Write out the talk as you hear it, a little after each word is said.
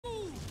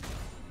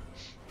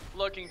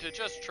looking to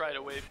just try to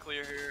wave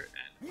clear here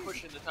and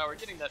push in the tower,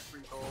 getting that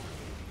free gold.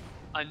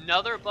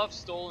 Another buff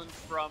stolen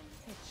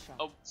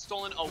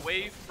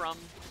away from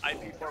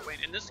IP Fort Wayne,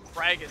 and this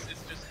Gragas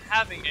is just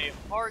having a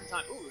hard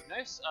time. Ooh,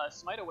 nice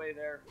smite away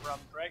there from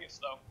Gragas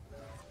though.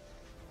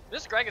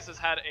 This Gragas has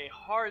had a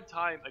hard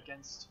time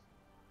against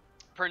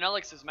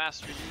Pernelix's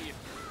Master Yi.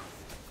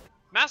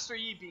 Master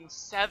Yi being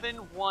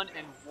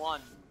 7-1-1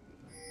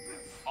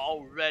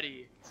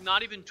 already. It's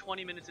not even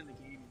 20 minutes in the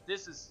game.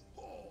 This is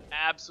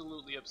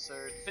absolutely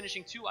absurd.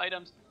 Finishing 2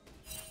 items.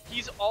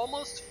 He's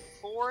almost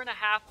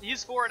 4,500.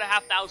 He's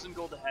 4,500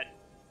 gold ahead.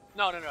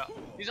 No.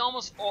 He's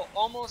almost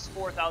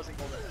 4,000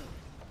 gold ahead.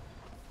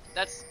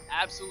 That's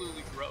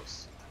absolutely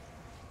gross.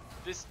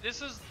 This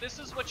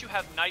is what you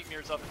have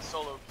nightmares of in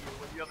solo queue,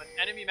 when you have an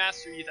enemy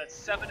Master Yi that's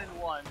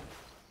 7-1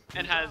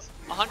 and has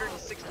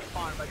 160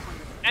 farm by 20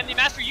 minutes. And the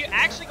Master Yi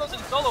actually goes in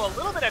solo, a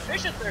little bit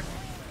ambitious there.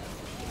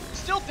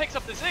 Still picks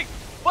up the Zig,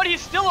 but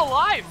he's still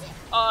alive.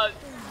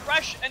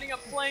 Fresh ending up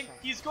playing.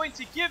 He's going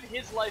to give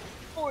his life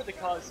for the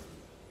cause.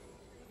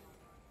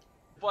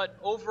 But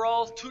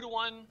overall,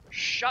 2-1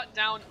 shut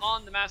down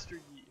on the Master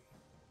Yi.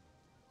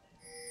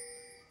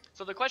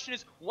 So the question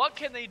is, what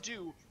can they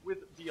do with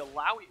the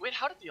Alawi? Wait,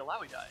 how did the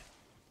Alawi die?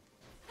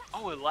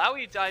 Oh,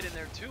 Alawi died in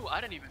there too. I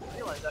didn't even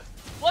realize that.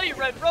 Bloody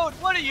Red Road,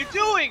 what are you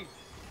doing?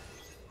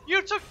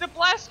 You took the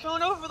blast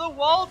cone over the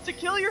wall to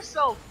kill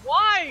yourself.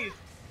 Why?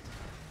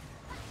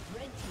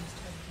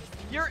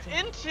 You're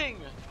inting.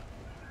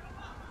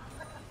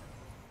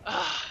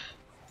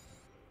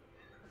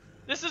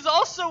 This is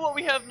also what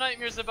we have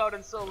nightmares about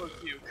in solo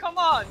queue. Come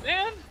on,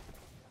 man.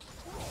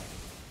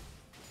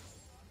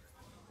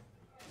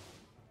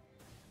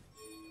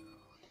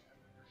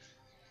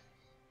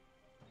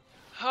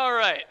 All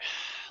right,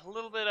 a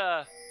little bit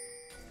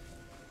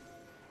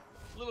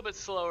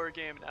slower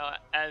game now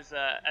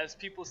as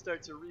people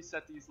start to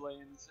reset these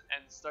lanes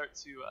and start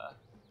to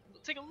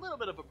take a little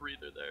bit of a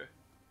breather there.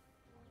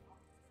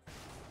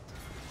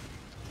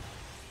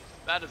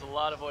 That is a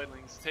lot of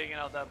Voidlings taking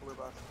out that blue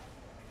buff.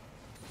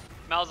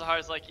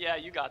 Malzahar's like, yeah,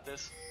 you got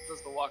this.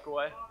 Does the walk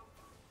away.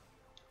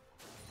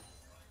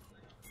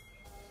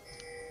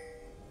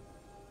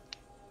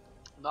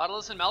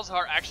 Nautilus and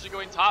Malzahar actually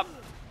going top.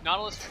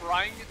 Nautilus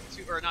trying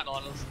to, or not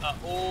Nautilus,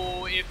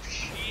 oh, if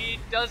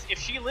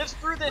she lives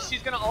through this,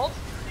 she's gonna ult,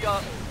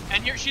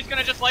 and here she's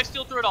gonna just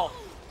lifesteal through it all.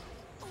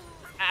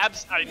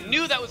 I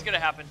knew that was gonna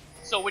happen.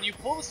 So when you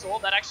pull the soul,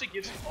 that actually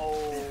gives you,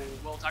 oh,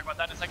 we'll talk about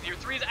that in a second. Your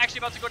 3 is actually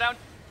about to go down.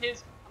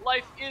 His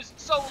life is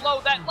so low.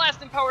 That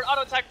last empowered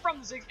auto attack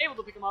from the Ziggs able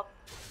to pick him up.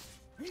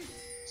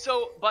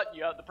 So, but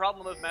yeah, the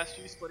problem of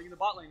Master Yi splitting the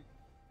bot lane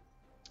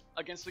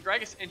against the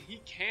Gragas, and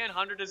he can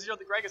 100-0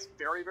 the Gragas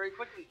very, very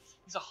quickly.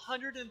 He's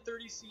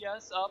 130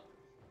 CS up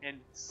and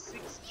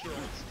 6 kills.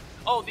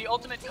 Oh, the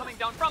ultimate coming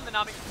down from the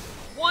Nami,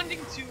 wanting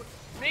to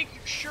make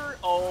sure.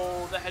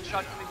 Oh, the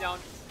headshot coming down.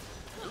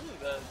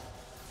 Ooh,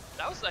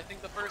 that was, I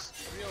think, the first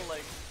real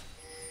like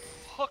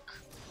hook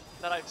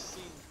that I've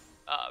seen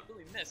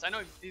really miss. I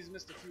know he's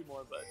missed a few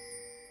more, but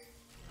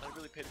I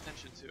really paid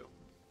attention to.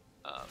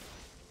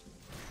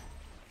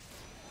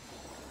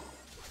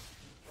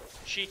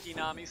 Cheeky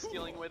Nami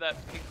stealing away that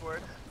pink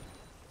word.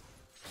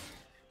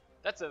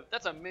 That's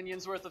a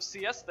minion's worth of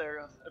CS there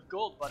of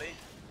gold, buddy.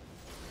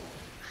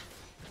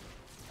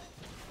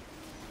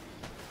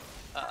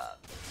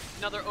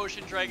 Another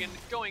Ocean Dragon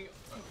going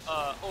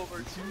over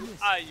to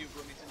IU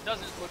Bloomington.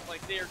 Doesn't look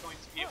like they are going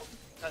to be able to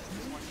contest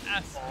this one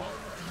at all.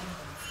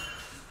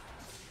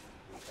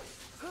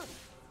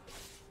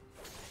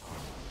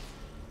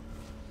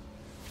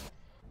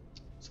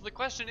 So the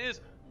question is,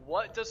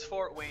 what does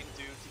Fort Wayne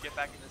do to get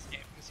back in this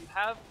game? Because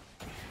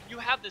you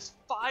have this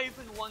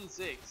 5-1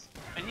 Ziggs,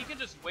 and he can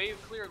just wave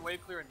clear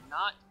and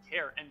not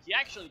care. And he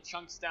actually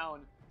chunks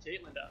down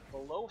Caitlyn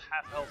below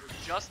half health with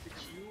just the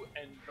Q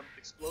and the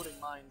exploding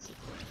mines.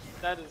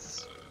 That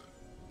is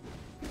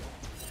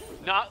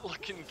not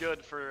looking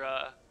good for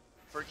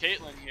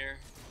Caitlyn here.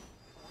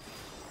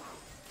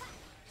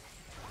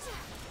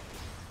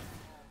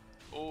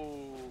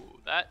 Oh,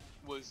 that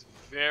was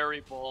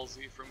very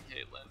ballsy from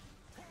Caitlyn.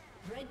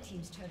 Red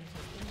team's turret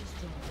has been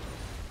destroyed.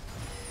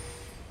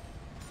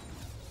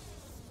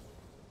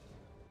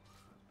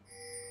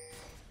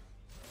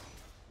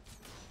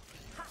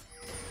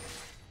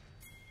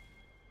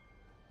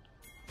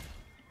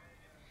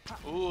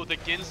 Ooh, the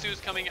Ginsu's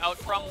coming out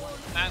from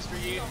Master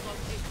Yi.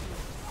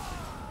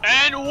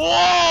 And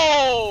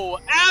whoa!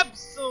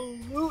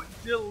 Absolute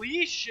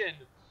deletion!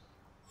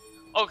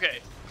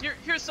 Okay,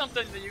 here's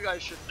something that you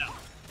guys should know.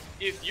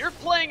 If you're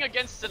playing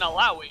against an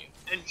Alawi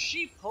and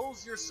she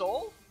pulls your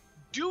soul,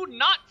 do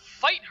not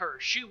fight her.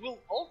 She will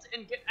ult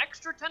and get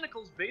extra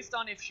tentacles based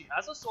on if she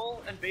has a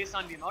soul and based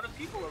on the amount of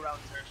people around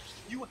her.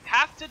 You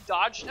have to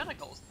dodge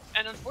tentacles.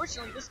 And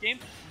unfortunately, this game,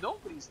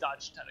 nobody's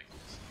dodged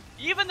tentacles.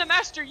 Even the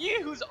Master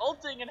Yi, who's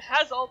ulting and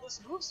has all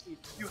this move speed,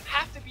 you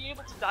have to be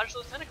able to dodge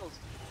those tentacles.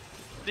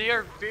 They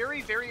are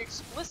very, very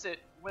explicit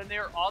when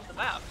they're on the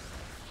map.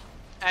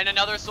 And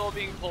another soul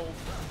being pulled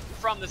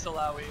from this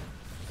Alawi.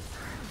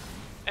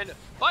 And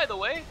by the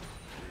way,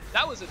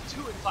 That was a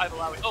 2 and 5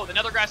 Alawi. Oh, the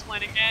Nether Grasp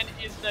landing, and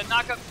is the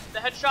knockup, the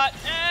headshot,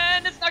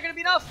 and it's not going to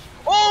be enough.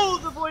 Oh,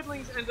 the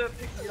Voidlings end up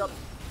picking it up.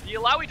 The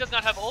Alawi does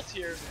not have ult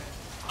here.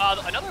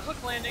 Another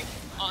hook landing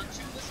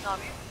onto this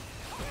Nami.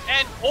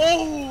 And,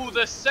 oh,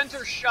 the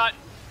center shot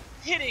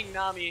hitting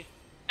Nami,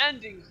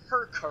 ending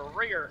her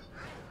career.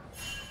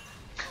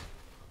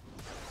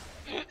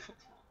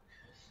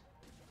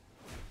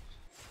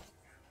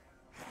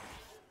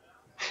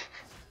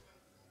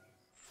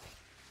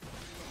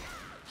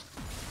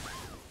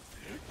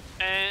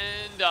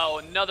 And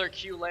another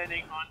Q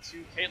landing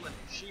onto Caitlyn.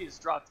 She is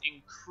dropped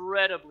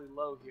incredibly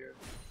low here.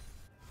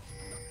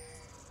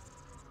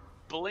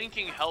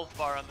 Blinking health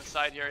bar on the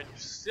side here, and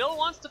still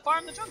wants to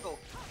farm the jungle.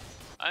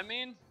 I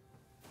mean,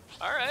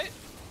 alright.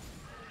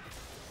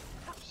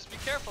 Just be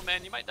careful,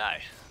 man, you might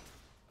die.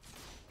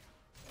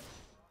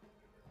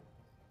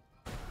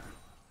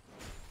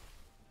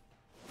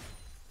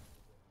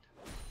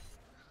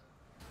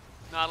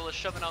 Nautilus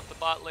shoving out the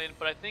bot lane,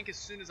 but I think as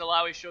soon as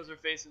Alawi shows her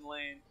face in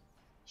lane,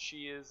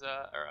 she is,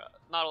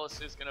 Nautilus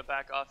is gonna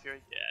back off here.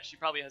 Yeah,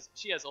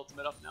 she has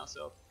ultimate up now,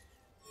 so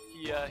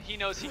he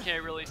knows he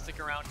can't really stick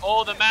around.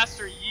 Oh, the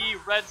Master Yi,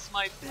 red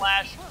smite,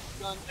 flash,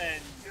 gun,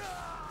 and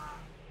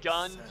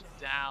gunned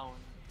down.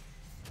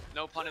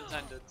 No pun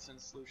intended,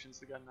 since Lucian's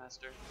the gun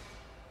master.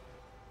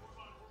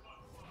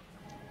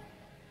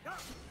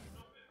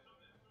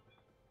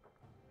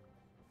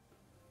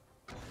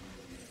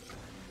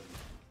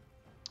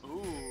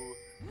 Ooh,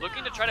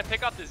 looking to try to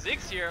pick off the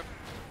Ziggs here.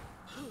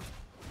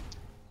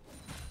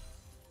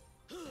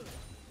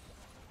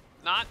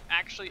 Not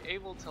actually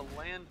able to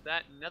land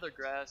that Nether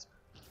Grasp.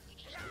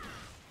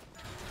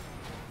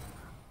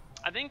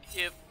 I think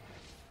if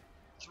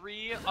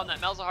 3 on that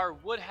Malzahar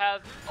would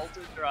have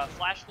ulted or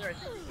flash there, I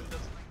think we could have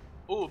done something.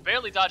 Ooh,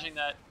 barely dodging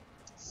that.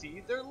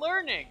 See, they're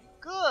learning.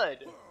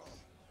 Good.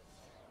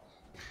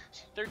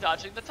 They're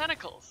dodging the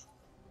tentacles.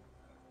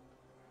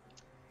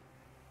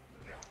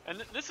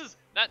 And this is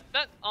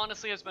that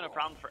honestly has been a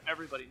problem for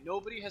everybody.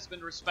 Nobody has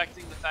been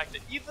respecting the fact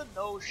that even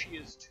though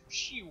she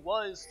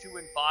was 2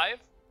 and 5.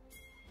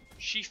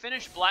 She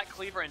finished Black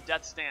Cleaver and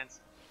Death Stance.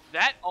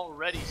 That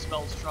already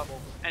spells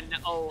trouble. And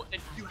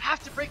and you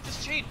have to break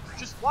this chain.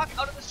 Just walk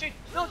out of this chain.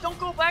 No, don't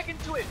go back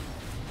into it.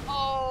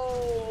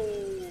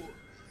 Oh,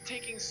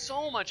 taking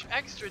so much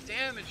extra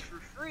damage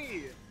for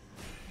free.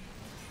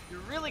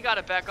 You really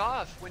gotta back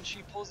off when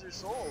she pulls her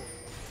soul.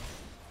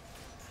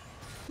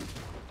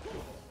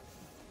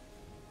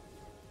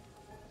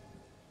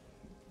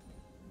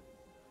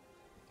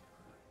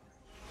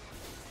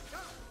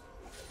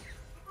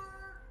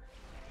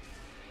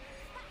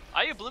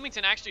 IU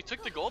Bloomington actually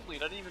took the gold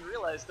lead. I didn't even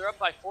realize. They're up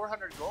by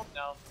 400 gold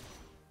now.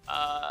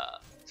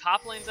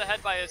 Top lane's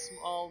ahead by a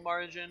small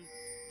margin.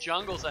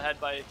 Jungle's ahead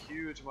by a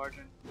huge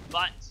margin.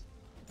 But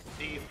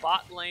the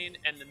bot lane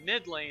and the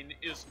mid lane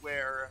is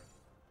where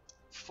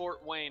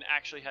Fort Wayne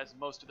actually has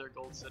most of their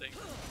gold sitting.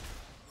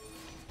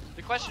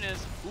 The question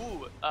is,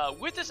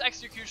 with this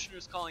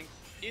Executioner's Calling,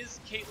 is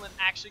Caitlyn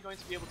actually going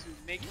to be able to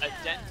make a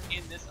dent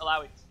in this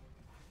Alawi?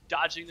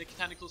 Dodging the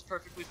tentacles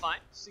perfectly fine.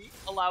 See,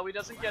 Alawi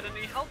doesn't get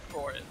any health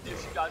for it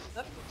if she dodges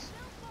the tentacles.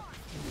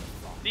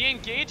 The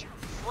engage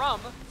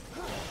from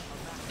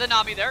the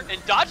Nami there,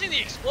 and dodging the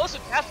explosive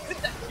cast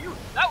with that Q.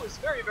 That was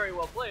very, very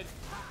well played.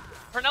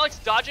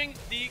 Pernelix dodging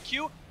the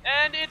Q,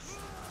 and it's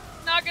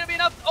not going to be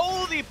enough.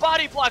 Oh, the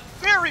body block.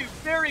 Very,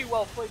 very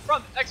well played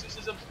from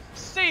Exorcism,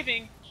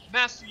 saving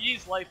Master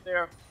Yi's life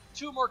there.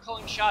 2 more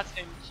culling shots,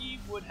 and he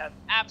would have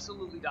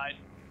absolutely died.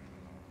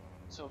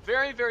 So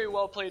very, very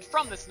well played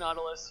from this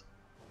Nautilus.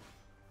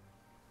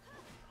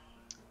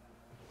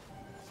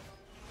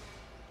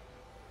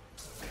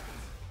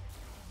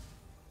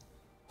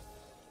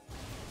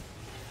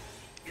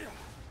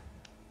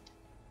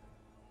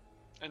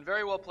 And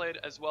very well played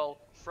as well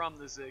from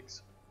the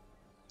Ziggs.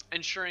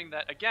 Ensuring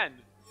that, again,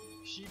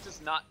 he does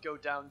not go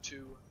down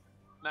to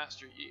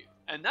Master Yi.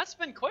 And that's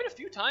been quite a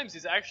few times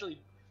he's actually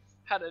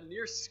had a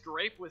near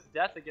scrape with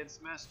death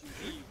against Master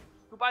Yi,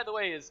 who, by the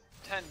way, is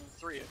 10-3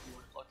 if you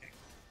weren't looking.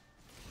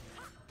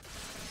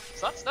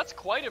 So that's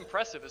quite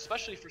impressive,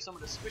 especially for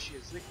someone as squishy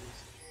as Ziggs.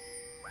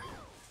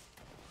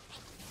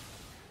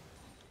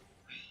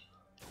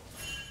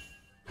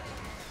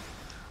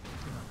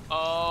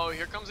 Oh,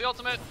 here comes the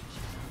ultimate.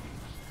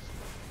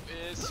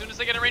 As soon as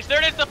they get in range,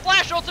 there it is, the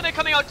flash ultimate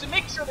coming out to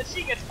make sure that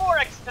she gets 4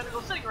 X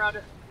tentacles sitting around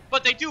her.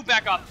 But they do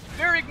back off.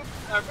 Very good,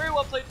 very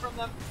well played from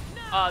them.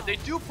 They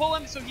do pull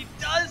him, so he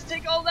does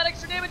take all that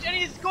extra damage, and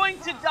he's going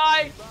to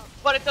die.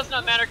 But it does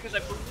not matter, because I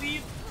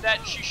believe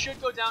that she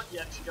should go down.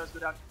 Yeah, she does go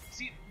down.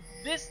 See,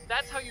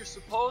 that's how you're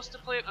supposed to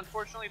play it.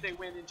 Unfortunately, they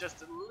went in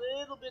just a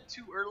little bit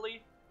too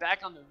early,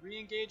 back on the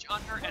re-engage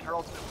on her, and her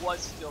ultimate was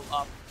still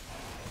up.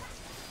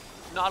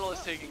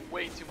 Nautilus taking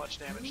way too much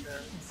damage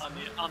there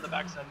on the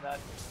backside of that.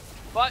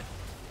 But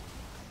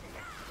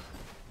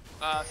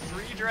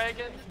 3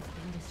 Dragon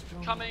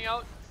coming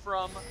out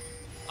from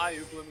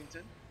IU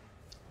Bloomington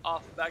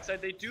off the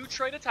backside. They do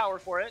trade a tower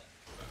for it,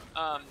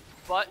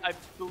 but I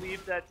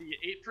believe that the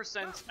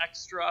 8%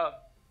 extra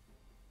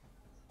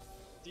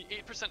the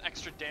 8%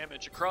 extra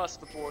damage across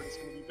the board is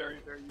going to be very,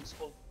 very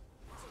useful.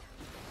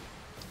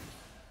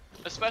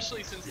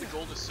 Especially since the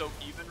gold is so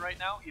even right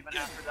now, even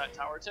after that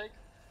tower take.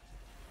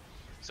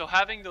 So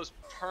having those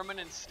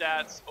permanent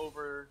stats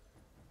over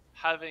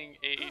having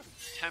a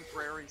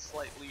temporary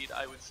slight lead,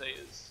 I would say,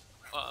 is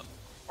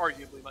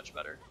arguably much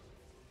better.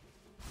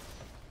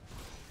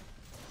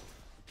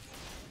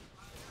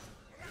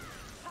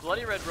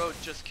 Bloody Red Road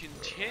just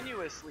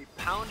continuously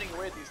pounding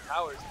away at these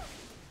towers.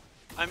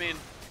 I mean,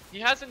 he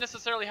hasn't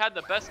necessarily had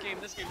the best game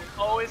this game.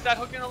 Oh, is that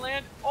hook gonna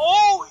land?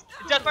 Oh!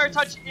 Deathfire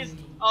Touch is...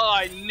 Oh,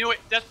 I knew it.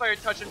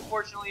 Deathfire Touch,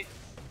 unfortunately,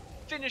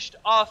 finished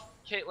off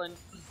Caitlyn,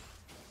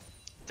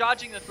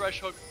 dodging the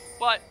Thresh hook,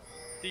 but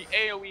the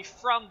AoE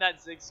from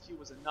that Ziggs Q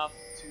was enough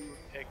to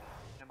pick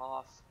him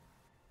off.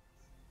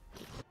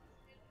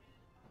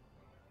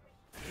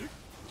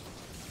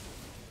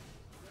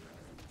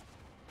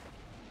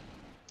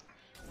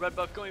 Red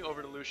buff going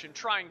over to Lucian,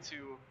 trying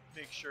to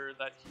make sure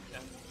that he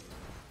can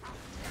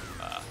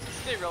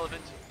stay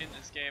relevant in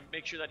this game,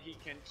 make sure that he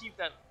can keep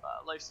that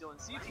lifesteal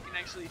and see if he can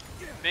actually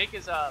make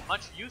as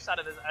much use out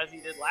of it as he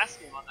did last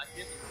game on that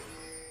kid.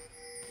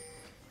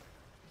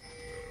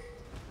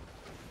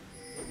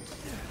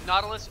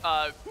 Nautilus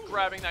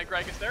grabbing that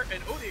Gragas there,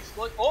 and oh, the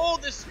explosion! Oh,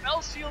 the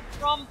spell shield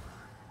from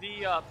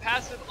the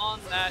passive on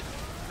that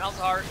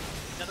Malzahar.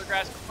 Another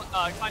grass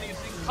kind of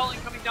using culling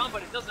coming down,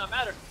 but it does not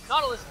matter.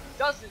 Nautilus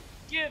doesn't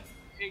give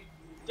a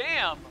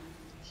damn.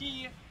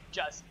 He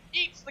just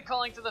eats the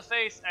culling to the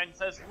face and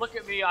says, "Look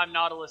at me, I'm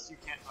Nautilus. You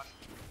can't touch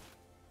me."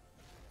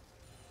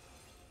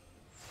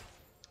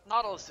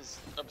 Nautilus is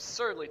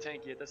absurdly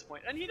tanky at this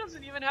point, and he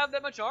doesn't even have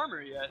that much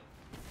armor yet.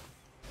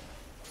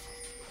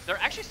 They're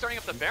actually starting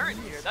up the Baron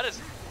here. That is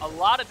a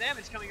lot of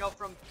damage coming out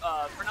from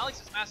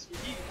Pernalix's Master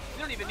Yi.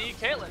 We don't even need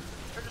Caitlyn.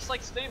 They're just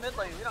like, stay mid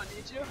lane. We don't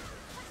need you.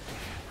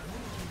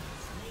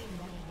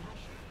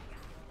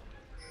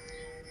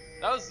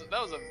 That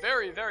was a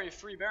very, very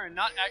free Baron,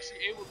 not actually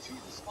able to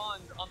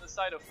respond on the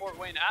side of Fort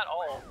Wayne at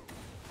all.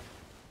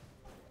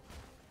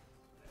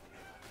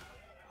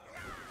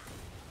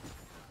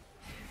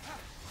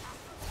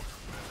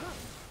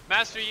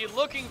 Master Yi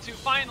looking to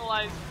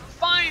finally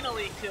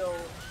kill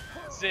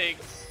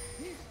Ziggs.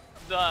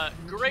 The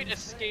great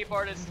escape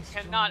artist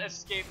cannot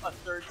escape a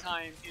third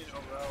time in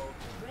a row.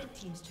 Red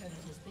team's turret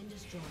has been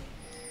destroyed.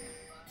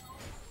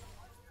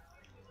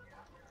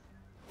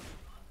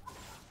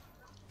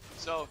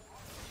 So,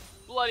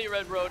 Bloody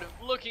Red Road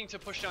looking to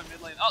push down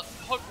mid lane. Oh,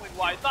 hook went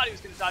wide. Thought he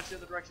was going to dodge the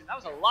other direction. That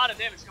was a lot of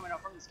damage coming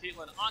out from this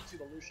Caitlyn onto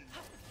the Lucian.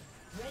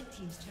 Red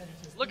team's turret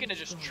has Looking to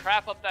just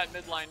trap up that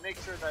mid line,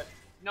 make sure that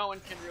no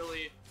one can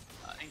really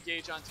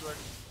engage onto her.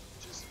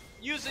 Just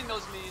using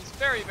those minions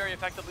very, very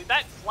effectively.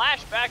 That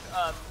flashback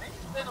maybe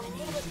been a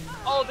little bit...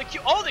 Oh, the Q...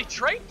 Oh, they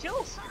trade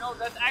kills! You know,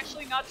 that's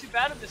actually not too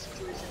bad in this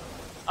situation.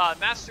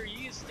 Master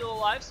Yi is still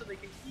alive, so they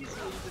can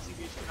easily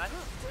disengage from that.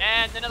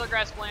 And another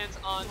grass lands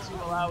onto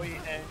Malawi,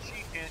 and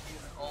she can't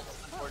even ult,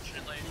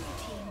 unfortunately.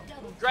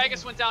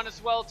 Gragas went down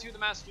as well to the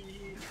Master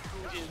Yi,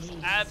 who is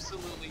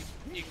absolutely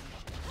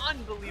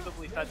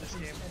unbelievably fed this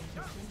game.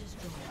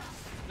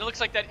 And it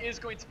looks like that is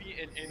going to be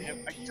an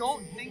inhib. I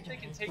don't think they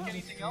can take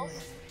anything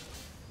else.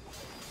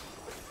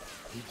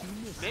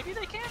 Maybe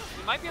they can.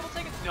 They might be able to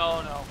take it.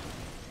 No, no.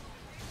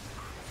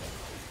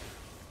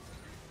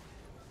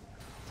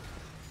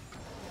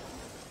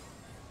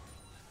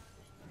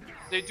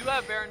 They do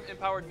have Baron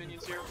empowered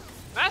minions here.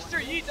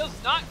 Master Yi does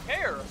not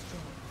care.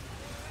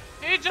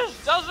 He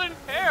just doesn't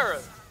care.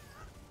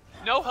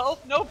 No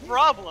health, no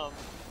problem.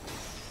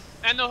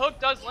 And the hook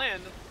does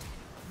land.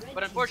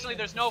 But unfortunately,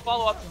 there's no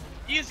follow-up.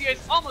 Easy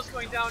is almost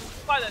going down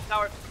by that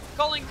tower.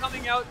 Culling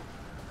coming out.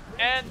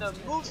 And the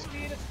move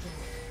speed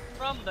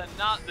from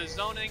the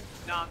zoning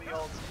Nami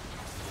ult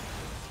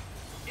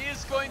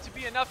is going to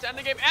be enough to end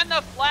the game. And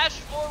the flash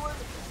forward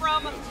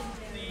from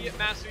the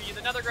Master Yi.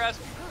 The Nether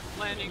Grasp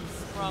landing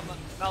from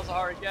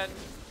Malzahar again.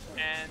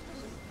 And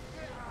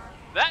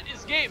that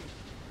is game.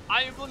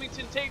 IU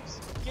Bloomington takes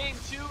game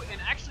 2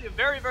 and actually a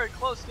very, very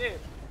close game.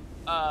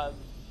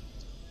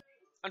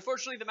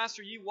 Unfortunately, the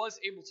Master Yi was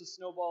able to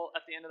snowball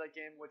at the end of that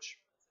game, which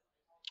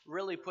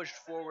really pushed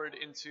forward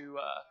into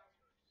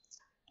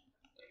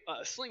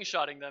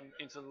slingshotting them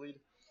into the lead.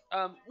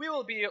 We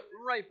will be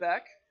right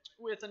back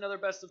with another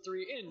best of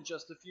 3 in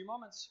just a few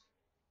moments.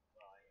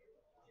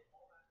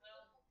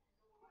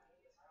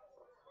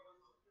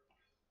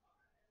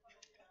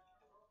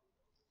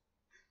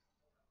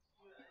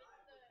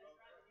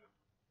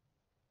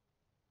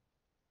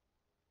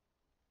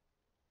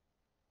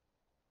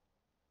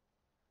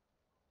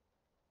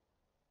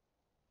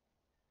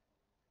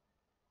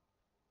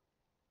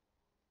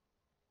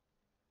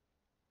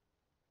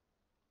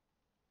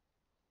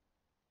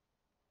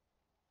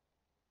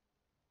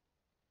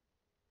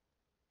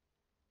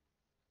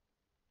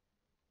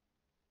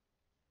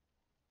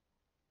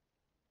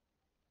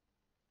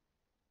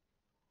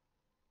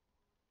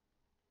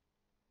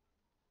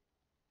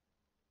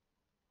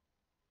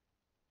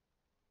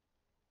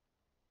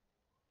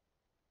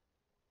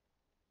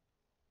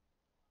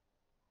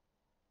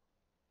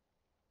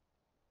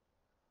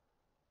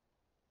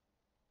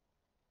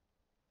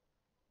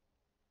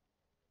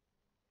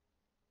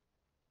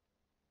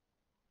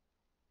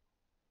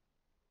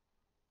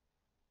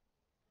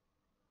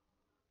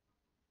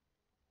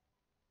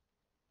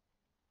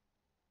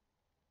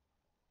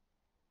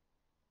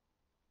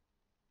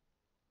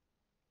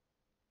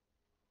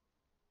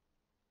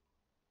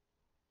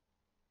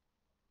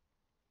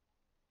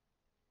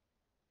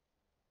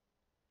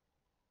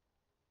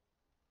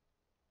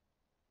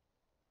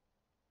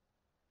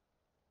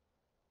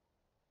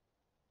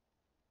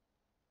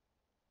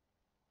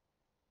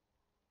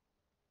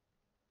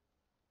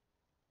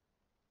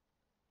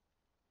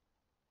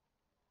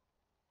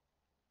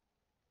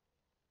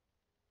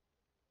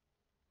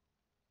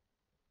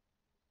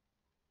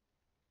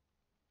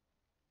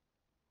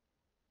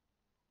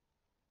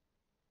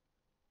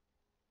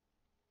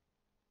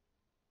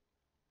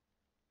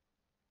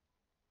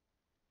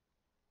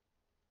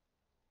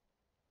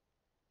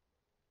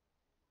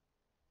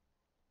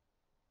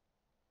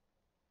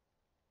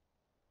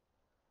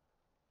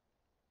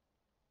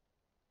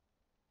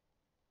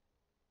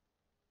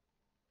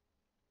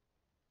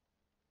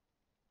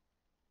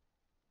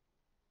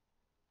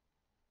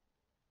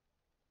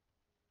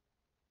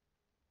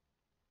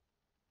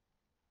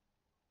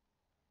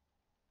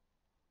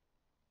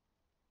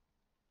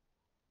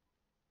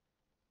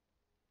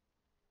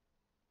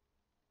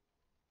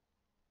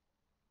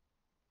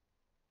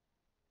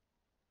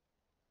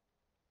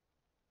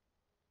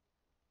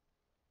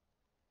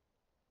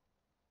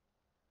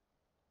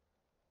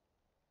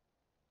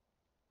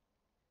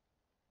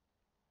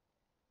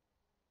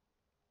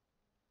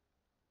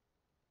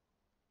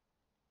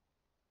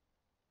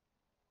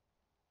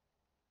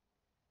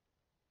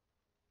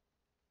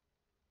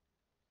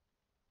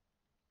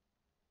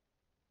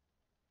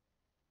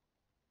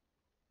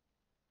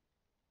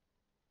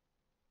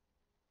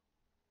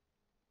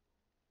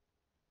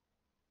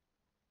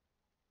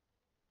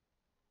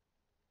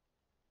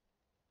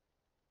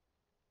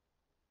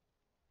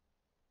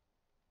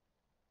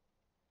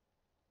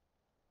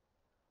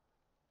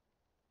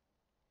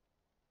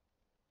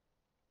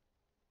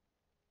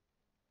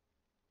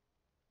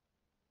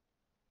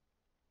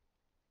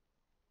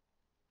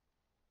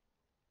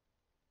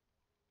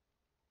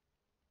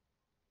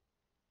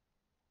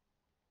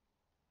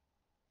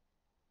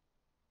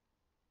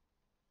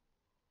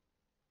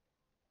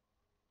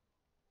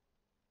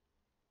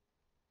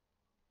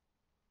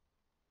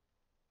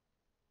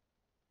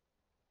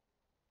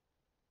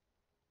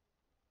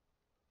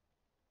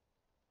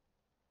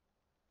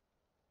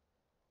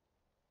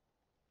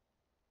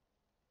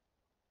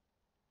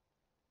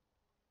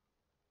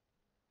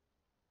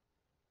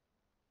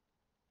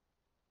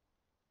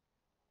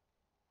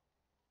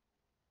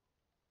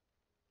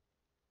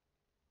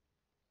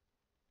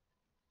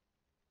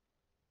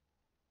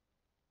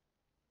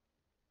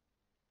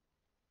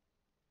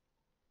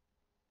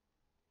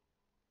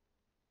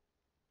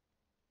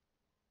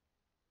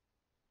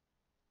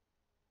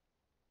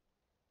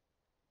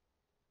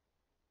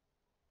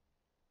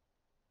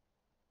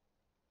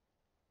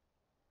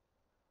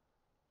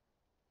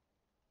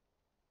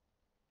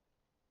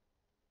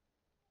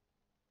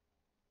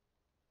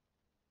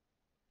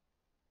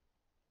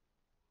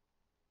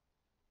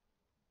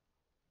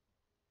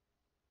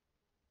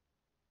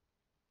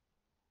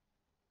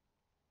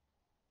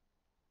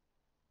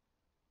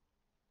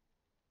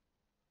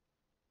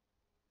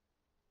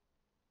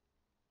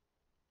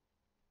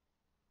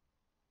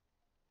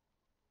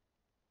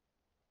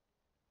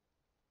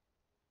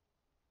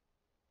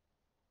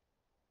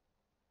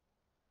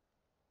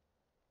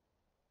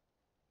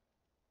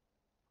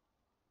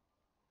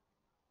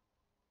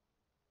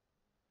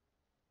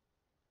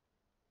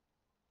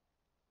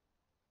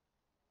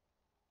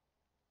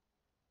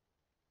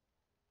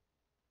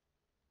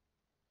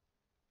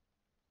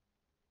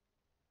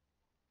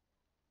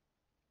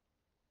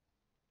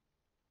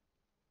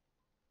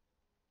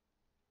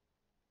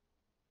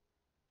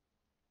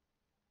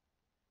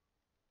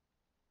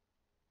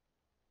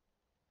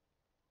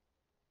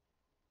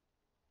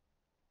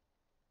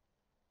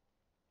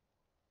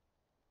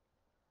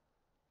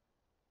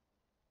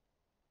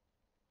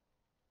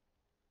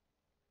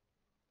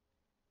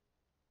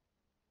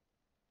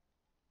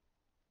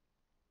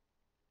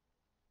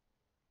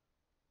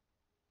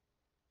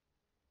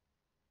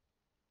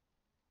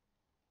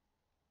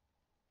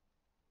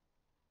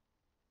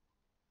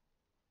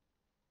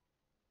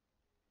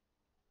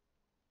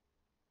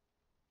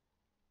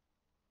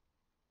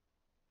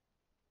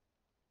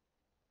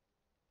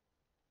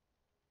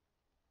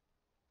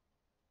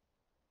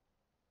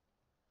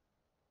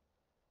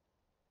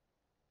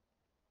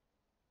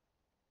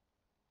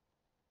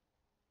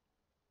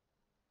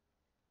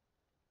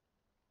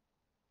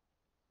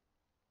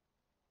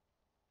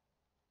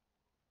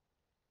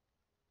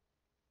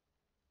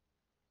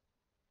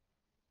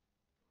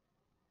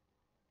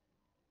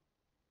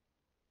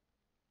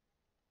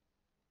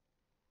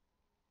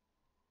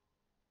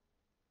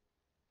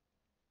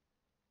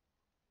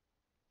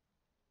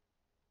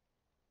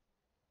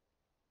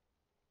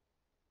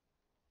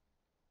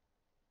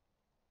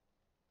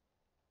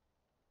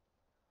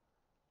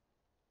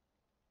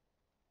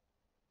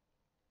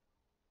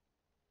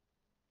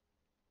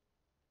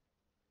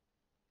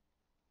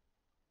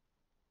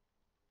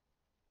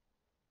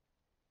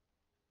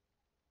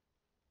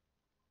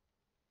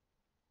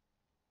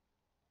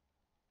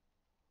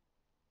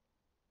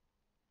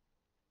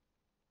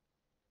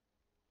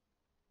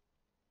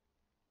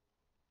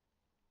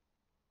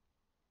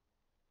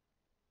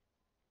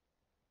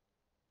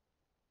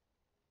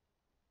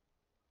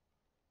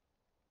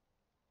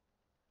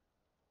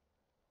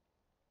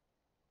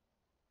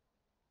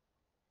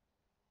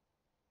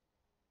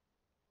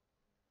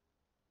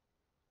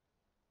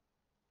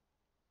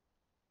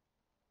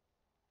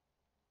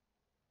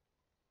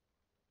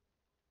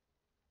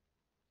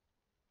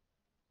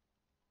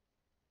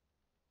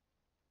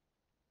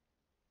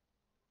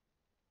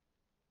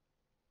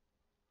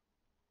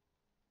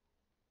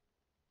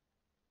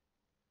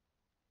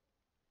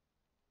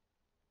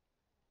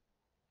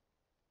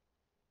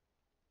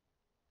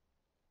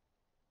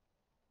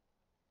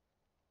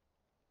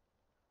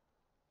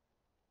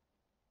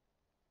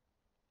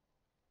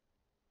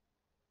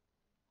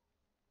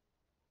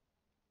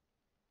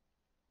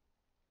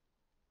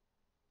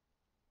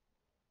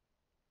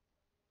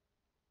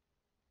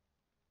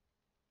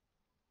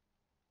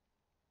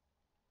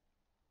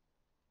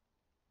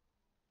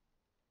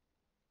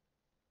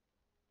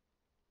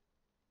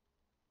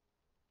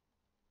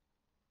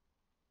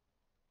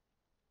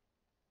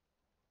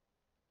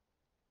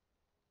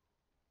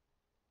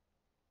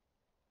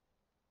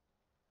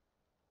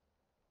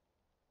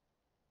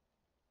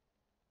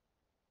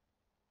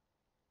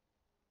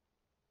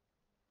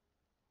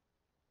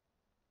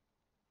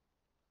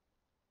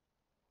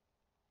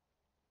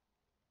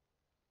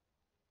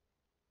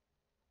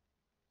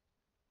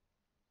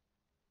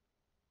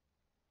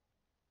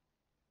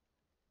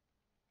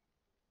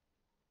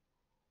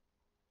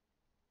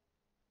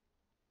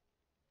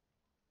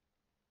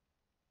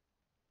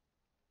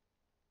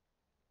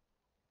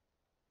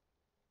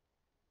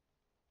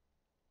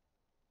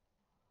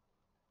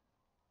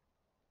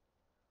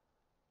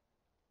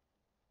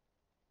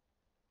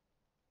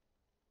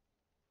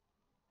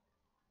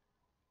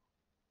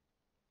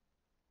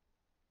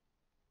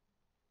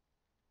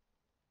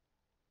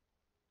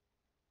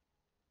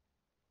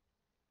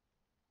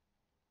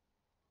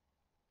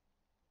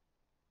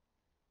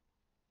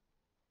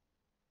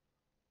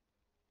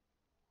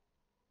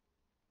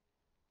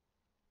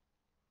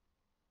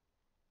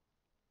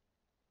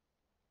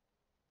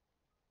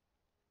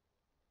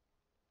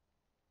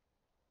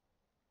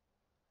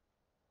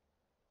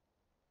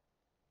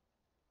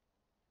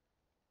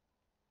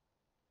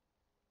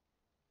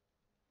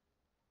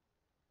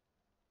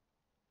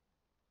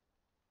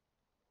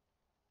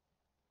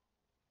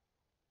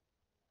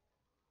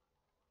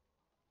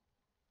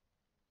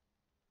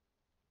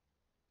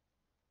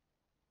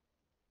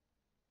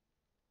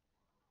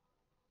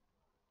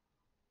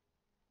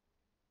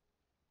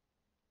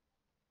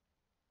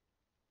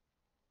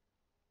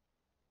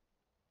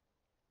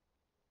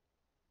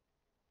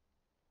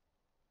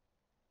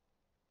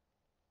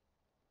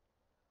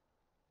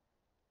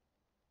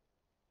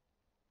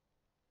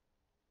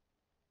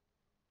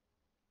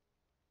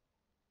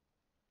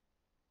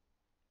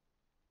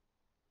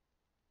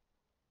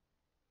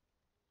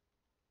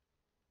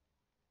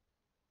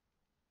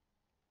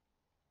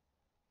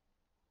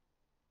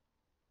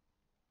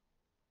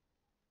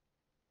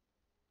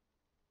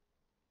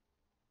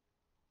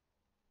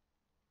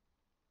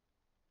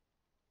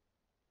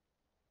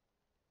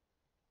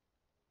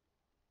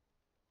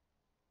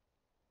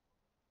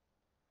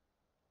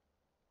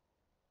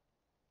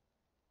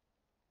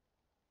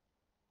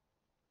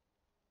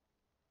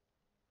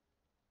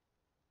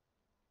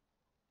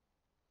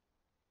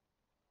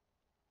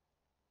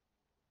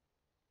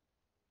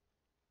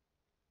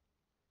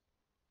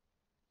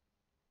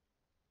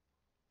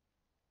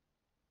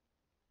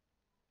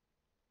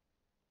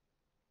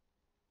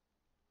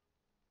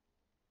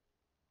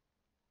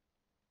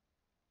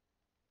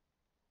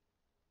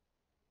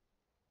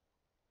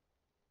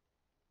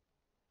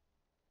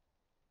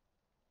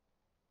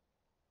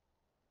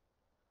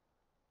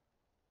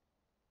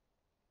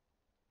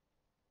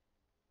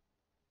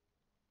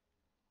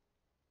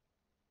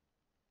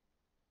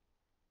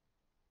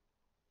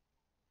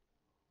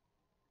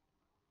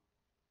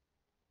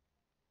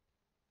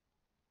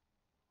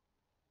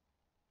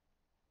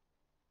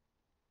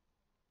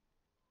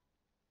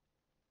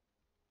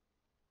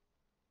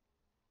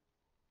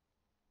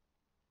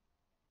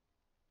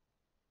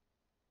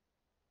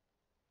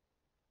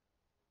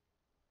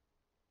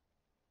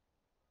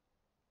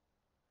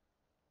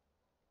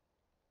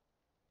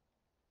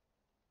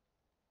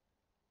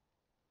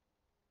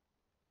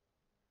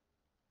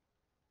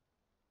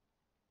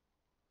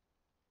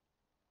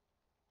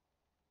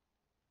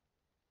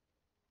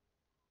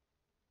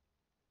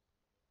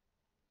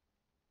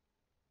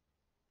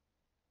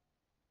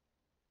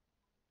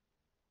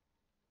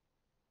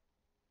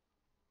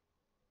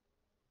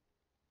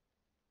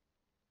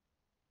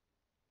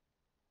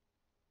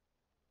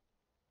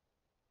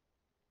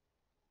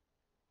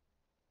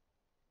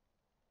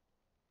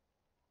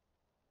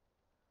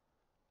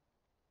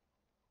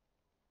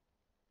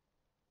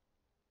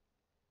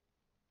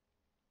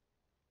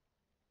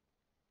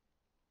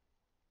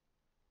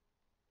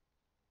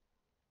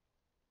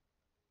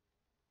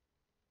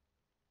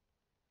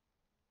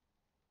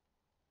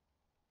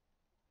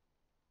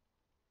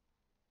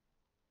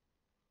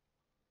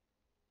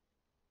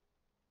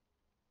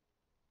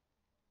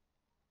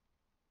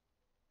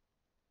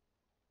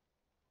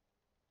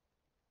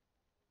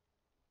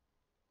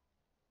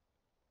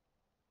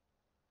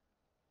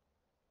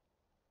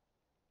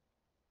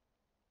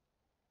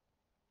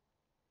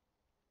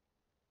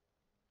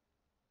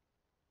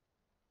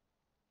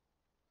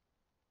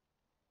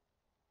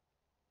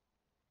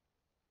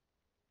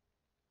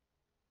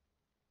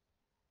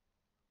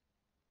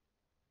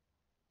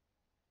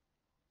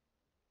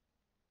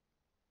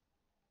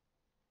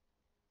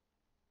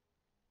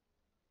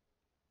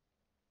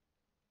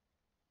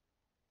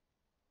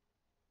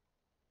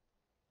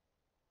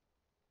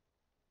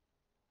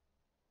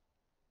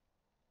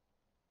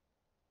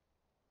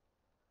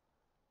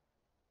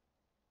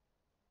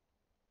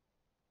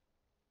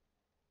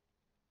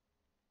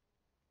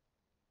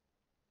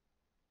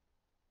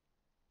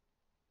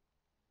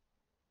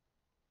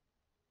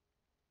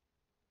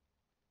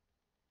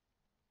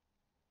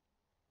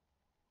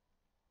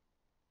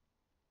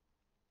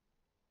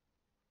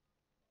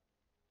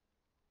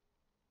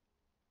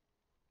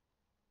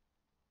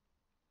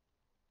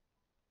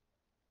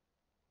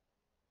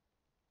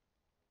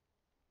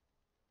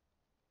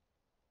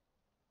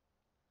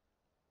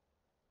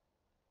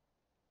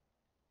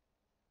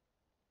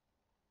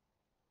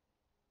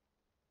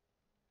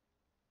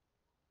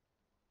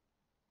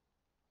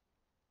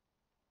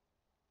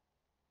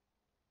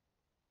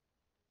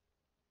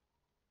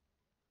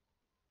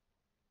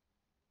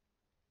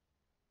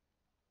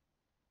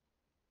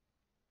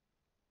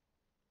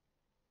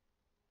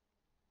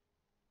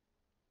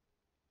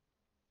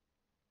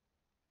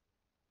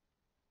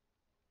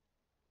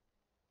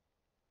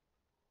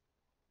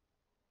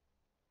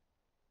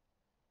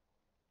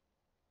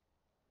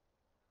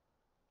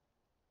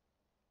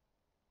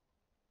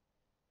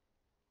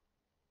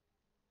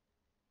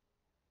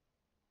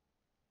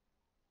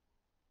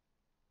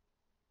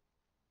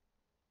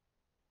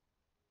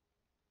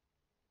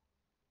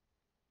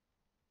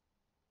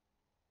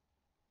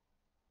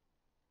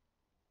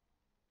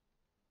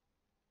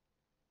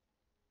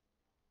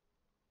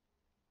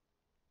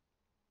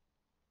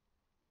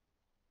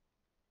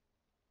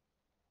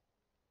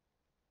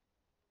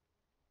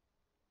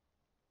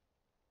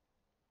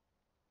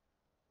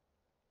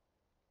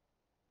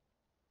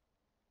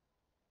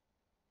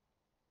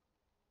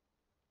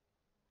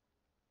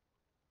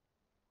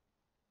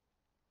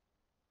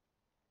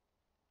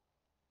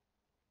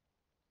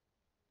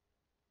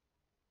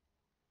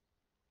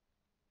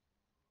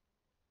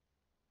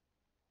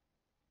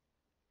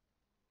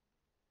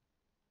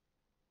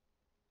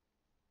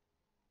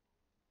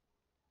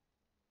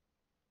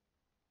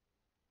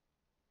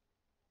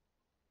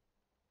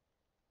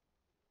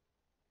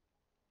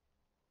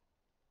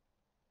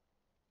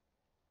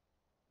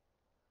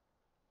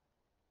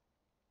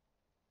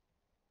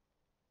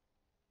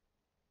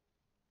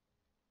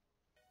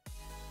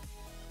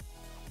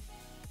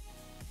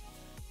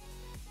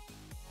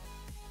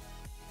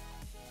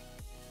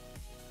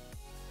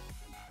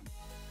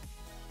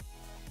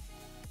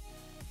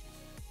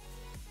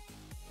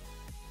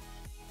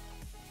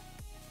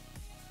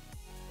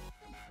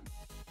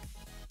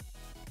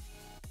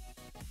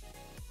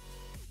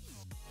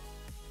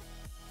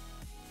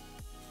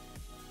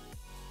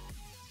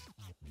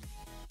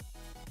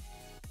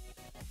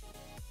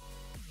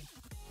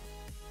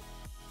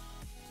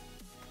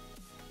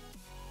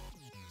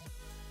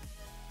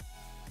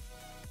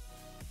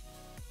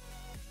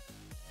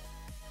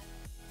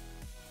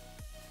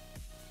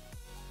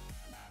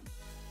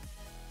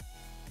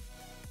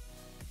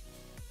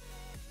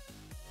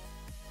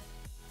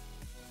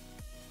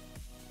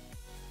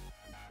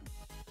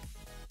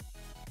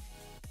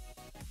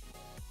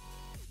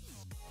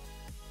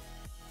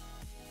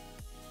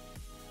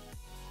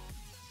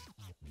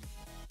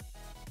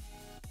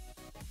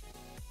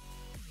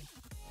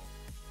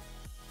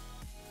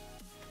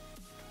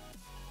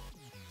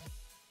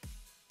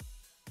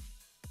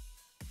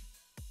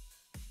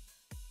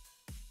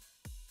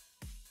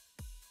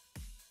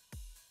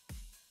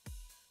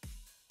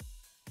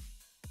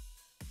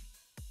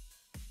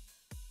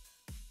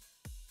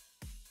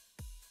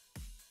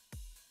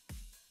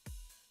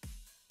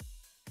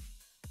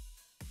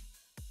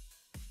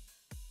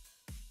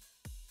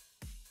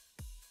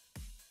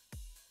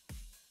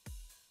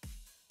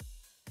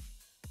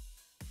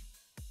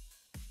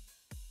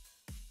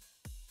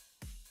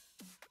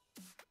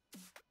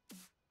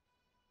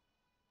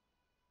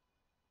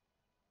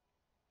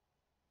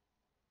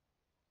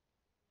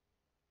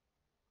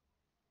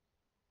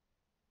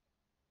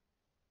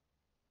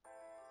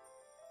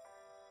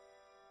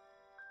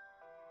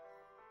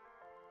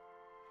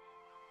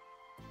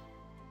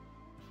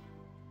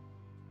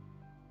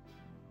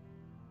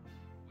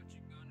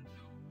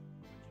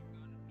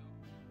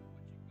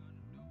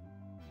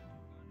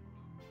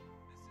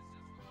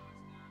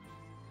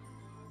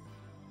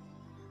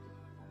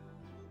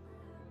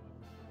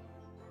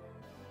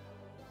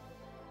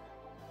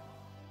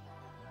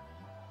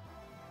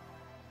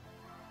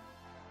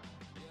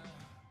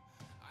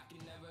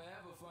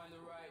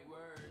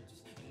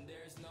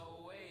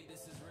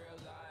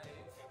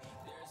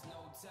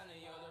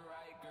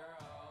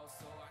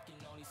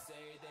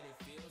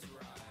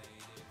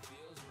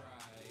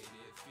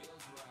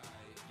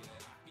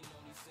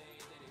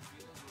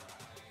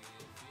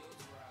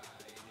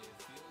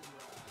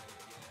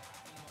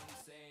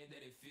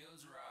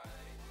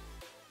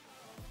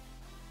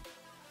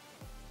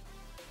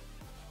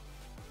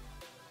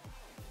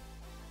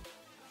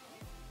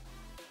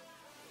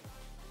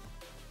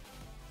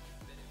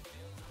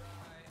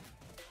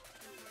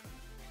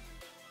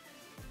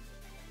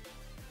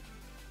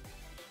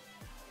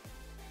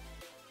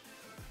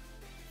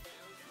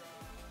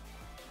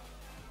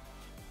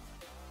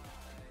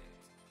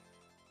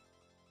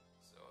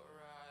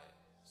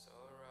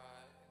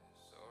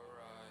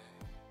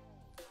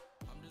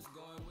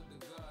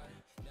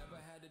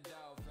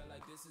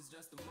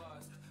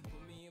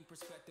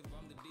 perspective,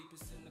 I'm the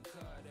deepest in the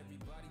cut.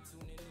 Everybody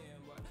tuning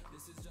in, but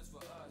this is just for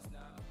us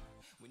now.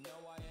 We know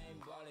I ain't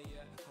ballin'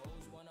 yet.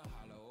 Hoes wanna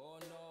holler, oh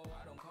no,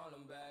 I don't call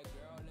them back.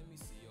 Girl, let me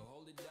see you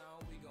hold it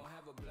down, we gon'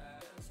 have a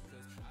blast.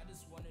 Cause I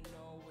just wanna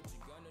know what you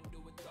gonna do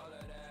with all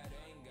of that.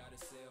 Ain't gotta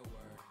say a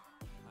word,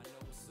 I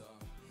know what's up.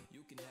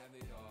 You can have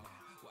it all,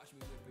 watch me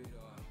rip it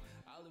off.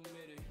 I'll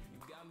admit it, you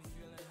got me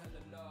feeling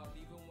hella loved.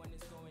 Even when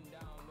it's going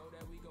down, know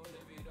that we gon'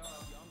 live it up.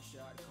 Young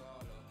shot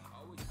caller,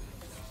 always been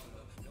a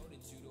baller. Know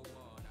that you the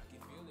one, I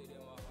can feel it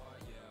in my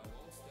heart. Yeah, I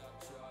won't stop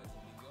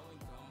charging, we go and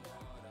come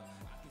harder.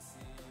 I can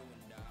see you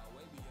and I,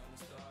 way beyond the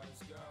stars,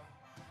 girl.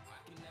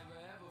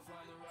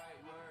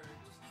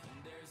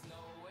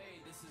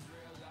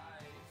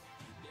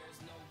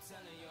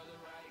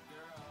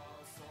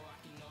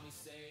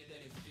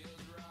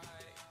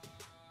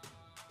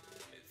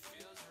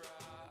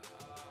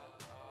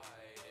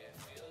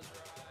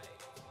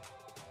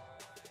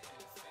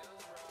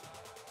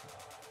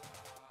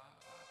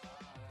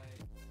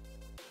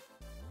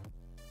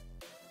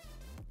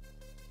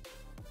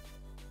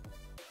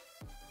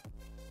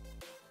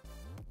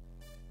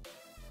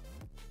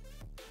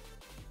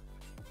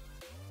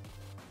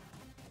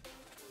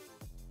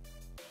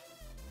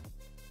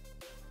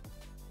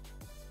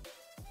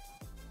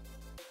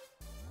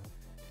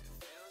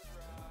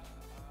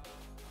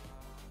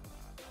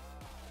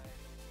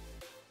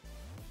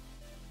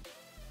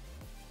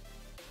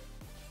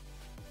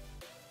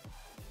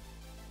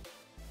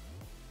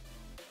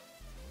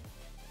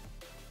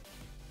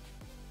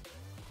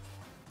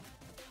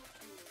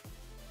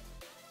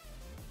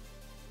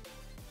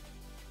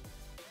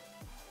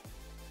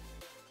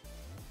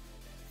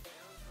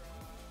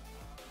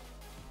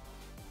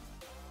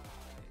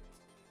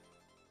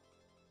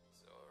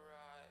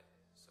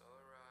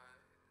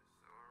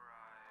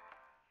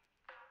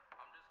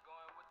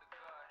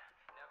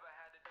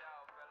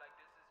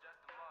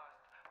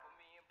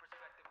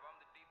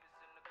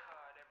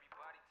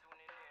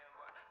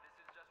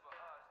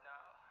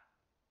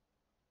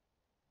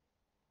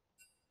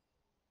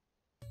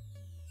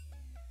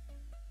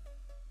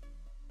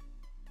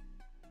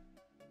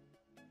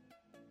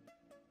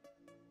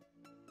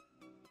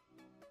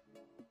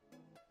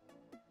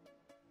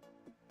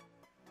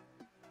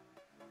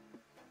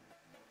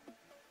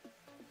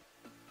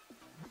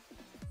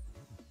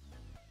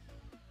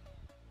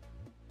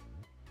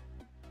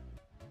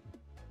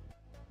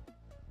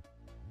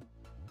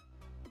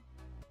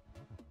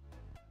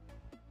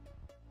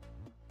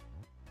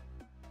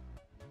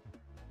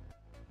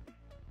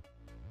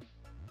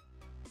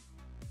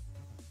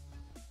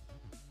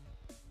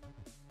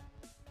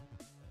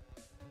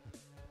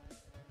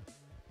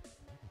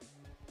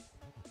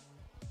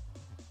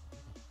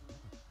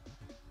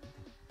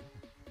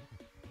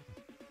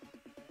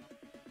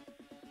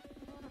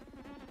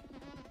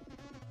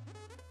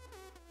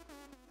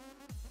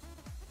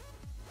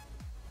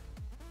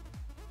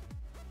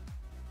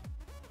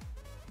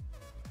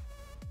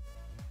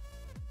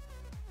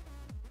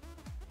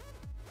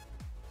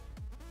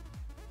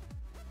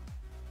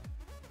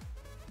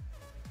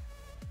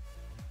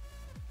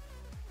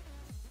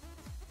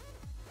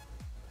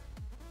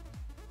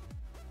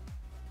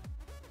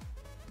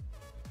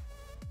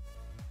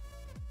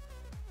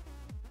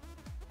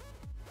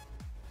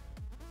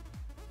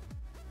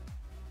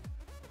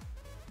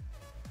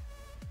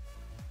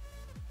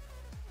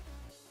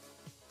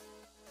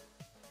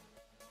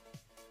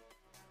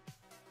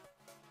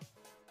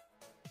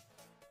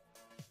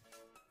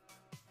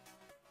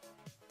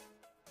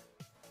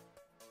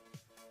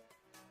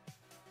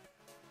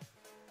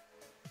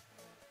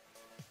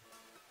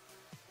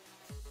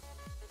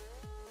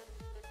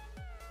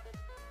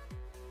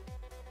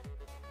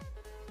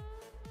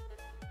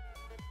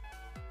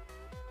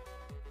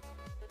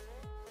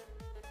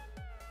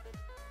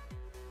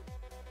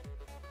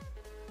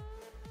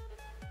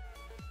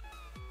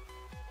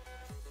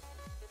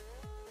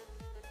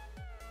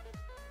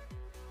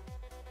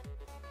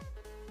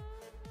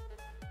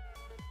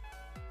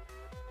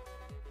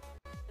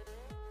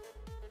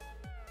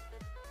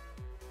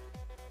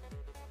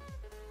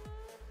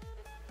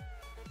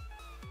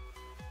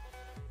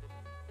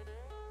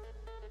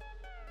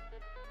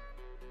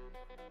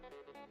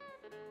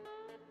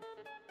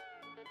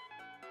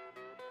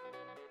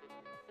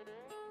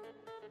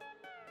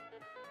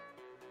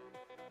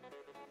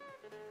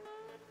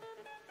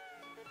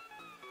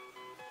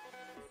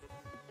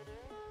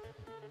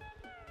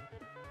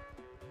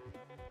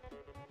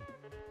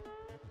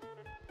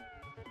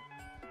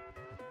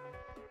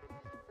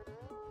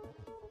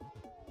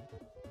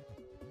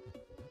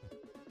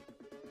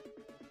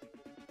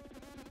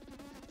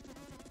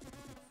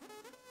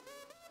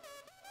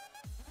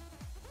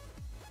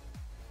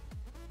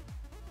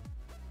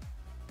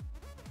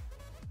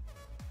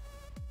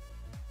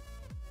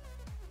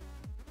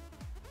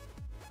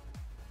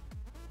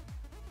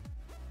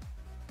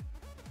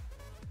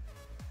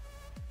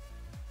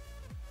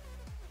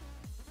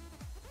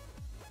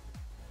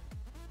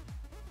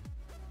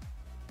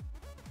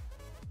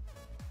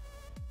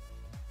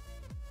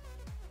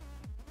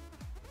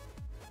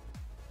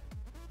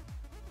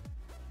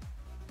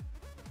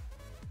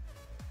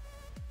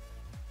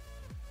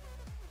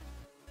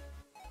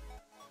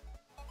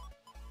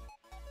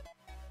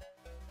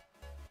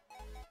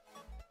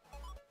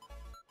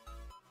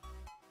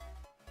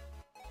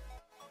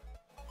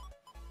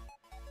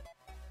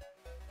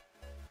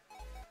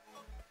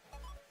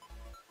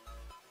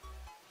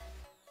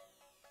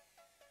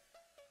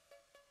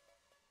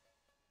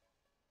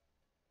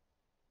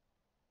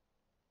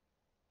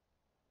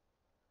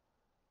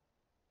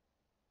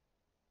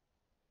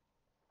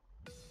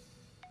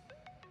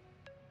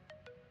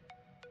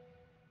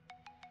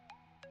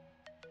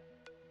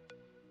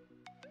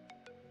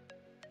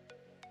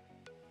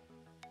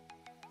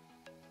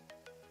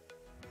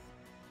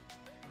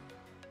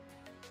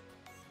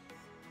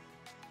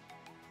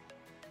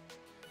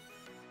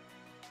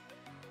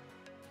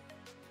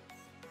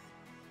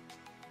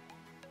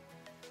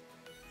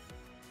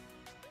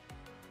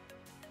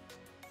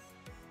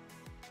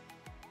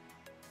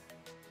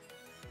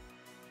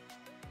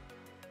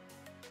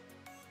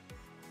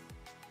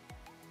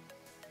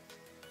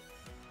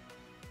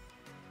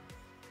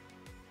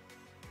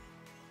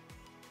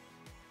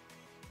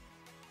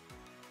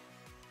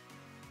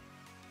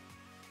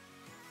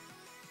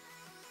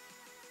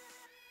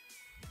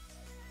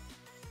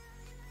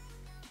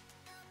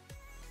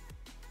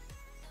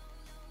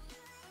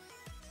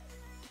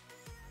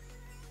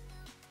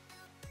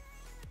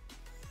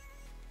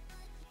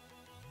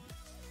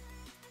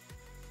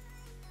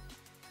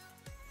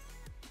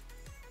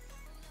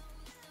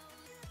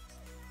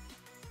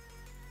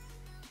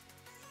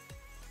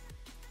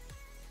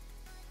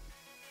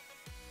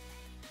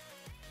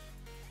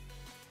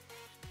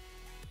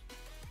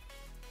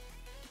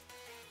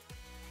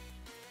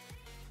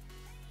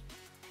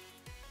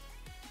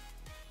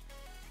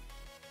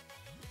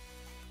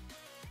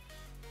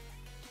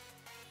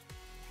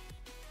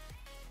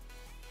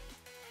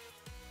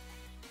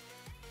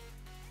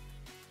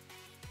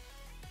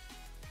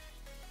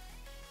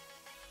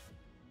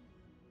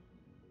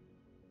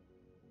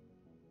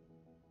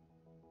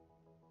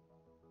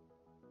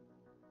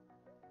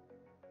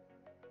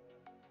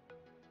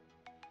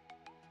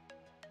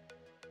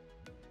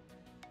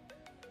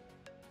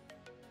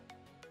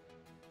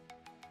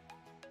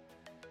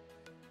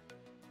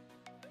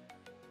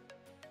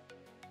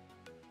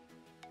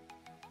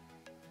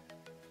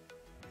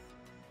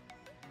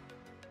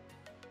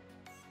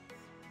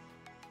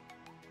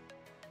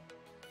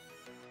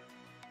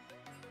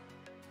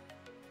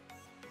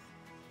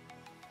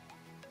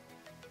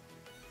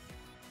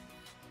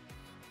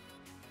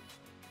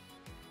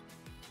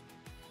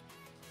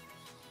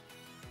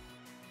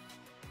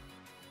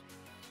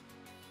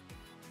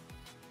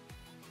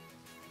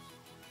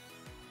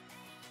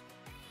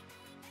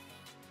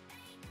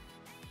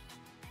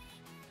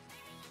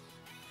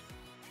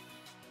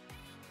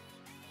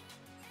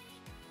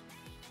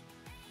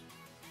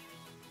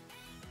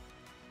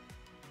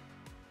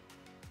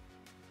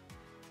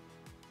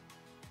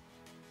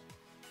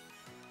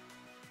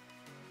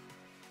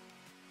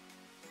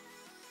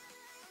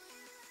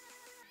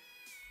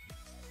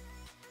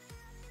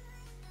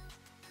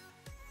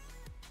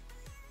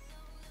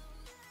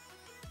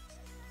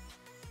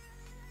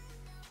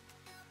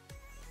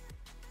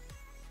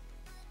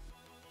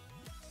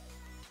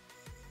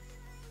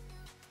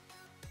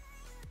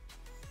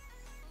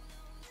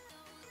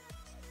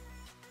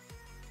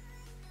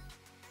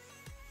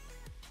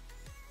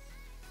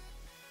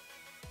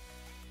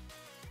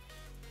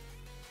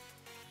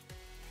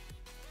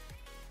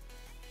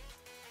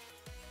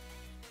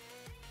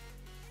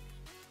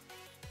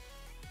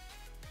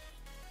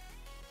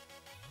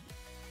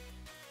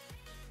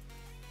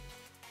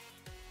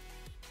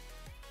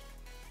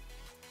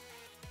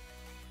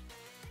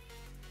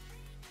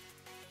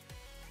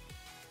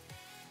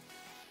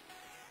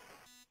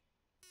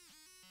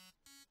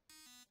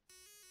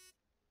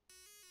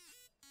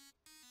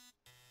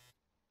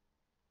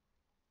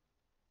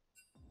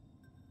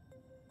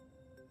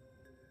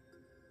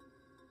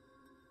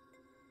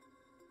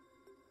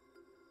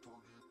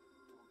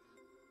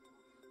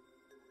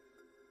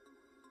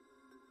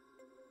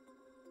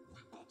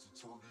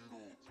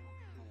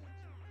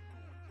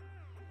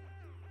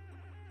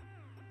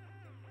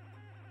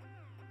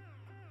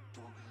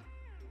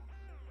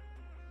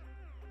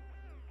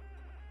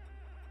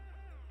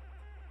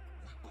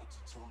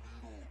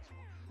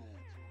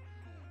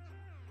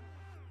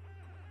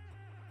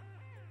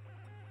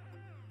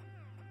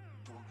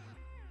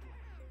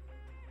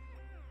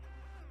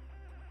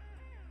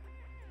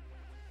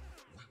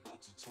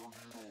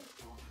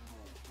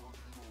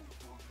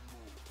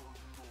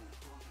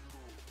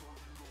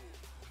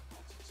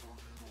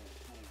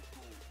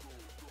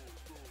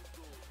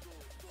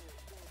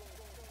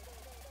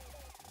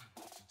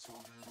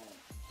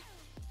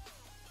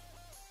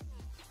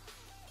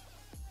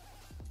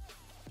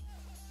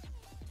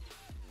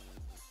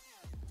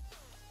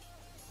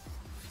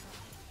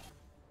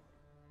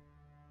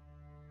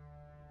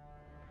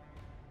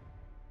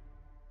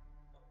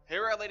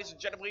 Here we are, ladies and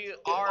gentlemen. We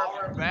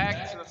are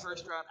back to the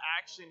first round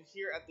action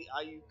here at the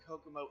IU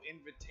Kokomo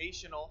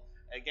Invitational.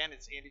 Again,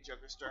 it's Andy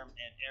Jokerstorm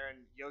and Aaron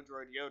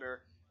Yodroid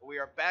Yoder. We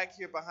are back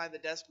here behind the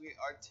desk. We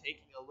are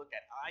taking a look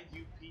at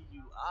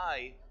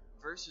IUPUI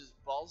versus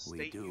Ball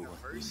State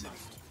University.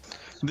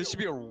 This should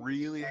be a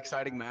really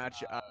exciting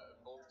match.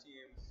 Both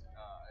teams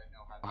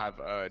Have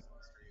a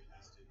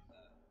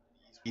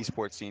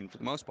esports scene for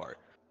the most part.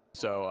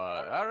 So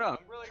I don't know.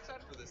 I'm really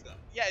excited for this, though.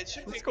 Yeah, it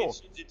should be cool.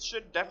 It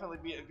should definitely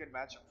be a good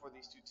matchup for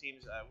these two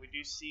teams. We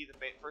do see the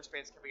first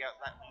bans coming out.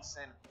 That Lee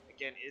Sin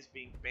again is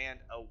being banned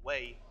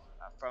away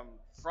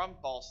from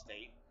Ball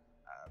State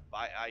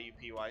by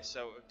IUPUI.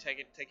 So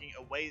taking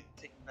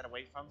that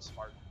away from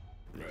Smart.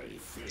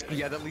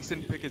 Yeah, that Lee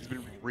Sin pick has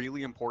been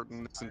really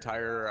important this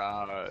entire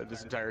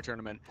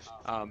tournament.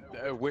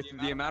 With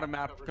the amount of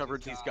map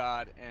coverage he's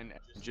got and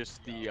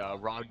just the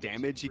raw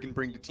damage he can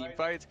bring to team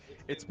fights,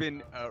 it's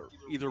been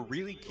either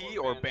really key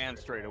or banned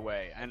straight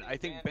away. And I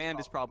think banned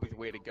is probably the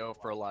way to go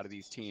for a lot of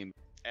these teams.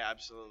 Yeah,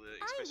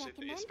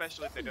 absolutely,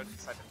 especially if they don't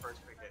decide to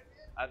first pick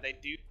it. They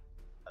do.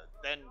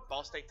 Then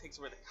Ball State takes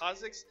away the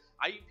Kazakhs.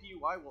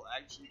 IUPUI will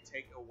actually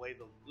take away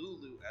the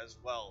Lulu as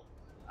well.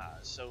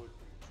 So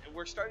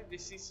we're starting to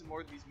see some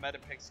more of these meta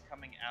picks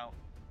coming out,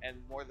 and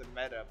more than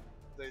meta,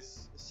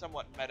 there's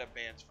somewhat meta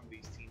bans from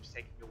these teams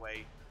taking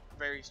away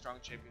very strong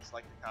champions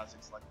like the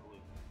Kazakhs, like the Lulu.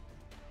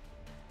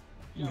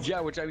 Yeah,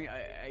 which I mean,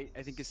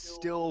 I think is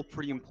still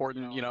pretty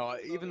important. You know,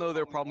 even though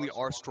there probably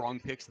are strong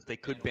picks that they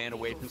could ban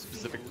away from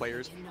specific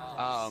players,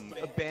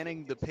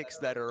 banning the picks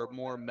that are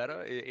more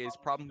meta is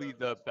probably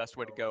the best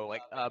way to go.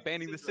 Like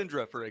banning the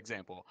Syndra, for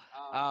example.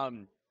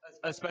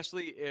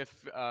 Especially if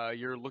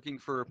you're looking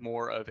for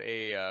more of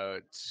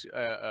a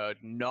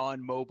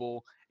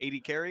non-mobile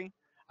AD carry.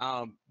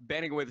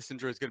 Banning away the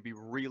Syndra is going to be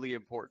really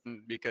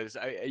important because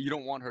you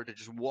don't want her to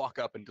just walk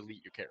up and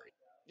delete your carry.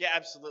 Yeah,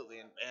 absolutely,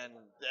 and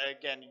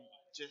again,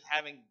 just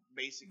having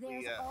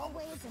basically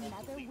always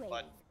another way.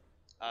 Button,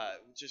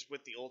 just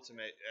with the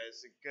ultimate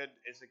is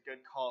a good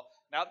call.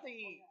 Now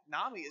the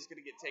Nami is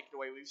going to get taken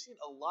away. We've seen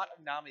a lot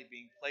of Nami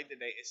being played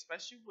today,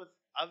 especially with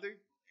other,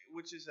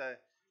 which is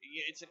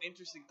it's an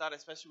interesting thought,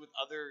 especially with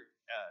other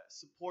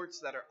supports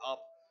that are up,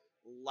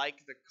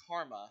 like the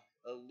Karma.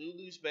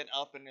 Lulu's been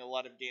up in a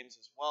lot of games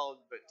as well,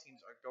 but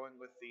teams are going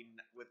with the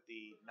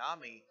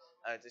Nami,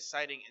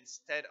 deciding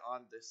instead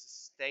on the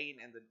sustain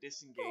and the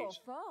disengage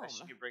that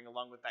she can bring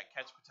along with that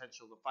catch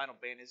potential. The final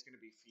ban is going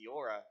to be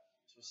Fiora.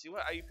 So we'll see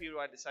what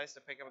IUPUI decides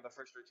to pick up in the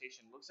first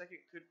rotation. Looks like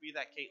it could be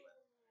that Caitlyn.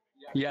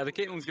 Yeah, the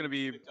Caitlyn's going to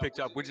be picked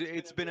up, which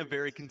it's been a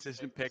very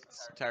consistent pick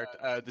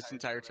this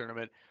entire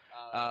tournament.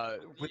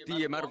 With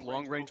the amount of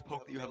long-range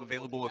poke that you have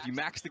available, if you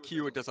max the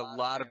Q, it does a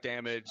lot of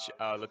damage.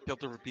 The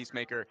Piltover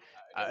Peacemaker,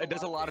 it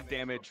does a lot of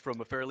damage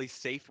from a fairly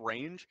safe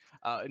range,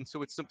 and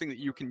so it's something that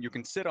you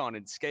can sit on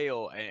and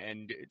scale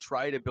and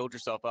try to build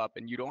yourself up,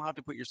 and you don't have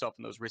to put yourself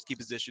in those risky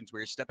positions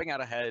where you're stepping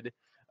out ahead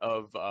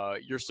of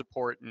your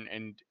support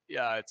and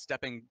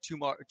stepping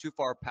too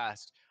far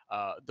past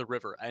the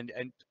river, and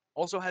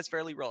also has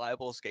fairly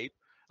reliable escape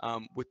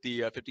with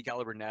the 50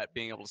 caliber net,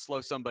 being able to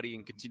slow somebody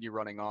and continue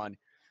running on.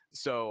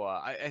 So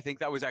I think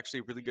that was actually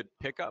a really good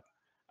pickup.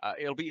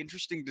 It'll be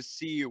interesting to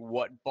see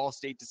what Ball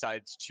State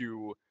decides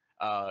to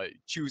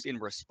choose in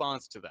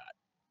response to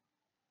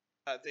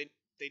that. They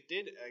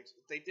did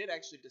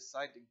actually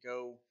decide to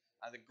go.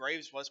 The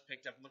Graves was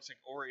picked up. It looks like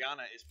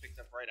Oriana is picked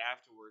up right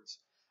afterwards.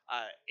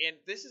 And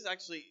this is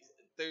actually,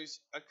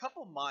 there's a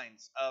couple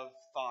minds of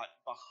thought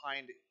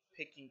behind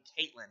picking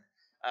Caitlyn.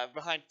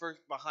 Behind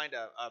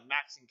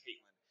maxing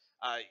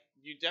Caitlyn,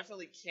 you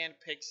definitely can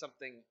pick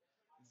something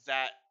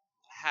that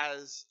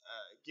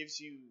gives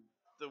you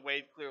the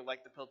wave clear like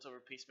the Piltover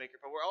Peacemaker,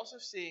 but we're also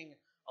seeing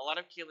a lot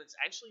of Caitlyn's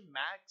actually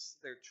max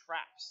their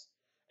traps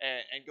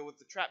and go with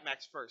the trap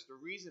max first. The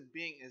reason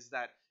being is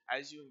that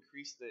as you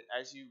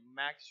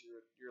max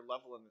your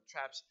level in the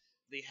traps,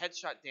 the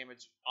headshot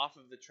damage off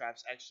of the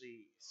traps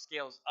actually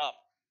scales up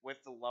with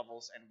the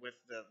levels and with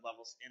the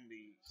levels in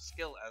the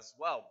skill as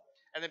well.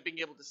 and then being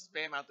able to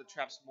spam out the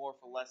traps more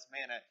for less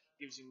mana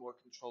gives you more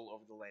control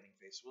over the landing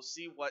phase. We'll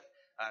see what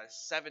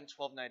 7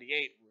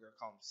 1298, we're going to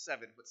call him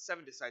 7, what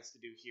 7 decides to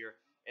do here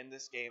in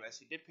this game, as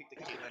he did pick the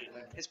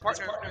Caitlyn. His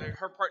partner,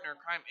 her partner in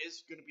crime,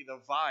 is going to be the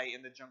Vi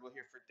in the jungle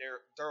here for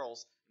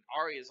Durls, and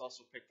Ari is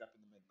also picked up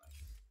in the mid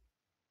lane.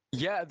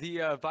 Yeah,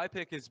 the Vi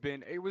pick has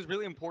been. It was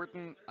really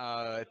important.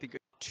 I think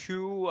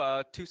two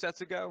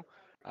sets ago,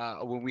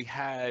 when we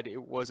had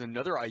it was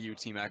another IU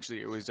team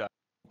actually. It was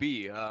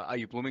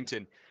IU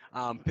Bloomington.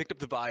 Picked up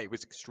the Vi. It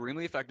was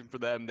extremely effective for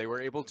them. They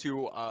were able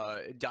to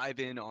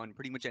dive in on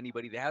pretty much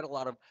anybody. They had a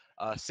lot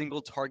of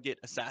single target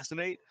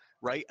assassinate,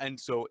 right? And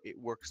so it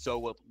worked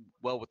so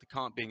well with the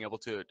comp being able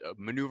to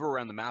maneuver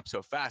around the map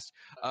so fast.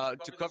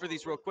 To cover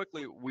these real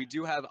quickly, we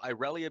do have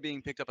Irelia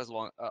being picked up as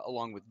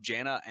along with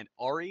Janna and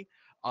Ari.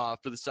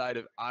 For the side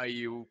of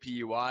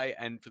IUPUI,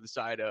 and for the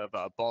side of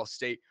Ball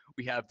State,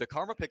 we have the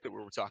Karma pick that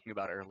we were talking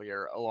about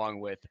earlier, along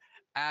with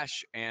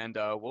Ash, and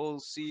we'll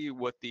see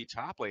what the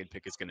top lane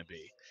pick is going to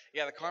be.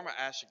 Yeah, the Karma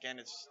Ash again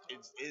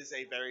is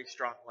a very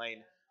strong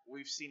lane.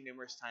 We've seen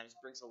numerous times,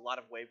 brings a lot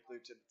of wave clear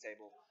to the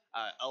table,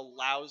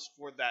 allows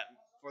for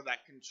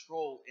that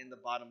control in the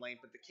bottom lane.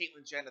 But the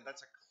Caitlyn Jenna,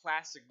 that's a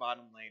classic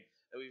bottom lane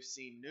that we've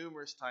seen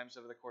numerous times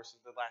over the course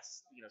of the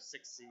last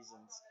 6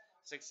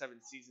 7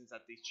 seasons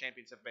that these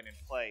champions have been in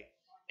play.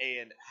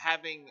 And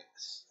having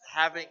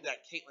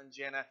that Caitlyn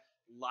Jenna,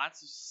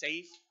 lots of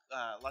safe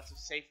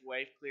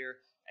wave clear,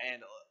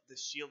 and the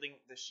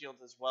shield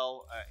as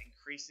well,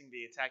 increasing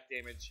the attack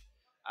damage.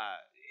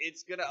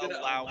 It's gonna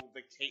allow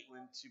the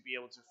Caitlyn to be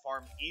able to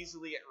farm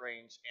easily at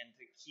range and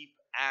to keep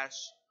Ash,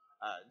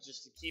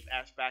 just to keep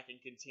Ash back and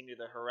continue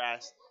to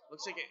harass.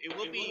 Looks like it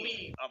will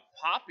be a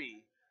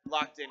Poppy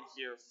locked in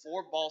here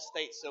for Ball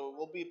State, so it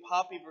will be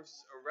Poppy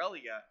versus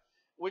Aurelia,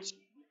 which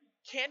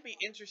can be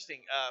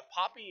interesting.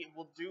 Poppy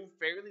will do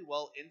fairly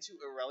well into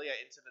Aurelia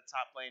into the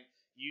top lane.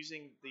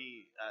 Using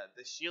the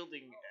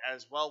shielding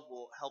as well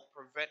will help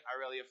prevent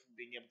Aurelia from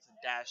being able to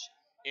dash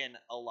in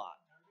a lot.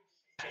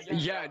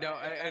 Yeah, no,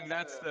 and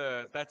that's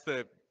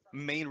the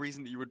main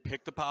reason that you would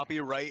pick the Poppy,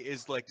 right?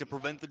 Is like to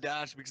prevent the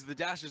dash, because the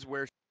dash is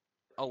where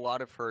a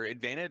lot of her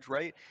advantage,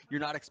 right?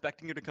 You're not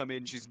expecting her to come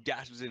in, she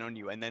dashes in on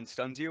you and then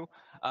stuns you.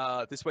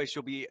 This way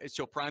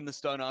she'll prime the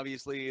stun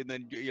obviously, and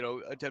then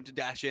attempt to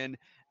dash in.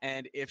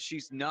 And if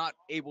she's not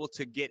able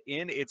to get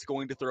in, it's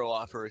going to throw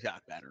off her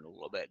attack pattern a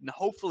little bit. And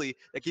hopefully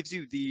that gives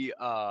you the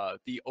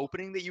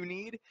opening that you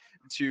need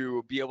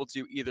to be able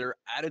to either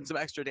add in some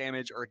extra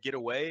damage or get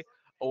away,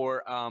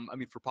 or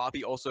for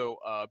Poppy also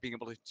being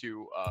able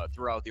to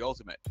throw out the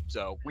ultimate.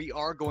 So we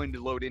are going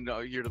to load in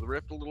here to the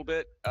Rift a little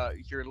bit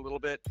here in a little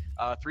bit.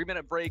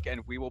 3-minute break,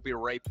 and we will be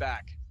right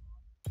back.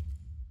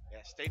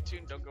 Yeah, stay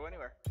tuned. Don't go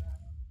anywhere.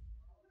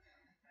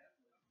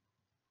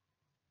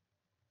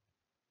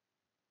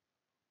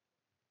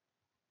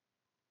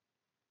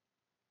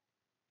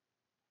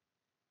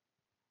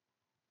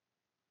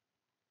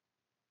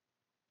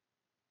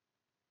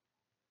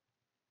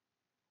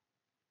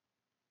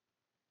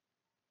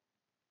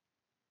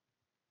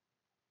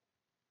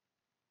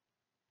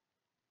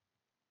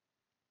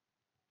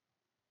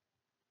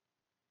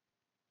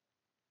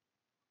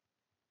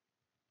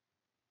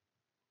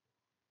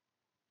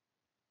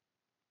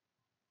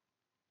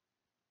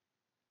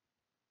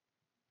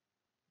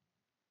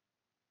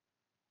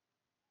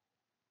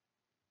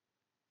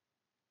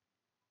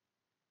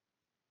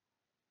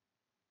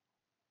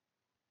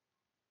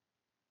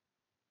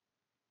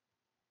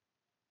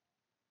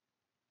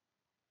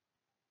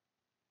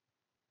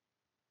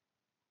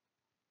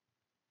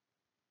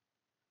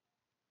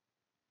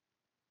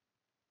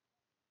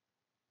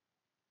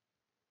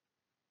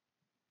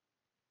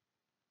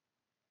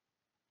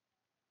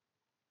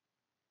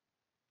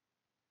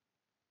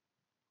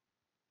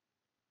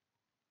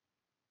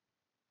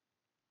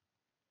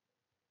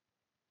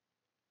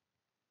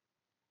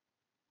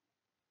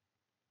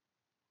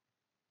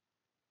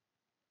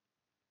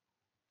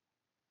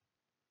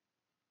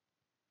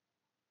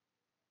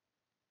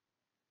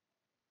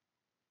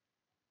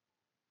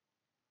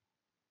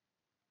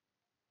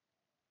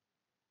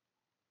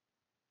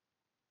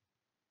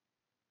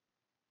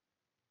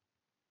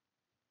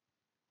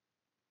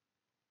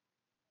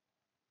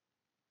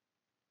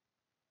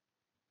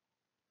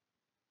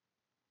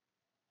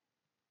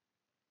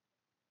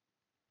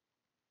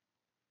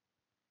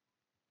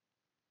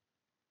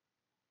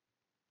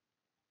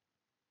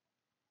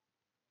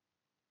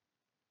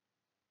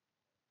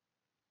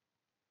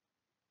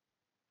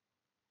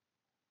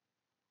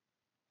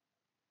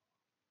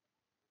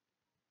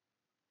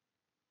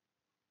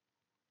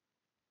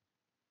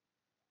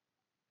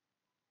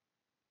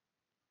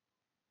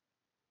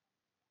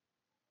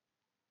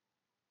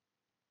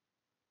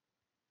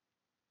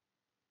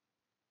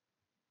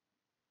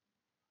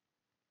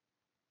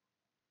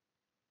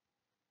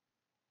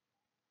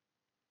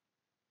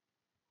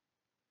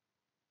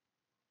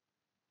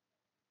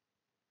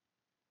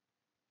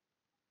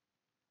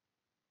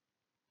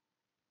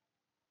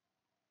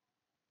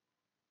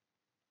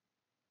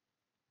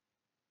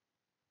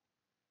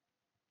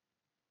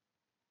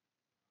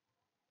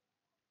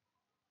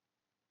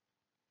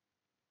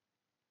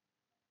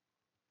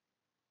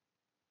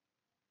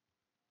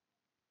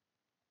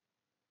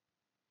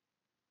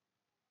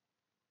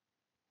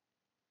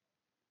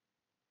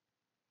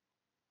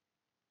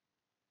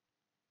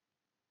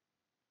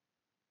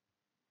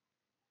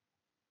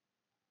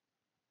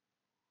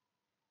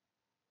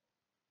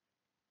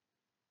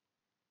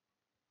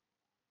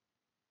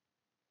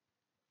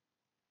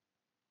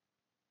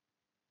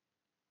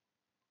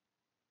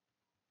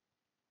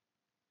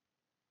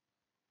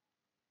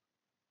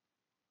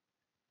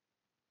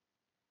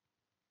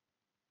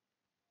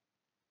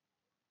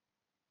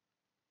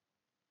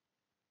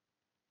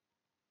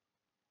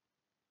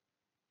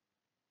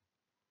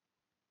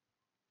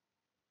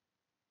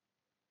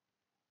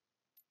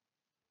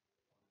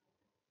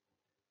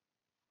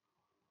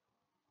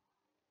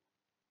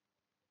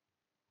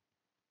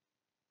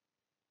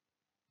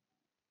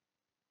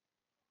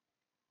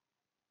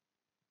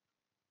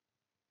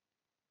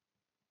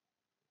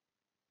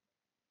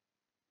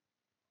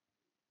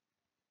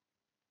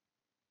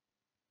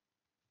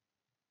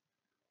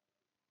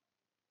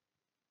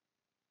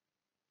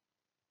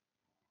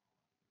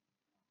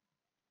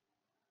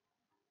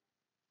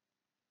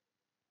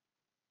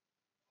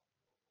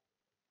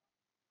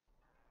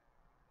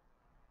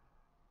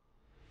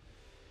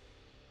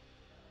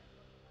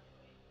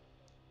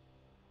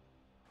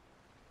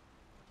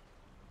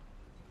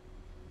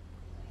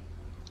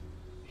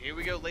 Here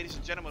we go, ladies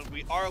and gentlemen.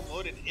 We are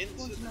loaded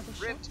into the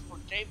Rift for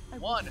game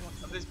 1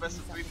 of this best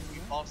of 3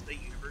 between Ball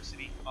State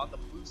University on the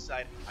blue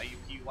side,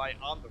 IUPUI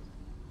on the.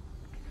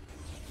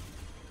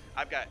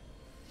 I've got.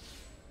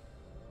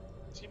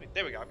 Excuse me.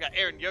 There we go. I've got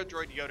Aaron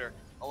Yodroid Yoder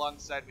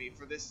alongside me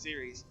for this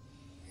series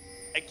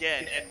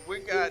again, and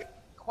we got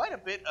quite a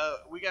bit of.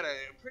 We got a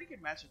pretty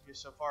good matchup here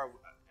so far.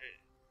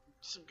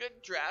 Some good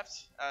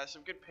drafts,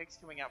 some good picks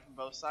coming out from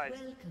both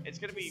sides. It's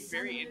going to be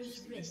very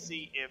interesting to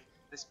see if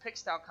this pick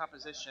style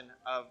composition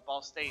of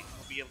Ball State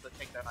will be able to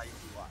take down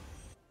IUPUI.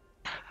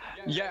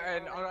 Yeah,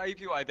 and on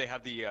IUPUI they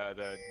have the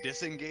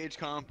disengage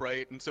comp,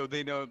 right? And so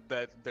they know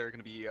that they're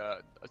going to be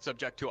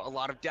subject to a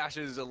lot of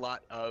dashes, a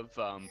lot of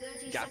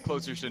gap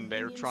closers, and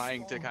they're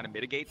trying to kind of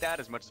mitigate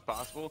that as much as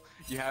possible.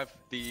 You have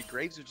the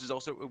Graves,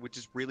 which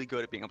is really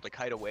good at being able to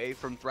kite away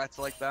from threats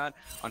like that.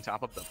 On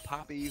top of the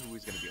Poppy, who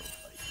is going to be able to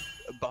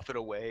buffet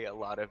away a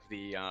lot of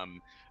the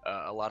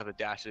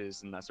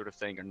dashes and that sort of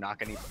thing, or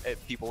knock any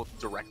people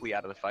directly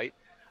out of the fight.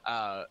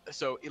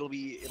 So it'll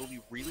be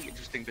really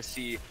interesting to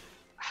see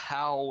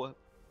how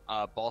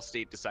Ball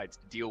State decides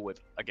to deal with,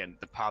 again,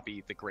 the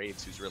Poppy, the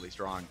Graves, who's really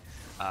strong,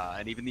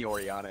 and even the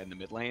Orianna in the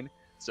mid lane.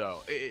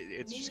 So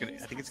it's just I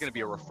think it's gonna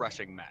be a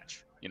refreshing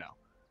match, you know.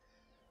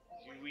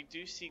 We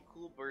do see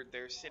Coolbird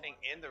there sitting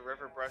in the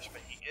river brush,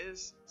 but he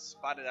is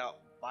spotted out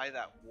by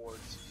that ward.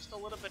 So just a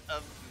little bit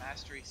of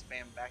mastery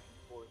spam back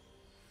and forth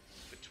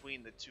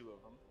between the two of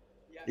them.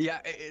 Yeah,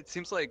 it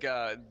seems like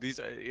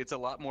it's a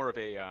lot more of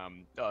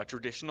a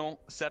traditional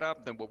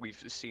setup than what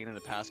we've seen in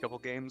the past couple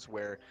games,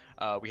 where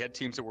we had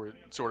teams that were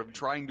sort of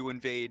trying to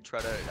invade,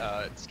 try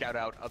to scout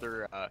out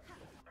other,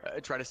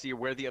 try to see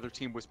where the other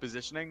team was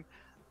positioning.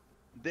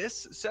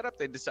 This setup,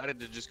 they decided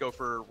to just go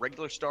for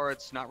regular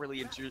starts, not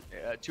really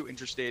too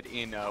interested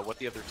in what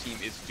the other team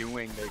is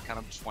doing. They kind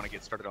of just want to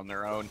get started on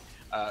their own.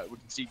 We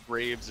can see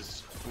Graves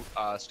is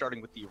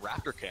starting with the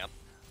Raptor camp,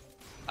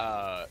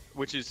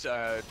 which is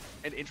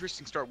an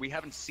interesting start. We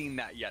haven't seen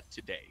that yet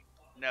today.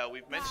 No,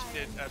 we've mentioned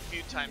it a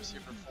few times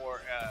here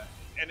before,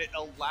 and it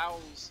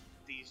allows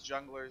these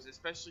junglers,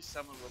 especially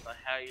someone with a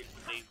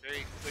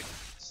very quick,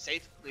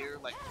 safe clear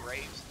like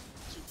Graves,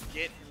 to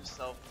get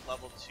himself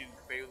level 2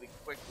 fairly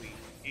quickly.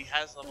 He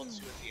has level 2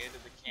 at the end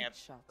of the camp.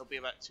 He'll be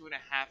about 2.5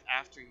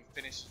 after he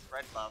finishes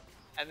red buff,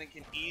 and then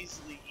can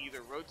easily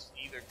either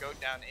go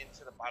down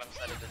into the bottom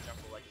side of the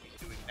jungle like he's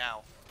doing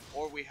now,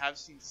 or we have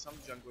seen some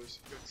junglers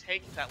go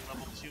take that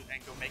level 2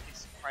 and go make a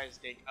surprise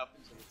gank up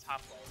into the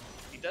top lane.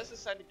 He does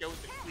decide to go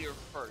with the clear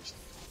first,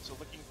 so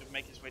looking to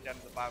make his way down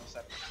to the bottom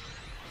side.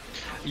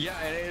 Yeah,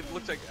 and it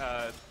looks like,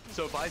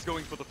 so Vi's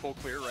going for the full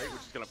clear, right,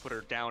 which is going to put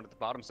her down at the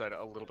bottom side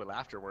a little bit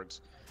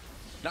afterwards.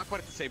 Not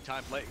quite at the same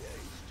time. Like,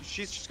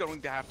 she's just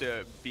going to have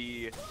to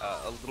be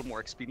a little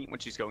more expedient when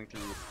she's going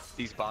through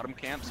these bottom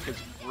camps,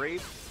 because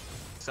Graves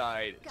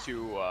side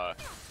to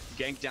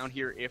gank down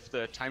here if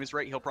the time is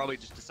right. He'll probably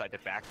just decide to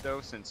back,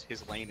 though, since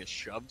his lane is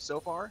shoved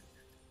so far.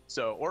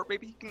 So, or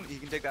maybe he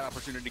can take that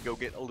opportunity to go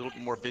get a little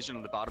bit more vision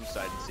on the bottom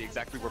side and see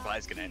exactly where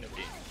Vi's going to end up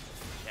being.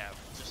 Yeah,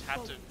 just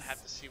have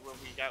to see what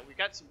we got. We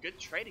got some good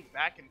trading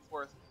back and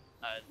forth.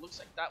 It looks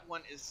like that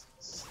one is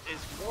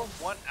more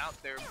one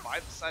out there by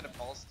the side of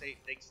Ball State,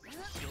 thanks to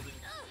the shielding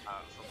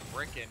from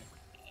Bricken.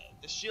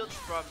 The shields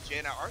from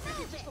Jaina are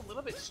maybe just a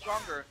little bit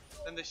stronger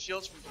than the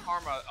shields from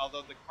Karma,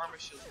 although the Karma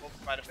shields will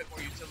provide a bit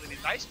more utility.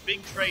 Nice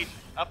big trade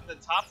up in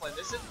the top lane.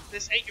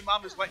 This ain't your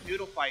mama's wet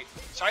noodle fight.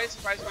 Shia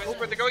surprised by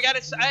Coolbird. They're going at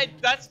it, and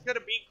that's gonna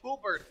be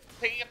Coolbird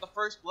picking up the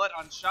first blood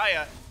on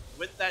Shia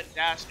with that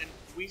dash. And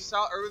we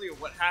saw earlier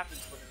what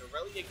happens when an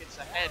Aurelia gets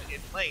ahead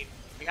in lane.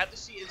 We have to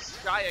see if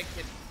Shia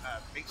can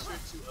make sure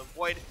to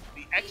avoid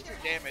the extra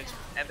damage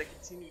and the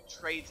continued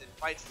trades and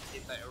fights to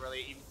get that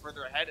Aurelia even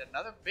further ahead.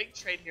 Another big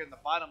trade here in the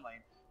bottom lane.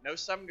 No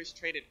summoners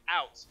traded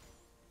out,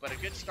 but a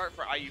good start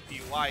for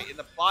IUPUI in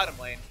the bottom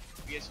lane.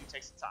 BSU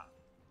takes the top.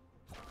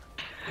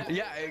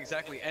 Yeah,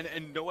 exactly. And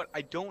you know what?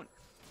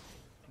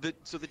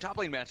 So the top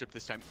lane matchup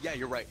this time, yeah,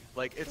 you're right.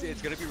 Like,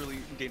 it's going to be really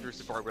dangerous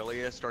if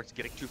Aurelia starts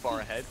getting too far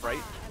ahead, right?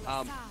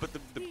 But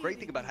the great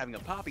thing about having a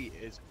Poppy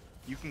is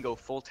you can go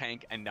full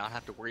tank and not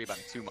have to worry about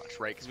it too much,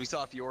 right? Because we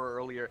saw Fiora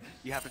earlier,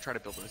 you have to try to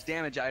build those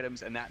damage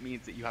items, and that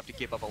means that you have to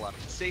give up a lot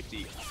of the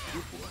safety.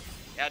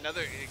 Yeah,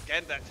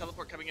 again, that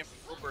teleport coming in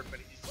from Coolbird, but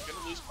he's going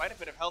to lose quite a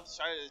bit of health.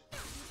 Shia is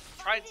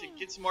trying to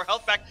get some more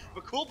health back,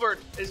 but Coolbird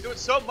is doing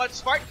so much.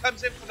 Smart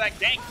comes in for that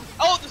gank.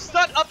 Oh, the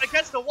stun up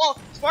against the wall.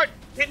 Smart,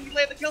 can he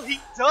land the kill? He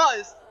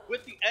does!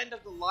 With the end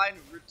of the line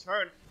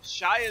return,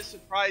 Shia's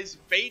surprise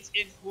baits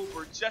in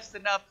Coolbird just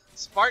enough.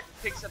 Spartan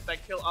picks up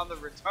that kill on the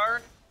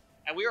return,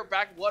 and we are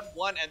back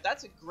 1-1, and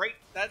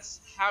that's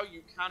how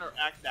you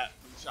counteract that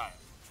from Shia.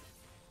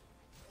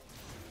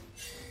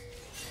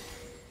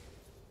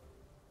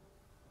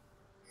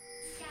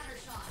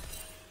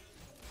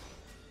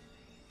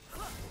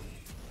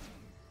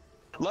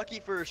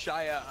 Lucky for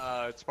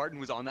Shia, Spartan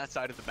was on that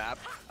side of the map.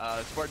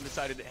 Spartan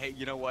decided, hey,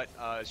 you know what?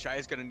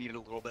 Shia's going to need a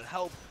little bit of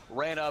help.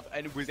 Ran up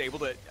and was able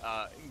to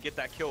get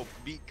that kill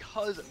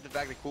because of the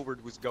fact that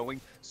Coolbird was going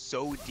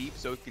so deep,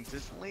 so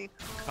consistently,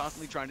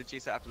 constantly trying to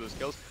chase after those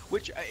kills,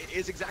 which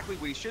is exactly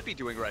what he should be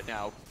doing right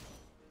now.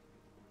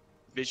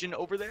 Vision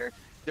over there,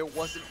 there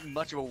wasn't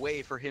much of a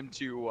way for him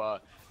to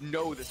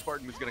know that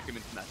Spartan was going to come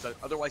in from that side.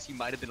 Otherwise, he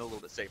might have been a little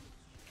bit safer.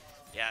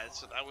 Yeah,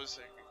 so that was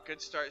a good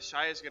start.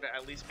 Shia is going to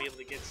at least be able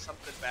to get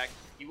something back.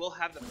 He will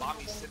have the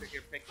Bomby Cinder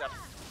here picked up.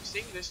 We're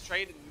seeing this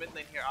trade in the mid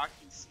lane here, Aki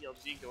and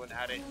CLG going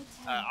at it.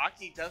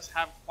 Aki does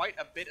have quite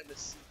a bit of a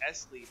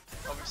CS lead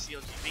over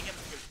CLG, being able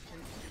to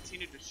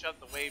continue to shove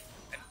the wave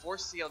and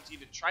force CLG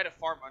to try to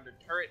farm under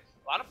turret.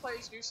 A lot of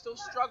players do still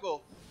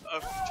struggle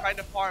of trying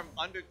to farm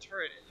under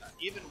turret,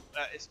 even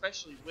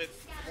especially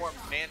with more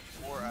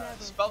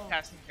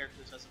spellcasting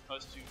characters as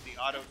opposed to the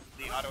auto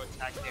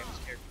attack damage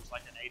characters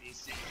like an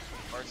ADC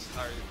or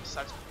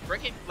such.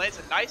 Ricky lands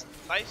a nice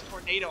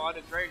tornado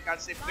onto Dragon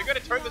God Save. They're going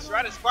to turn this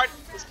around as Spartan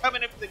is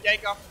coming in for the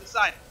gank off to the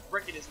side.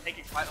 Rickett is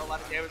taking quite a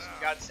lot of damage from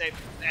God Save.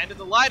 The end of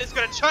the line is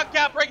going to chunk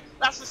out Rick.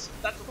 That's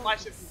the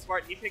flash hit from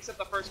Spartan. He picks up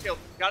the first kill.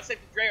 God Save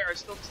and Dre are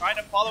still trying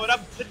to follow it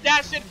up. The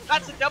dash in,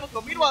 that's a double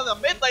kill. Meanwhile, in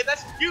the mid lane,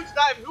 that's a huge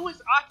dive. Who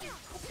is Aki?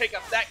 Will pick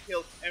up that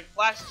kill and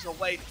flashes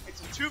away.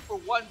 It's a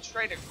 2-for-1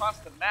 trade across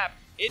the map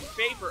in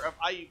favor of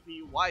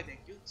IUPUI. They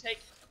do take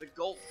the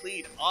gold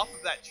lead off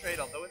of that trade,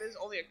 although it is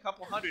only a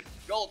couple hundred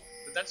gold,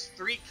 but that's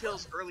 3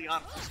 kills early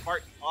on for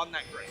Spartan on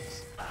that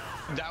Graves.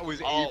 That was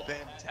a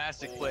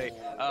fantastic play.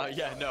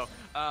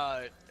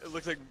 It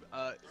looks like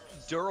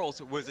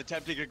Durals was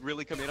attempting to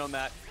really come in on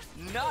that,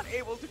 not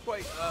able to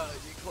quite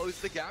close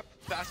the gap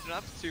fast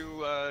enough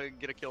to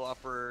get a kill off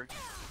for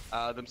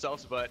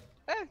themselves, but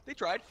they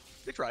tried.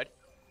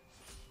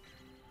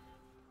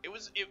 He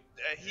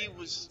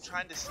was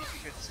trying to see if he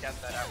could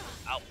scout that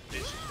out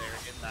vision there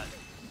in that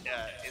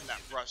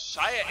rush.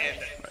 Shia and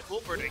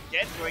Coolbird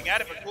again going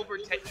at it, but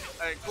Coolbird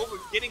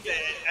getting the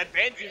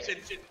advantage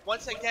and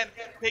once again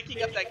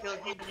picking up that kill.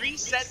 He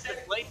resets the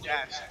blade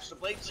dash, the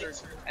blade surge,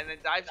 and then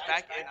dives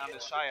back in on the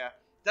Shia.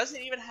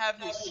 Doesn't even have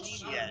his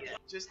sheen yet.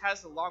 Just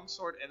has the long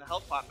sword and the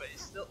health pot, but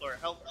is still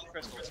health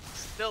crystals.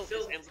 Still is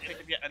able to pick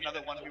up yet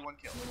another 1v1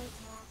 kill.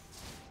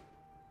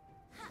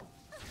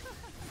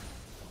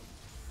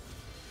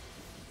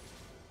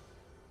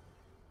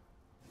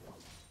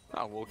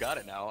 Oh, well, got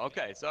it now.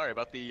 Okay, sorry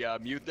about the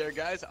mute there,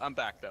 guys. I'm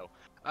back, though.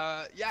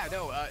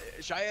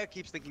 Shia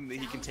keeps thinking that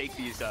he can take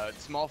these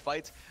small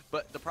fights,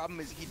 but the problem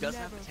is he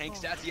doesn't have the tank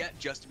stats yet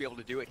just to be able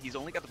to do it. He's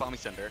only got the Bomby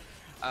Cinder,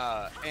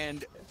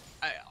 and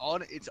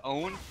on its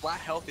own,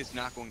 flat health is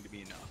not going to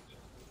be enough.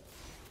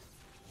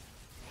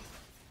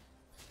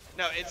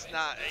 No, it's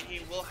not.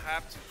 He will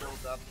have to build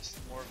up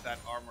some more of that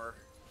armor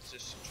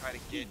just to try to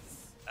keep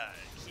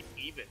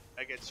even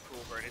against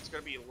Coolbird. It's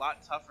going to be a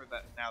lot tougher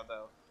now,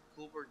 though.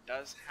 Coolbird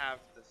does have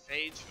the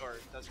phage, or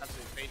does have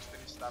the phage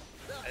finished up,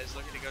 and is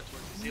looking to go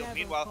towards the seal.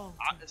 Meanwhile,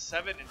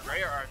 Seven and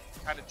Dre are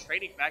kind of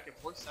trading back and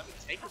forth. Seven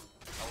taking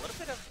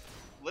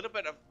a little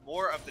bit of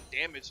more of the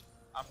damage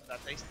off of that.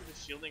 Thanks to the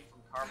shielding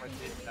from Karma,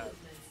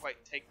 did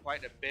take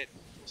quite a bit.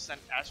 We'll send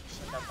out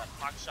that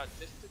clock shot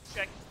just to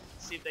check,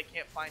 see if they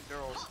can't find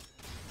Durals,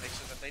 make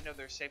sure that they know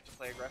they're safe to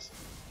play aggressive.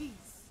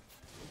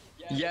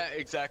 Yeah,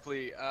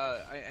 exactly.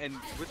 And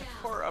with the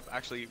power up,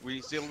 actually,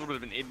 we see a little bit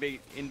of an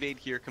invade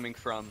here coming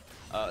from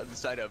the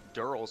side of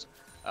Durals,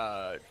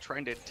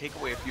 trying to take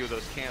away a few of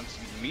those camps.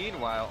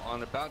 Meanwhile,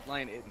 on the back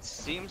line, it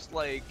seems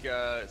like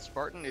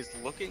Spartan is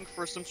looking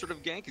for some sort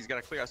of gank. He's got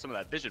to clear out some of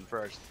that vision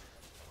first.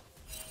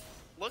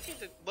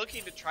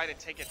 Looking to try to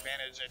take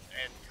advantage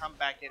and come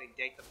back in and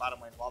gank the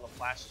bottom lane while the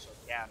flashes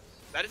are down.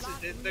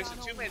 There's a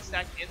 2-man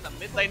stack in the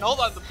mid lane. Hold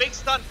on, the big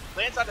stun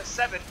lands on a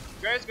 7.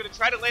 Graham's going to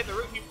try to land the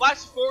root. He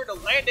flashes forward to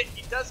land it.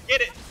 He does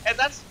get it, and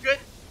that's good.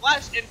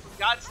 Flash in from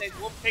God Save.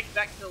 We'll pick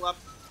that kill up.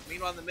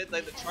 Meanwhile, in the mid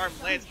lane, the charm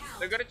lands.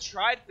 They're going to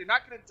try. They're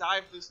not going to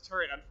dive this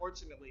turret,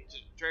 unfortunately.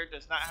 Jared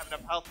does not have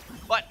enough health.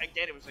 But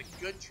again, it was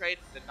a good trade.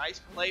 The nice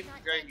play from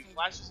Jared. He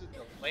flashes it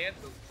to land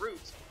the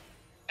root.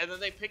 And then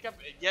they pick up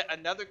yet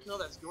another kill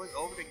that's going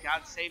over to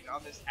God Save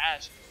on this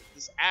Ashe.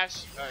 This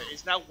Ashe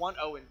is now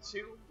 1-0-2.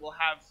 We'll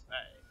have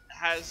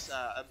has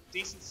a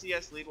decent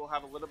CS lead. We'll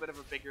have a little bit of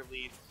a bigger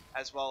lead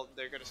as well.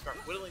 They're going to start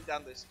whittling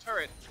down this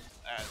turret.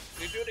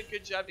 They're doing a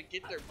good job to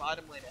get their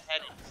bottom lane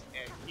ahead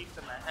and keep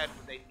them ahead,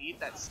 but they need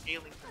that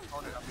scaling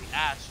component of the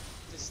Ashe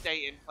to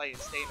stay in play and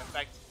stay in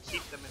effect to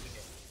keep them in the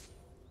game.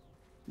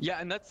 Yeah,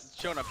 and that's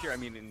shown up here. I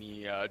mean, in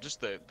the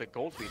just the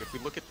gold lead. If we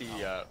look at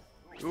the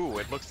ooh,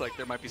 it looks like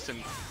there might be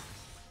some.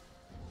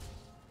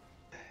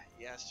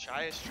 Yes,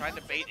 Shia is trying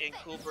to bait in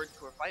Coolbird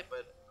to a fight,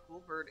 but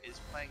Coolbird is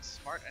playing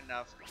smart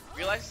enough.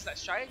 Realizes that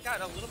Shia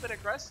got a little bit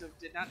aggressive,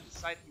 did not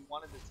decide he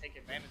wanted to take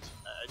advantage,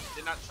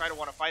 did not try to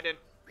want to fight in.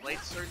 Blade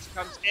Surge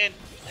comes in,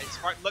 and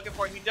Spartan looking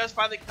for him. He does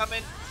finally come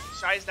in.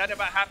 Shia's down to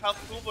about half health.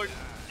 Coolbird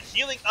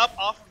healing up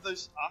off of the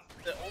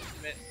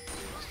ultimate.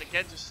 Just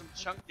again, just some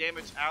chunk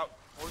damage out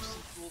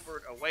forcing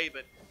Coolbird away,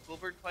 but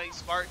Coolbird playing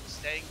smart,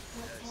 staying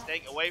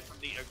away from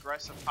the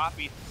aggressive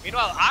Poppy.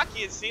 Meanwhile,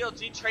 Aki and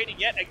CLG trading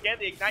yet again.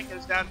 The Ignite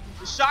goes down.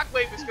 The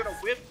Shockwave is going to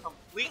whiff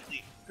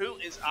completely. Who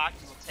is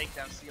Aki will take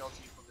down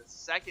CLG for the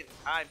second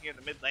time here in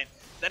the mid lane.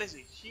 That is a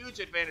huge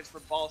advantage for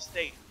Ball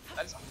State.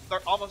 That is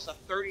almost a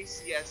 30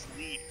 CS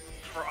lead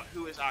for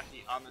Who is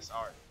Aki on this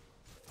R.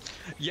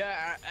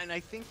 Yeah, and I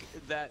think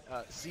that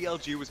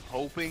CLG was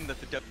hoping that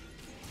the W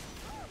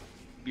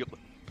be able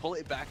to pull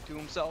it back to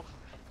himself,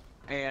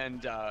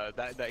 and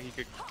that he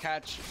could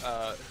catch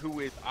Who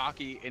is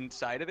Aki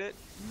inside of it.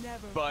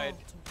 But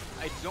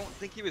I don't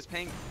think he was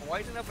paying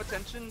quite enough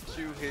attention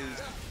to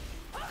his,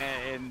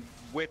 and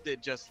with it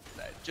it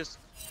just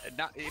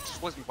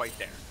wasn't quite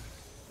there.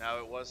 No,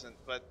 it wasn't.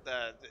 But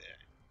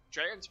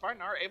Dreyer and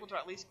Spartan are able to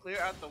at least clear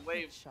out the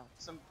wave.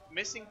 Some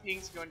missing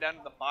pings going down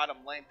to the bottom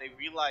lane. They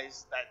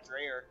realize that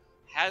Dreyer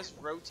has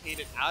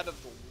rotated out of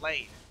the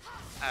lane,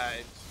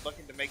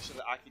 looking to make sure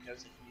that Aki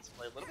knows that he needs to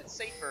play a little bit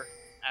safer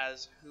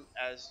as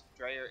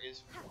Dreyer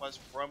was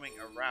roaming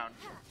around.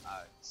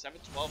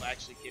 7-12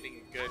 actually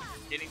getting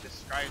the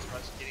Scryer's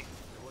rush,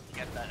 looking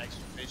at that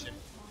extra vision,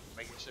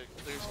 making sure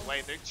it clears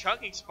away. They're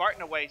chunking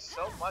Spartan away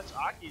so much.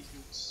 Aki's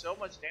doing so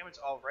much damage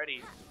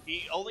already.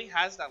 He only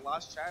has that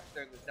lost trap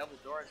there in the double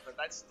doors, but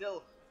that's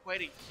still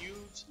quite a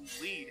huge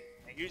lead,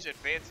 a huge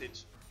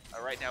advantage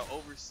right now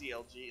over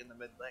CLG in the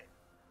mid lane.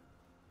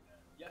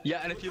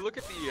 Yeah, and if you look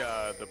at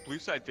the blue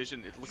side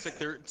vision, it looks like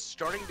they're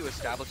starting to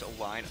establish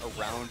a line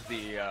around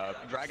the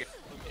dragon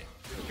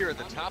here at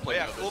the top lane.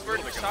 Yeah, Coolbird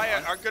and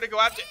Shia are going to go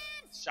after.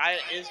 Shia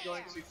is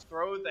going to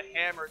throw the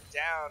hammer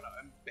down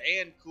and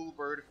ban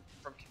Coolbird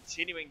from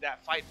continuing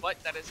that fight, but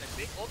that is a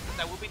big ultimate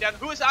that will be down.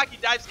 Huazaki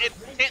dives in,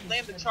 can't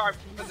land the charm,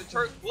 but the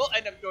turret will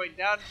end up going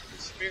down.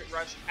 The Spirit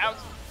Rush out.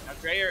 Now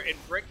Dreyer and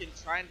Bricken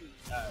trying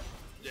to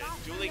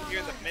dueling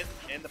here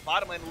in the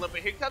bottom lane a little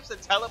bit. Here comes the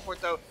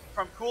teleport though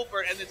from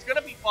Coolbird, and it's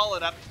gonna be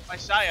followed up by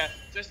Shia,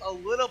 just a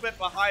little bit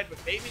behind, but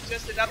maybe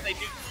just enough. They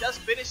do just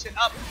finish it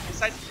up.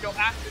 Decides to go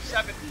after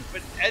 7,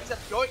 but ends up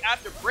going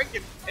after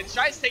Bricken, and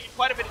Shia's taking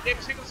quite a bit of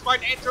damage. Here comes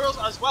Spartan and Turles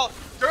as well.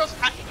 Turles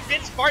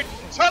hits Spartan,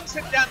 chunks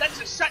him down.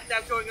 That's a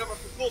shutdown going over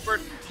for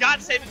Coolbird.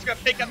 God save is gonna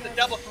pick up the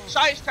double.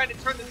 Shia's trying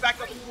to turn this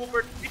back over to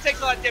Coolbird. He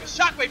takes a lot of damage.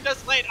 Shockwave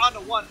does land onto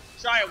 1.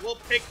 Shia will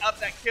pick up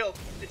that kill.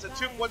 It's a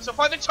 2-1 so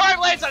far. The charm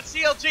lands on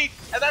CLG,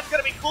 and that's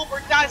going to be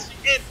Coolbird dashing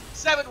in.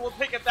 7 will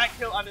pick up that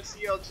kill onto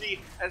CLG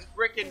as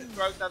Bricken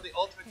throws down the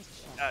ultimate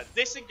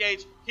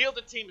disengage. Heal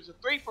the team. It's a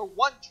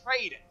 3-for-1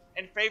 trade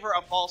in favor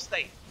of Ball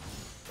State.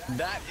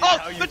 That is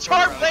how you the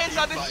charm lands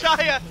onto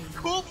Shia.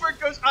 Coolbird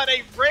goes on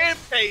a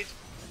rampage.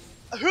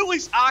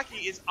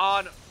 Huazaki is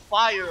on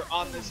fire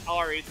on this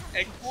Ari,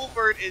 and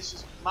Coolbird is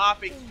just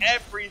mopping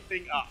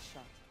everything up.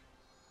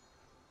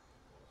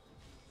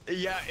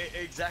 Yeah,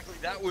 exactly.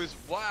 That was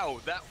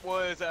That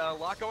was a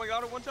lot going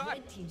on at one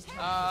time.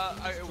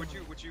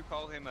 Would you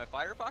call him a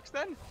Firefox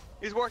then?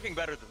 He's working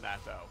better than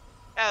that though.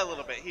 A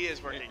little bit. He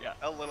is working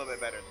a little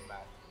bit better than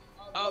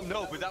that.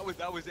 No, but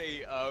that was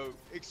a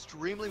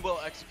extremely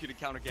well executed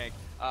counter gank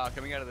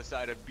coming out of the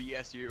side of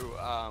BSU.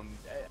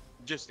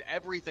 Just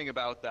everything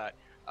about that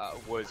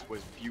was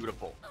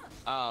beautiful.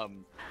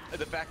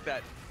 The fact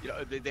that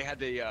they had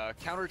the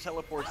counter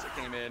teleports that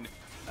came in.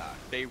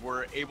 They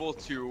were able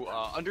to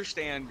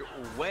understand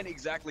when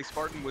exactly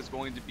Spartan was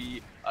going to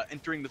be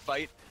entering the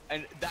fight,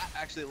 and that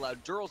actually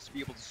allowed Durals to be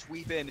able to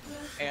sweep in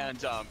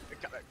and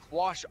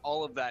quash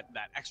all of that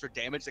extra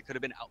damage that could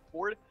have been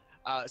outpoured.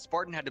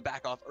 Spartan had to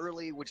back off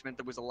early, which meant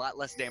there was a lot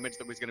less damage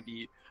that was going to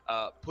be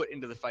put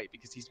into the fight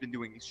because he's been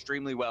doing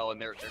extremely well, and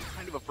they're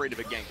kind of afraid of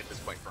a gank at this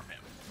point from him.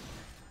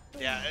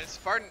 Yeah, and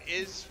Spartan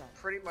is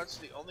pretty much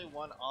the only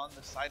one on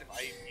the side of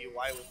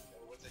IUPUI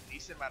with a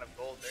decent amount of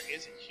gold. There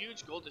is a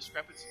huge gold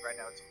discrepancy right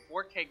now. It's a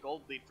 4K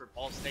gold lead for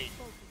Ball State.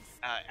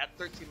 At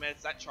 13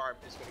 minutes, that charm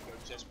is going to go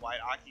just wide.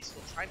 Aki's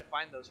still trying to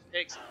find those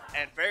picks,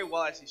 and very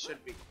well as he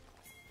should be.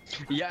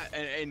 Yeah,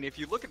 and if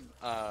you look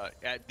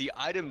at the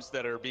items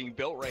that are being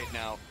built right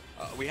now,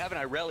 we have an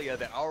Irelia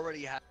that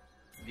already has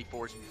the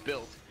force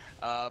built.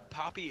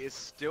 Poppy is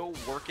still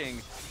working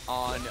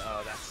on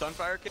that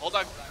Sunfire kit. Hold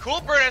on,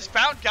 Coolbird has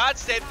found God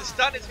Save. The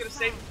stun is going to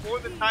save him for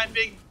the time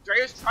being.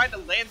 Dreyer's trying to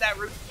land that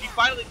root. He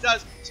finally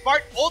does.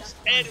 Spartan ults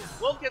and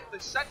will get the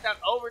shutdown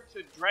over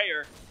to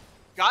Dreyer.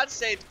 God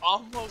Save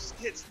almost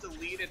gets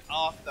deleted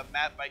off the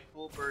map by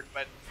Coolbird,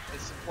 but the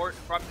support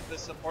from the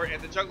support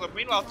and the jungler.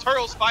 Meanwhile,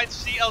 Turtles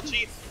finds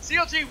CLG.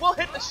 CLG will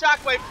hit the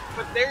shockwave,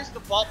 but there's the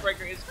vault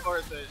breaker,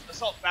 or the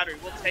assault battery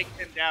will take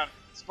him down.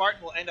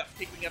 Spartan will end up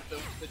picking up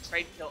the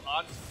trade kill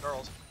onto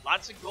Girls.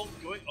 Lots of gold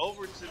going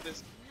over to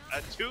this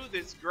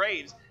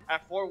Graves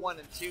at 4-1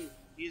 and 2.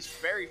 He is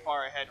very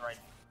far ahead right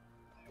now.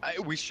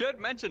 We should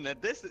mention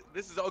that this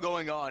is all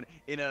going on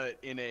in a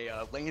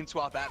lane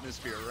swap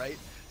atmosphere, right?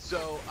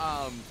 So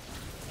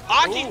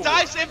Aki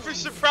dives in for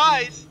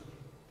surprise.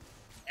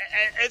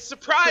 And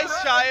surprise,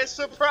 Shia,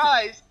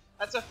 surprise.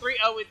 That's a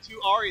 3-0 and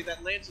 2 Ari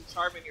that lands a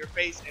charm in your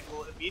face and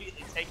will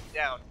immediately take you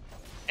down.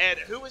 And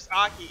who is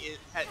Aki?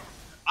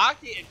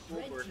 Aki and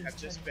Red Coolbird team's have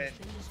just turret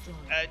been has been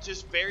destroyed.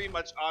 just very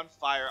much on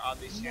fire on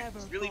these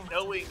champions, really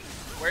knowing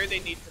where they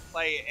need to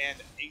play and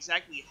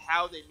exactly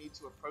how they need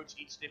to approach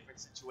each different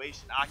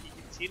situation. Aki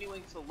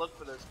continuing to look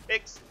for those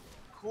picks.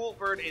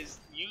 Coolbird is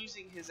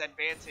using his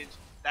advantage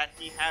that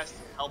he has to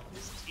help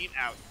his team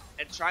out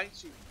and trying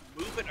to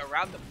move it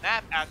around the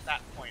map at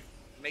that point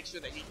to make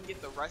sure that he can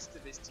get the rest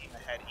of his team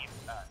ahead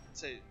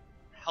to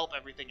help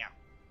everything out.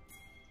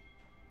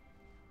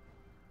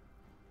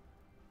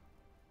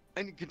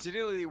 And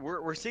continually,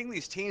 we're seeing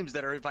these teams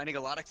that are finding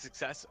a lot of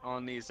success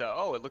on these.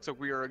 Oh, it looks like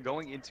we are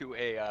going into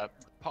a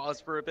pause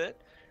for a bit.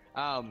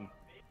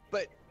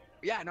 But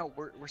yeah, no,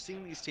 we're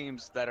seeing these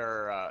teams that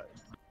are.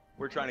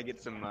 We're trying to get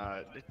some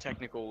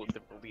technical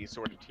difficulties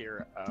sorted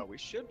here. We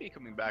should be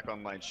coming back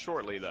online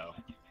shortly, though.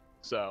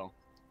 So.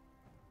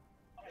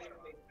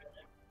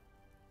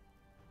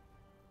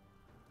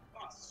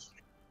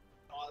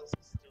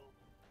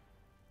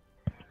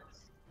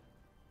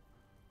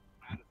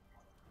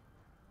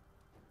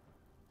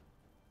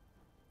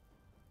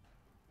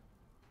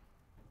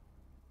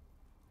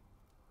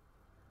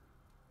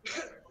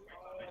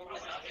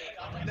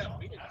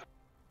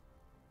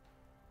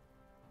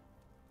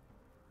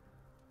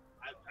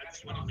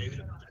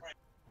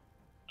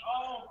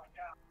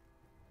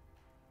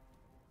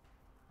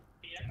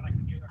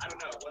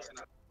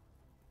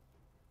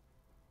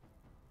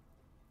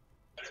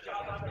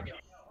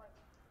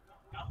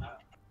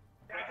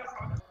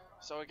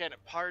 So again,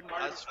 pardon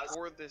us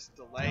for this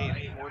delay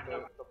and for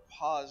the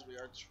pause. We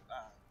are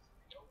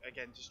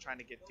again just trying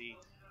to get the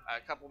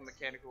couple of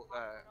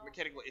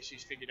mechanical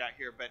issues figured out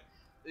here. But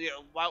you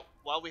know,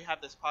 while we have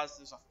this pause,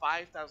 there's a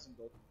 5,000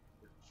 gold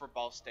for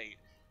Ball State.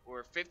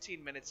 We're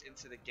 15 minutes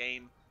into the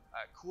game.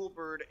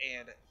 Coolbird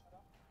and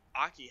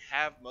Aki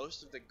have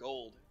most of the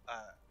gold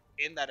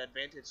in that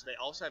advantage. They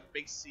also have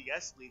big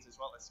CS leads as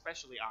well,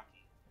 especially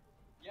Aki.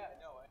 Yeah,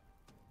 no.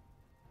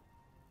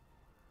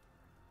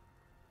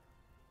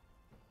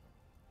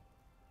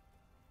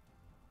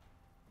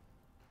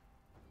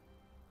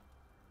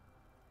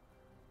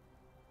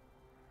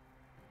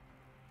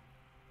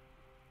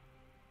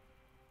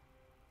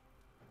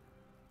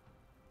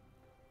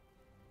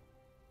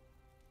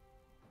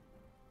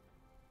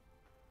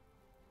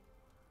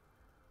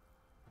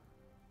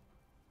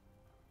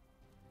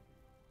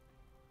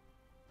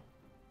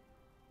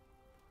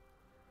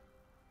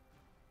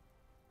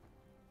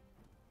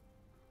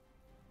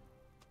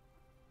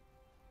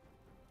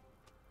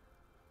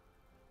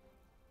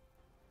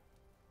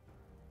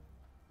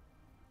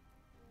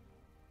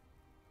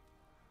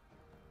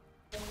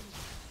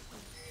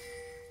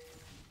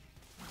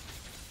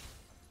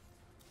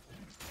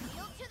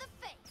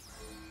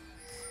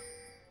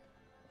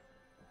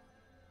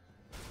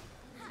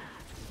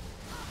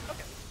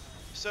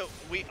 So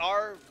we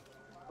are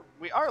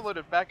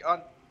loaded back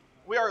on.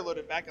 We are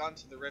loaded back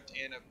onto the Rift,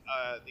 and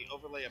the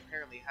overlay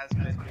apparently has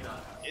been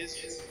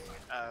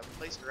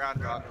placed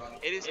around wrong.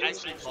 It is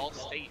actually Ball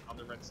State on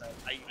the red side,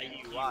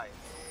 IUPUI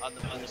on the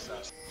blue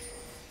side,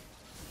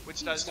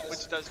 which does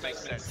make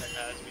sense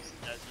as we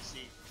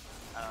see.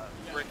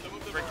 Rick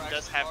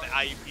does have the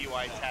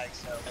IUPUI tag,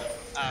 so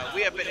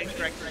we have been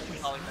incorrect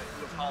in calling that.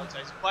 We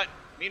apologize. But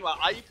meanwhile,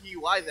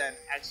 IUPUI then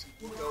actually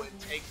will go and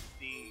take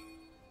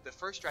the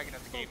first dragon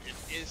of the game.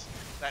 It is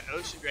that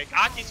Ocean Drake.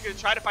 Aki's going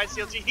to try to find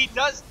CLG. He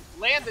does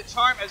land the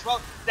charm as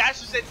well.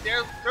 Dashes in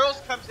there.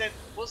 Girls comes in.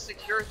 Will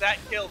secure that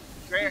kill.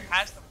 Dreyer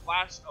has to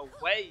flash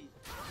away.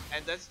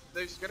 And there's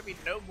going to be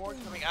no more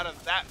coming out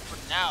of that for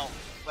now.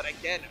 But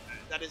again,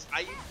 that is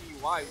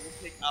IUPUI will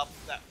pick up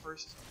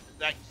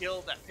that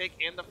kill, that pick,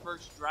 and the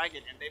first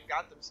dragon. And they've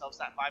got themselves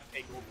that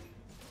 5k gold.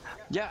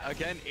 Yeah,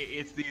 again,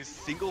 it's these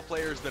single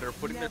players that are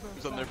putting their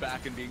moves on their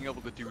back and being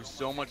able to do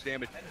so much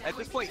damage. At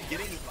this point,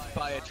 getting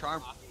by a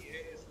charm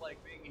is like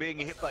being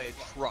hit by a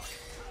truck,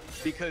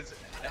 because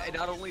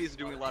not only is it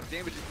doing a lot of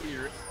damage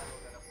here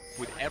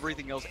with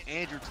everything else,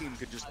 and your team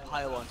could just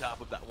pile on top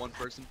of that one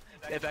person,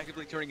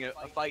 effectively turning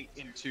a fight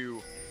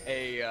into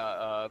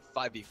a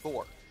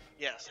 5v4.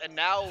 Yes, and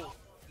now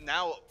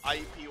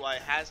IUPUI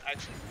has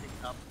actually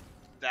picked up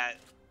that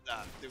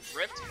the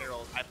Rift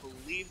Herald. I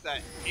believe that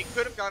it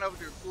could have gone over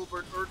to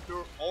Coolbird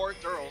or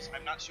Durls.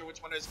 I'm not sure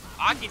which one it is.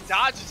 Aki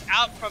dodges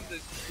out from the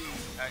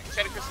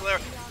Enchanted Crystal Lair.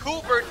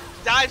 Coolbird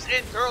dives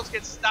in. Durls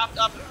gets stopped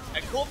up,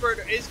 and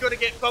Coolbird is going to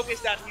get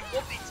focused down. He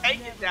will be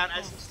taken down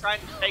as he's trying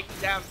to take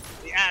down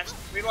the Ashe.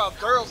 Meanwhile,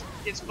 Durls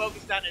gets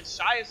focused down, and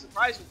Shy of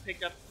Surprise will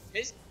pick up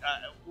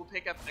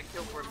a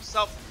kill for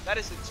himself. That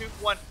is a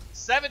 2-1.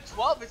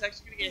 7-12 is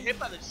actually going to get hit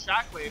by the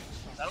Shockwave.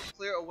 That'll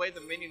clear away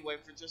the minion wave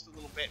for just a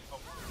little bit, but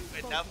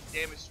will do enough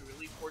damage to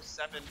relieve Force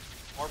 7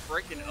 or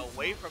breaking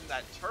away from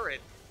that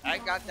turret.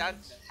 That got down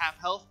to half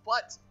health,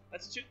 but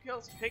that's 2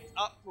 kills picked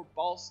up for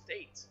Ball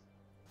State.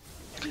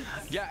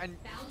 Yeah, and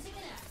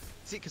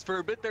see, because for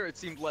a bit there, it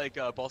seemed like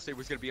Ball State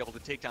was going to be able to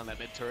take down that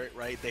mid turret,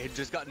 right? They had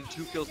just gotten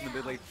 2 kills in the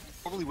mid lane.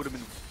 Probably would have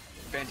been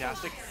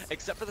fantastic,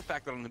 except for the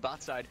fact that on the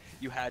bot side,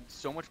 you had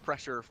so much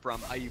pressure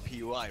from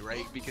IUPUI,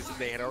 right? Because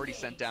they had already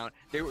sent down,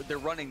 they're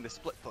running the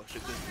split push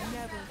at this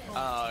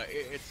point.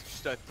 It's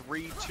just a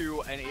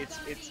 3-2, and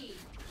it's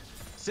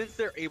since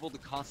they're able to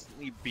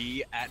constantly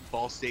be at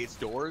Ball State's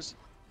doors,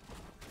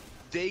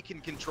 they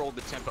can control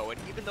the tempo. And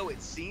even though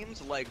it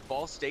seems like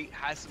Ball State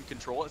has some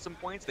control at some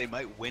points, they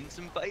might win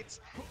some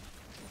fights,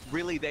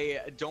 really they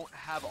don't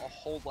have a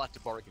whole lot to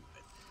bargain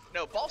with.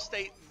 No, Ball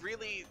State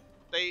really,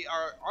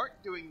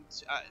 aren't doing,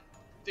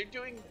 they're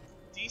doing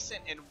decent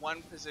in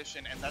one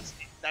position, and that's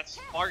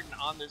Spartan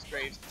on this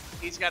Graves.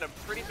 He's got a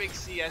pretty big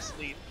CS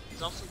lead.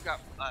 He's also got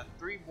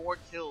 3 more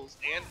kills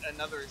and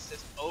another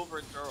assist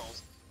over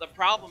Durls. The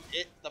problem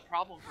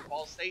for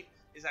Ball State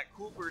is that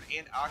Coolbird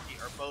and Aki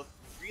are both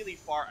really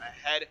far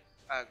ahead.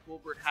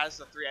 Coolbird has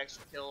the 3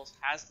 extra kills,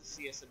 has the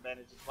CS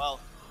advantage as well.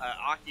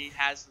 Aki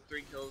has the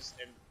 3 kills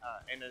and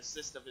an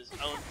assist of his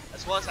own,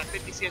 as well as that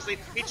 50 CS lead.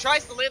 He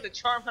tries to land the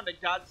charm on the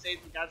God Save,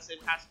 and God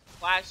Save has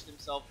flashed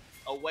himself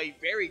away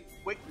very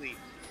quickly.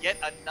 Yet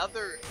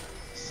another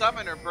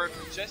summoner burn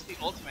from just the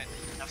ultimate.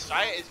 Now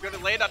Shia is going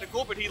to land on the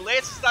Coolbird. He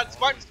lands the stun.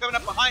 Spartan's coming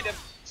up behind him,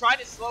 trying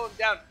to slow him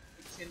down.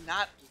 He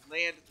cannot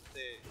land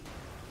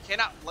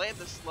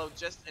the slow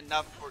just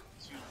enough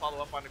to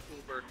follow up on the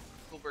Coolbird.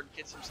 Coolbird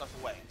gets himself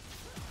away.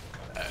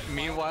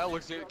 Meanwhile,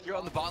 looks like here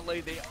on the bot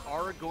lane, they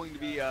are going to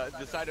be,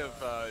 the side of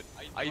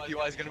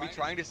IUPUI is going to be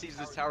trying to seize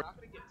this tower.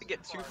 To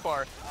get too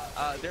far,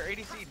 their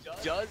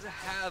ADC does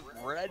have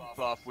red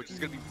buff, which is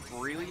going to be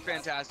really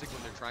fantastic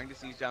when they're trying to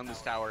siege down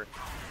this tower.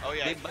 Oh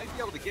yeah, they might be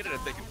able to get it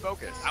if they can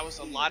focus. That was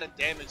a lot of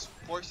damage,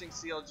 forcing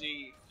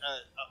CLG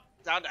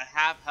down to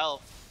half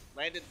health.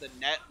 Landed the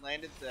net,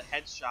 landed the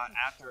headshot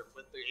after it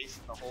with the ace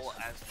in the hole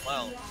as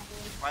well.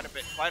 Quite a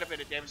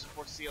bit of damage to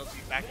force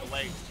CLG back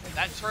away.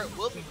 That turret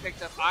will be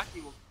picked up.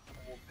 Aki will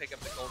pick up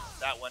the gold for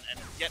that one. And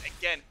yet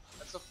again,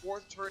 that's the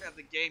 4th turret of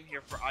the game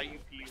here for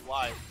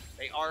IUPUI.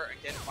 They are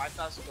again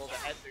 5,000 gold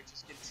ahead. They're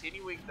just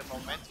continuing the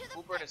momentum.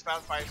 Coolbird has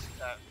found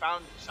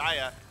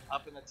Shia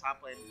up in the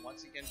top lane,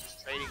 once again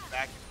just trading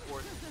back and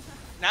forth.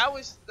 Now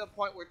is the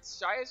point where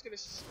Shia is going to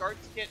start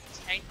to get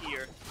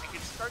tankier and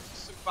can start to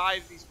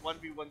survive these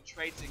 1v1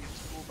 trades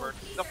against Coolbird.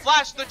 The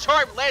flash, the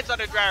charm lands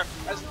on a Dreyer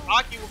as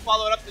Aki will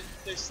follow it up.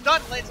 The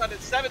stun lands on it,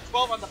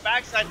 7-12 on the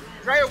backside.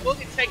 Dreyer will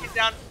get taken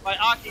down by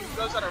Aki, who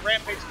goes on a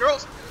rampage.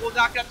 Girls will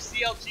knock up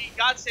CLG.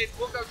 God Save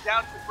will go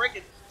down to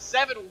Bricken.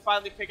 7 will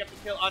finally pick up the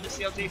kill onto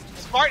CLG.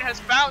 Spartan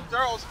has found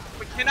Durls,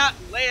 but cannot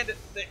land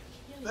the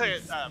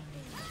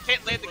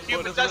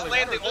cube, but does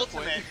land the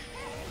ultimate.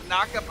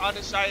 Knock up onto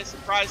Shia's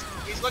surprise.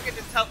 He's looking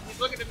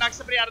to knock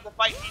somebody out of the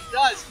fight. He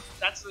does.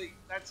 That's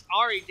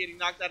Ari getting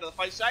knocked out of the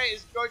fight. Shia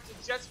is going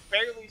to just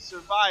barely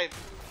survive.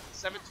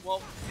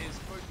 7-12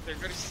 they're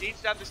going to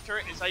siege down this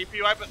turret. It's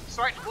IUPUI, but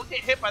Spartan will get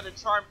hit by the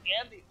charm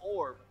and the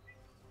orb.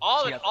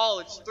 All in all,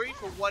 it's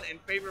 3-for-1 in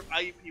favor of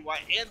IUPUI,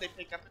 and they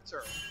pick up the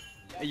turret.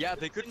 Yeah,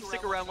 they couldn't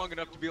stick around long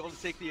enough to be able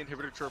to take the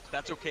inhibitor turret, but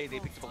that's okay. They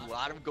picked up a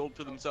lot of gold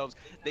for themselves.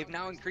 They've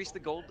now increased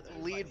the gold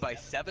lead by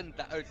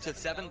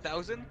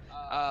 7,000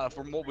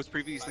 from what was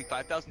previously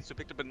 5,000, so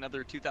picked up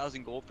another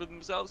 2,000 gold for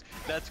themselves.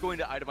 That's going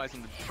to itemize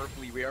them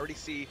perfectly. We already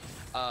see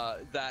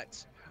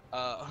that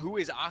who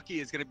is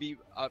Aki is going to be,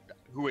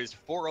 who is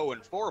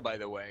 4-0-4 by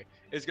the way,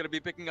 is going to be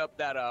picking up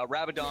that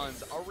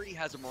Rabadon's already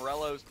has a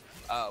Morello's,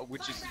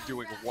 which is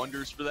doing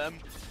wonders for them.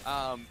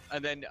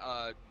 And then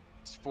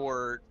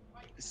for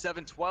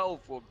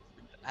 7-12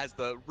 has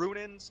the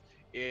Runins.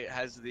 It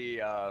has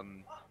the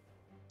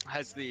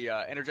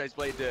Energized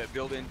Blade to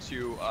build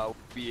into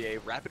be a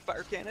rapid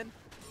fire cannon.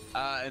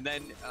 And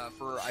then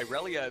for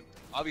Irelia,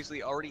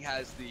 obviously already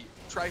has the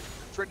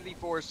Trinity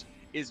Force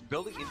is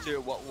building into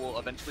what will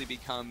eventually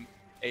become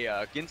a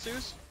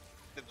Ginsu's.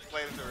 The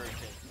Blade of the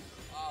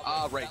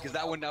Rune. Right, because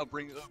that one now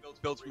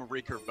builds from a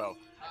recurve bow.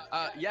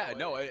 Yeah,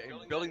 no,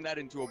 building that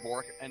into a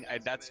Bork, and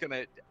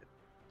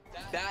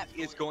that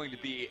is going to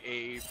be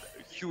a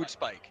huge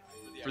spike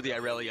for the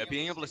Irelia.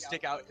 Being able to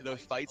stick out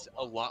those fights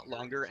a lot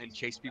longer and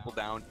chase people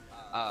down,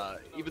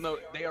 even though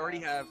they already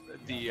have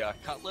the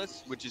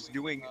Cutlass, which is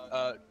doing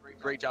a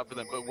great job for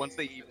them, but once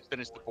they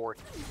finish the Bork,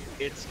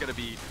 it's going to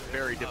be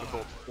very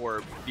difficult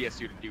for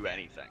BSU to do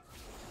anything.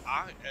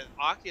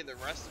 Aki and the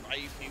rest of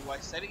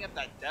IUPUI setting up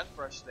that Death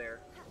Rush there,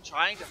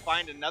 trying to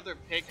find another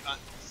pick to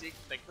see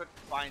if they couldn't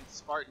find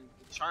Spartan.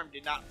 The charm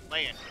did not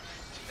land.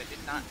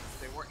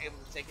 They weren't able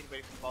to take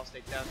anybody from Ball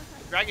State down.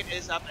 The Dragon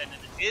is up, and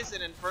it is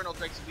an Infernal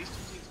Drake, so these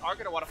two teams are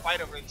going to want to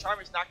fight over it. The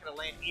charm is not going to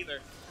land either.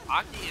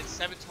 Aki and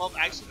 7-12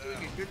 actually doing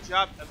a good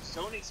job of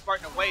zoning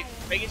Spartan away,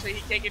 making sure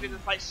he can't get into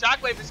the fight.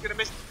 Shockwave is going to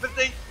miss, but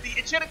the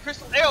Enchanted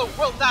Crystal Arrow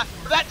will not.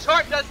 But that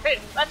charm does hit.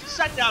 That's a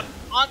shutdown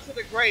onto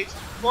the Graves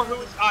for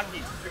who is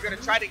Aki. They're going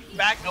to try to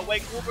back away.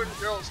 Coolbird and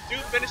Girls do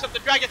finish up the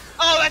Dragon.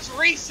 Oh, that's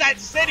Reset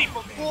City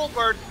from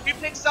Coolbird. He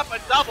picks up a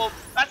double.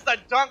 That's the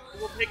dunk.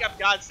 Will pick up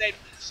God Save.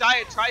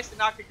 Shia tries to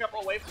knock a couple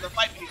away from the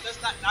fight, but he does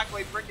not knock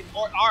away Bricken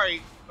or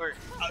Ari, or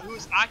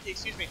who's Aki,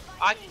 excuse me.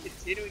 Aki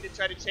continuing to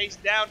try to chase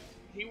down.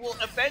 He will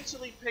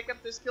eventually pick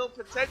up this kill,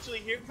 potentially.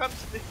 Here comes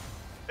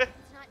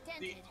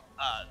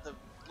the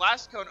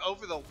blast cone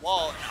over the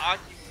wall, and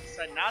Aki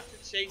decided not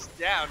to chase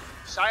down.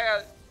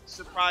 Shia,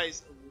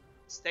 surprise,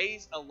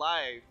 stays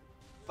alive.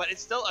 But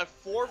it's still a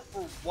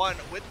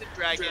 4-for-1 with the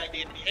dragon,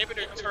 the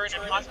inhibitor turret,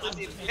 and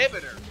possibly the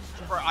inhibitor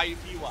for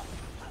IUPUI.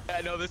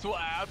 Yeah, no, this will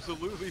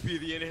absolutely be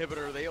the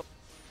inhibitor. They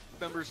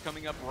members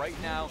coming up right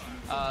now,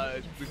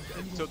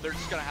 so they're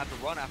just gonna have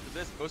to run after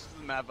this. Most of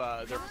them have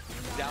they're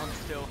down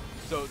still,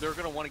 so they're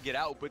gonna want to get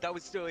out. But that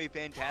was still a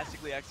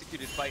fantastically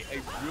executed fight,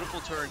 a beautiful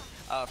turn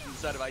from the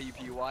side of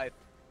IUPUI,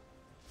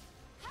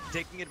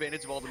 taking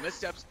advantage of all the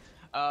missteps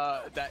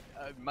that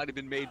might have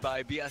been made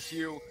by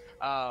BSU.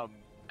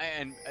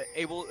 And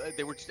they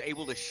were just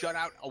able to shut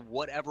out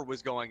whatever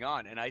was going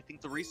on. And I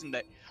think the reason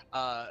that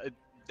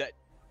that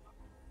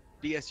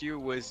BSU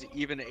was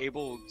even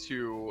able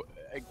to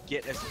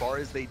get as far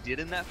as they did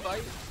in that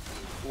fight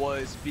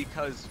was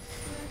because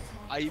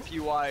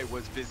IUPUI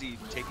was busy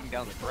taking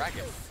down the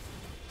dragon.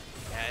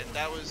 And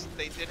that was,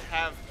 they did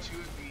have two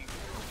of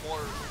the more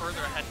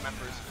further ahead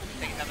members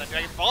taking down the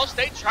dragon. Ball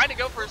State trying to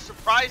go for a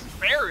surprise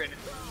Baron.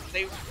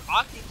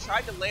 Aki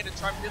tried to land a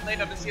charm, did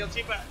land on the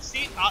CLG, but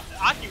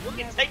Aki will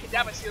get taken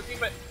down by CLG,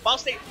 but Ball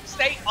State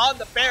stay on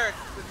the Baron.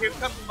 But here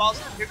comes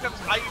here comes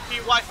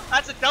IUPUI.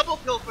 That's a double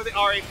kill for the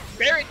RA.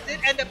 Baron did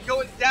end up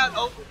going down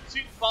over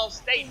to Ball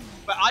State,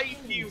 but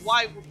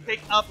IUPUI will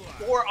pick up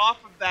 4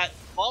 off of that.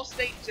 Ball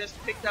State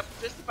just picked up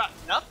just about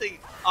nothing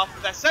off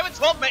of that.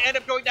 7-12 may end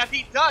up going down.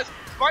 He does.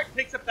 Spartan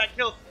picks up that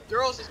kill.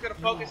 Duros is going to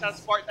focus on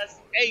Spartan. That's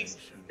the ace.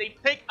 They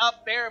pick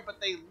up Baron,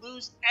 but they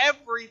lose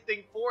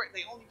everything for it.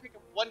 They only pick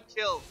up 1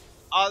 kill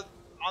on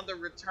the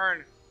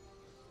return.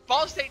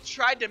 Ball State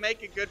tried to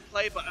make a good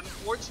play, but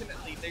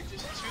unfortunately, they're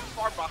just too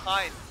far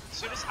behind. As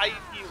soon as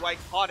IUPUI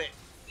caught it,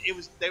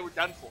 they were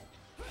done for.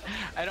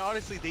 And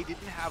honestly, they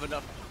didn't have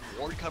enough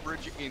ward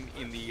coverage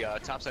in the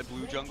topside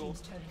blue jungle.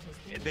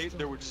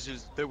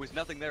 There was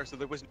nothing there, so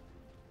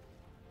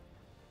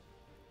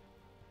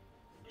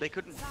they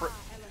couldn't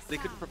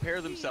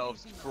prepare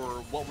themselves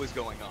for what was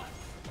going on.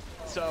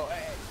 So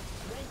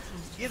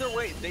either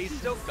way, they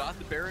still got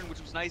the Baron,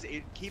 which was nice.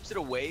 It keeps it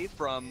away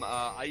from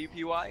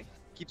IUPUI,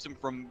 keeps them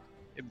from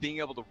being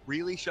able to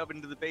really shove it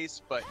into the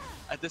base. But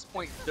at this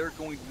point, they're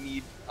going to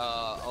need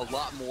a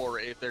lot more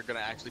if they're going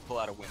to actually pull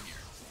out a win here.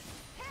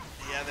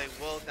 Yeah, they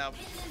will. Now,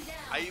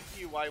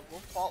 IUPUI will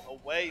fall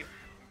away and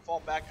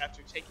fall back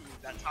after taking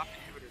that top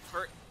inhibitor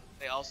turret.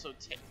 They also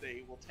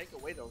they will take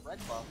away the red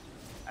buff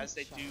as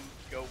they do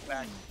go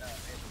back and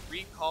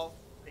recall,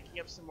 picking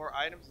up some more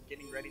items and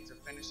getting ready to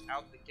finish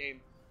out the game.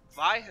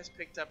 Vi has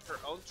picked up her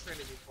own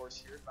Trinity Force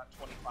here about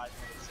 25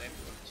 minutes in.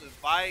 So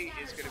Vi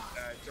is going to,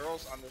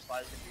 Duros on this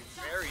Vi is going to be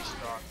very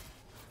strong.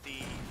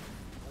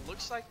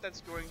 Looks like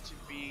that's going to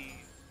be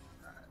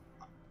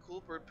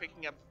Coolbird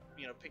picking up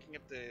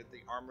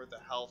the armor, the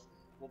health,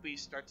 will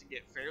start to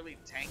get fairly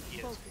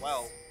tanky as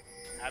well.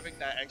 Having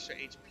that extra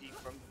HP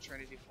from the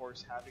Trinity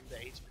Force, having the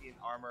HP and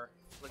armor,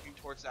 looking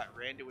towards that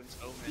Randuin's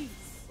Omen,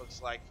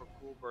 looks like for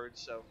Coolbird.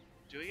 So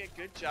doing a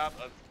good job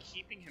of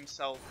keeping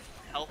himself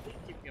healthy,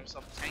 keeping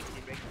himself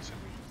tanky, making sure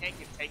that he can't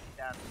get taken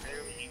down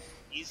fairly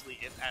easily,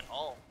 if at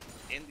all,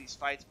 in these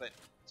fights. But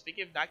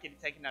speaking of not getting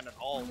taken down at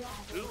all,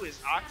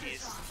 Aki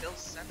is still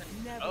 7-0,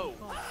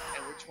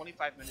 and we're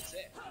 25 minutes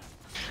in.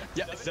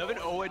 Yeah,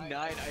 7-0 and 9,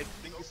 I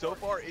think so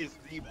far is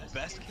the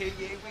best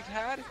KDA we've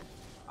had.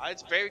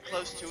 It's very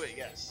close to it,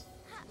 yes.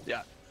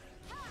 Yeah.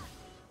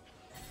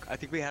 I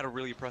think we had a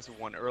really impressive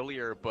one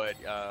earlier, but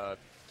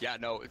yeah,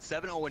 no,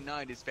 7-0 and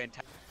 9 is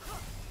fantastic.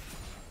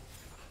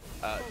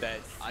 That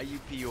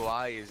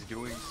IUPUI is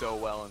doing so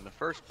well in the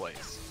first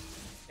place.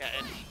 Yeah,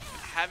 and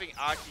having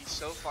Aki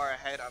so far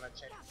ahead on a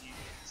chain,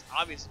 he's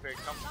obviously very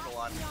comfortable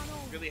on,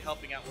 really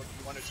helping out what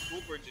he wanted.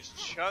 Coolbird just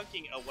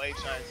chunking away,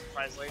 trying to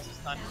surprise laser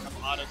stun, a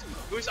couple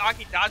autos.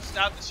 Aki dodged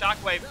out the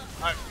shockwave.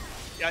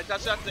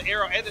 Dodged out the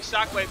arrow and the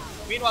shockwave.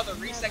 Meanwhile, the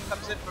reset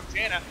comes in from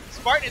Janna.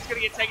 Spartan is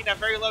going to get taken down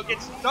very low,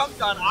 gets dunked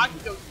on. Aki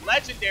goes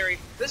legendary.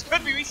 This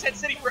could be Reset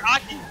City for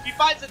Aki. He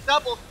finds a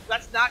double.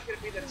 That's not going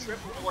to be the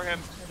triple for him.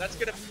 That's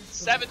going to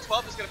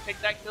 7-12 is going to pick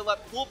that kill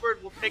up.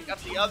 Coolbird will pick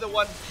up the other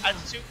one.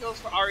 That's 2 kills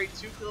for Ari,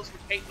 2 kills for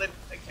Caitlyn,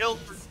 a kill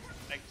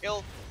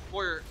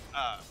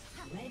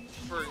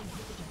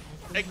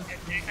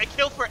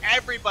for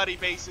everybody,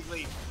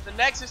 basically. The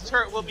Nexus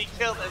turret will be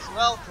killed as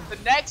well. The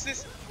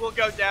Nexus will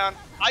go down.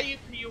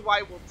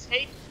 IUPUI will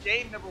take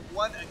game number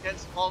 1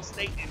 against Ball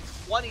State in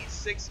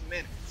 26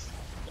 minutes.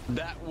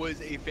 That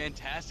was a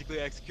fantastically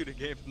executed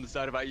game from the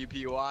side of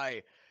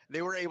IUPUI.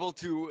 They were able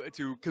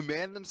to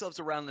command themselves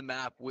around the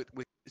map with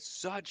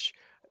such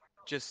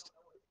just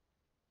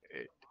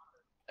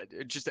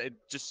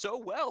so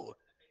well.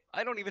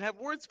 I don't even have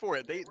words for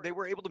it. They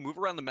were able to move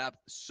around the map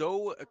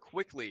so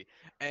quickly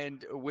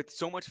and with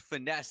so much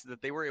finesse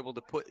that they were able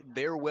to put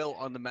their will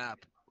on the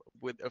map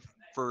without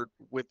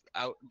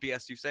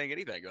BSU saying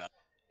anything about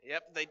it.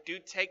 Yep, they do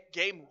take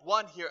game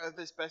 1 here of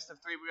this best of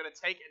 3. We're going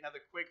to take another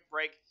quick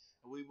break,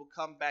 and we will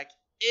come back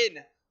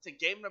in to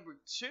game number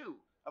 2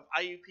 of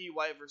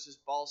IUPUI versus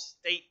Ball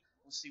State.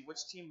 We'll see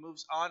which team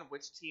moves on,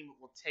 which team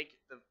will take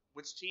the,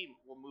 which team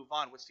will move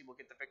on, which team will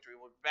get the victory.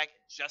 We'll be back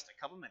in just a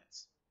couple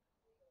minutes.